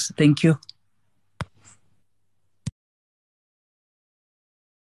CEOs. Thank you.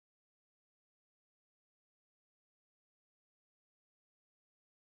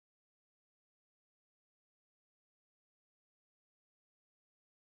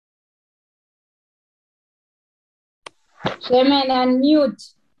 Chairman,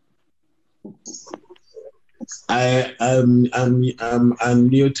 unmute. I'm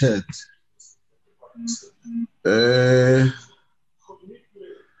unmuted.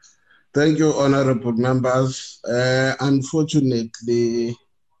 Thank you, honorable members. Unfortunately,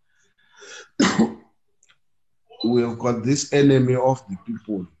 we've got this enemy of the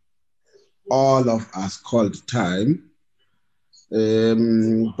people, all of us, called time.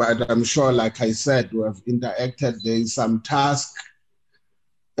 But I'm sure, like I said, we have interacted. There is some task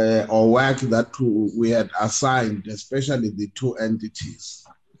or work that we had assigned, especially the two entities,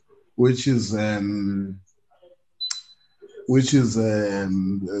 which is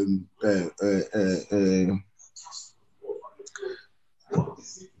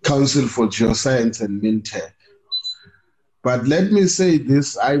Council for Geo-Science and Mintek. But let me say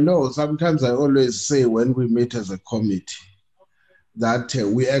this: I know sometimes I always say when we meet as a committee that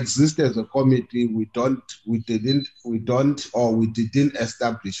we exist as a committee, we didn't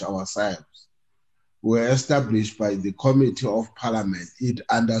establish ourselves. We were established by the Committee of Parliament. It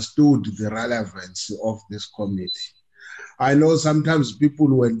understood the relevance of this committee. I know sometimes people,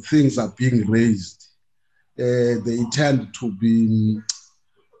 when things are being raised, they tend to be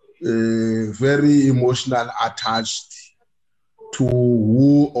very emotional, attached to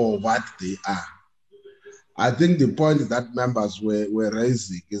who or what they are. I think the point that members were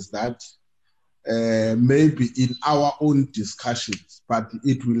raising is that maybe in our own discussions, but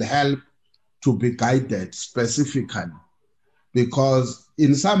it will help to be guided specifically, because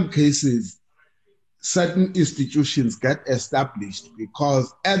in some cases, certain institutions get established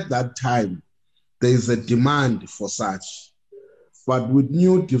because at that time, there is a demand for such. But with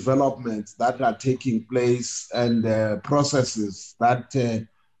new developments that are taking place and processes that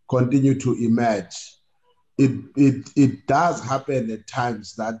continue to emerge, it does happen at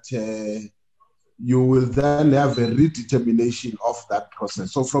times that you will then have a redetermination of that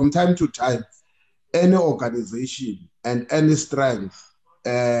process. So from time to time, any organization and any strength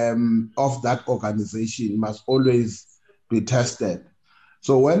of that organization must always be tested.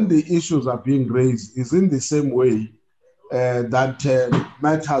 So when the issues are being raised, it's in the same way that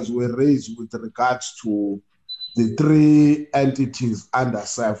matters were raised with regards to the three entities under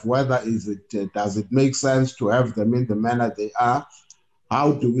SAF, whether does it make sense to have them in the manner they are?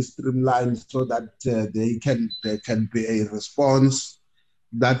 How do we streamline so that there can be a response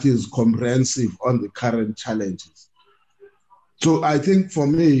that is comprehensive on the current challenges? So I think for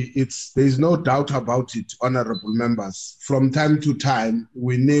me, there's no doubt about it, honorable members. From time to time,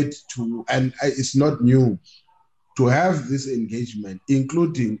 we need to, and it's not new, to have this engagement,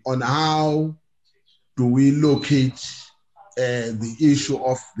 including on how do we locate the issue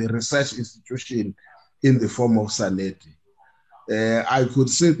of the research institution in the form of SANEDI. I could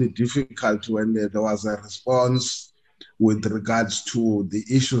see the difficulty when there was a response with regards to the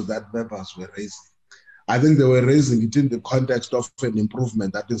issues that members were raising. I think they were raising it in the context of an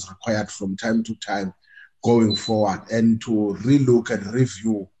improvement that is required from time to time going forward, and to relook and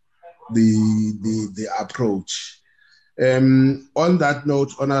review the approach. On that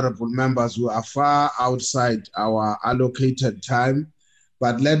note, honorable members, we are far outside our allocated time,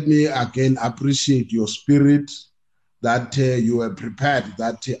 but let me again appreciate your spirit that you were prepared,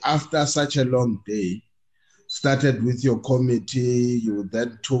 that after such a long day, started with your committee, you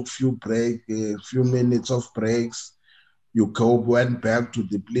then took a few minutes of breaks, went back to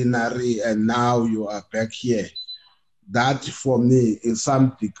the plenary, and now you are back here. That, for me, is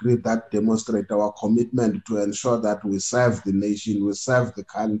some degree that demonstrates our commitment to ensure that we serve the nation, we serve the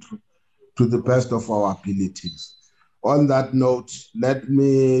country to the best of our abilities. On that note, let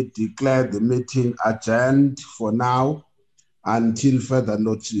me declare the meeting adjourned for now until further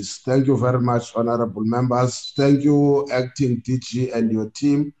notice. Thank you very much, honorable members. Thank you, Acting DG and your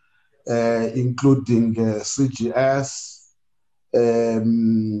team, including CGS,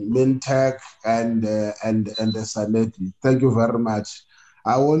 Mintek, and the SANEDI. Thank you very much.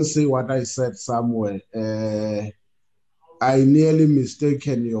 I won't say what I said somewhere. I nearly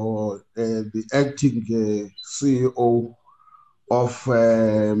mistaken the acting CEO of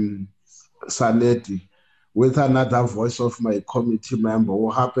SANEDI with another voice of my committee member who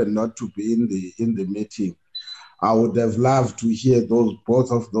happened not to be in the meeting. I would have loved to hear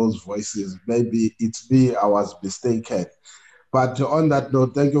both of those voices. Maybe it's me, I was mistaken. But on that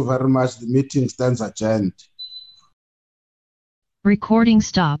note, thank you very much. The meeting stands adjourned. Recording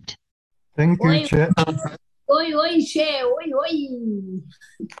stopped. Thank you, Chair. Oi, Chair. Oi.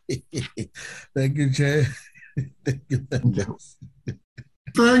 Thank you, Chair. Thank you, members.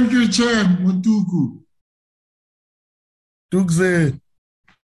 Thank you, Chair Mutuku. Tukze.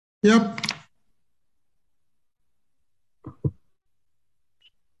 Yep.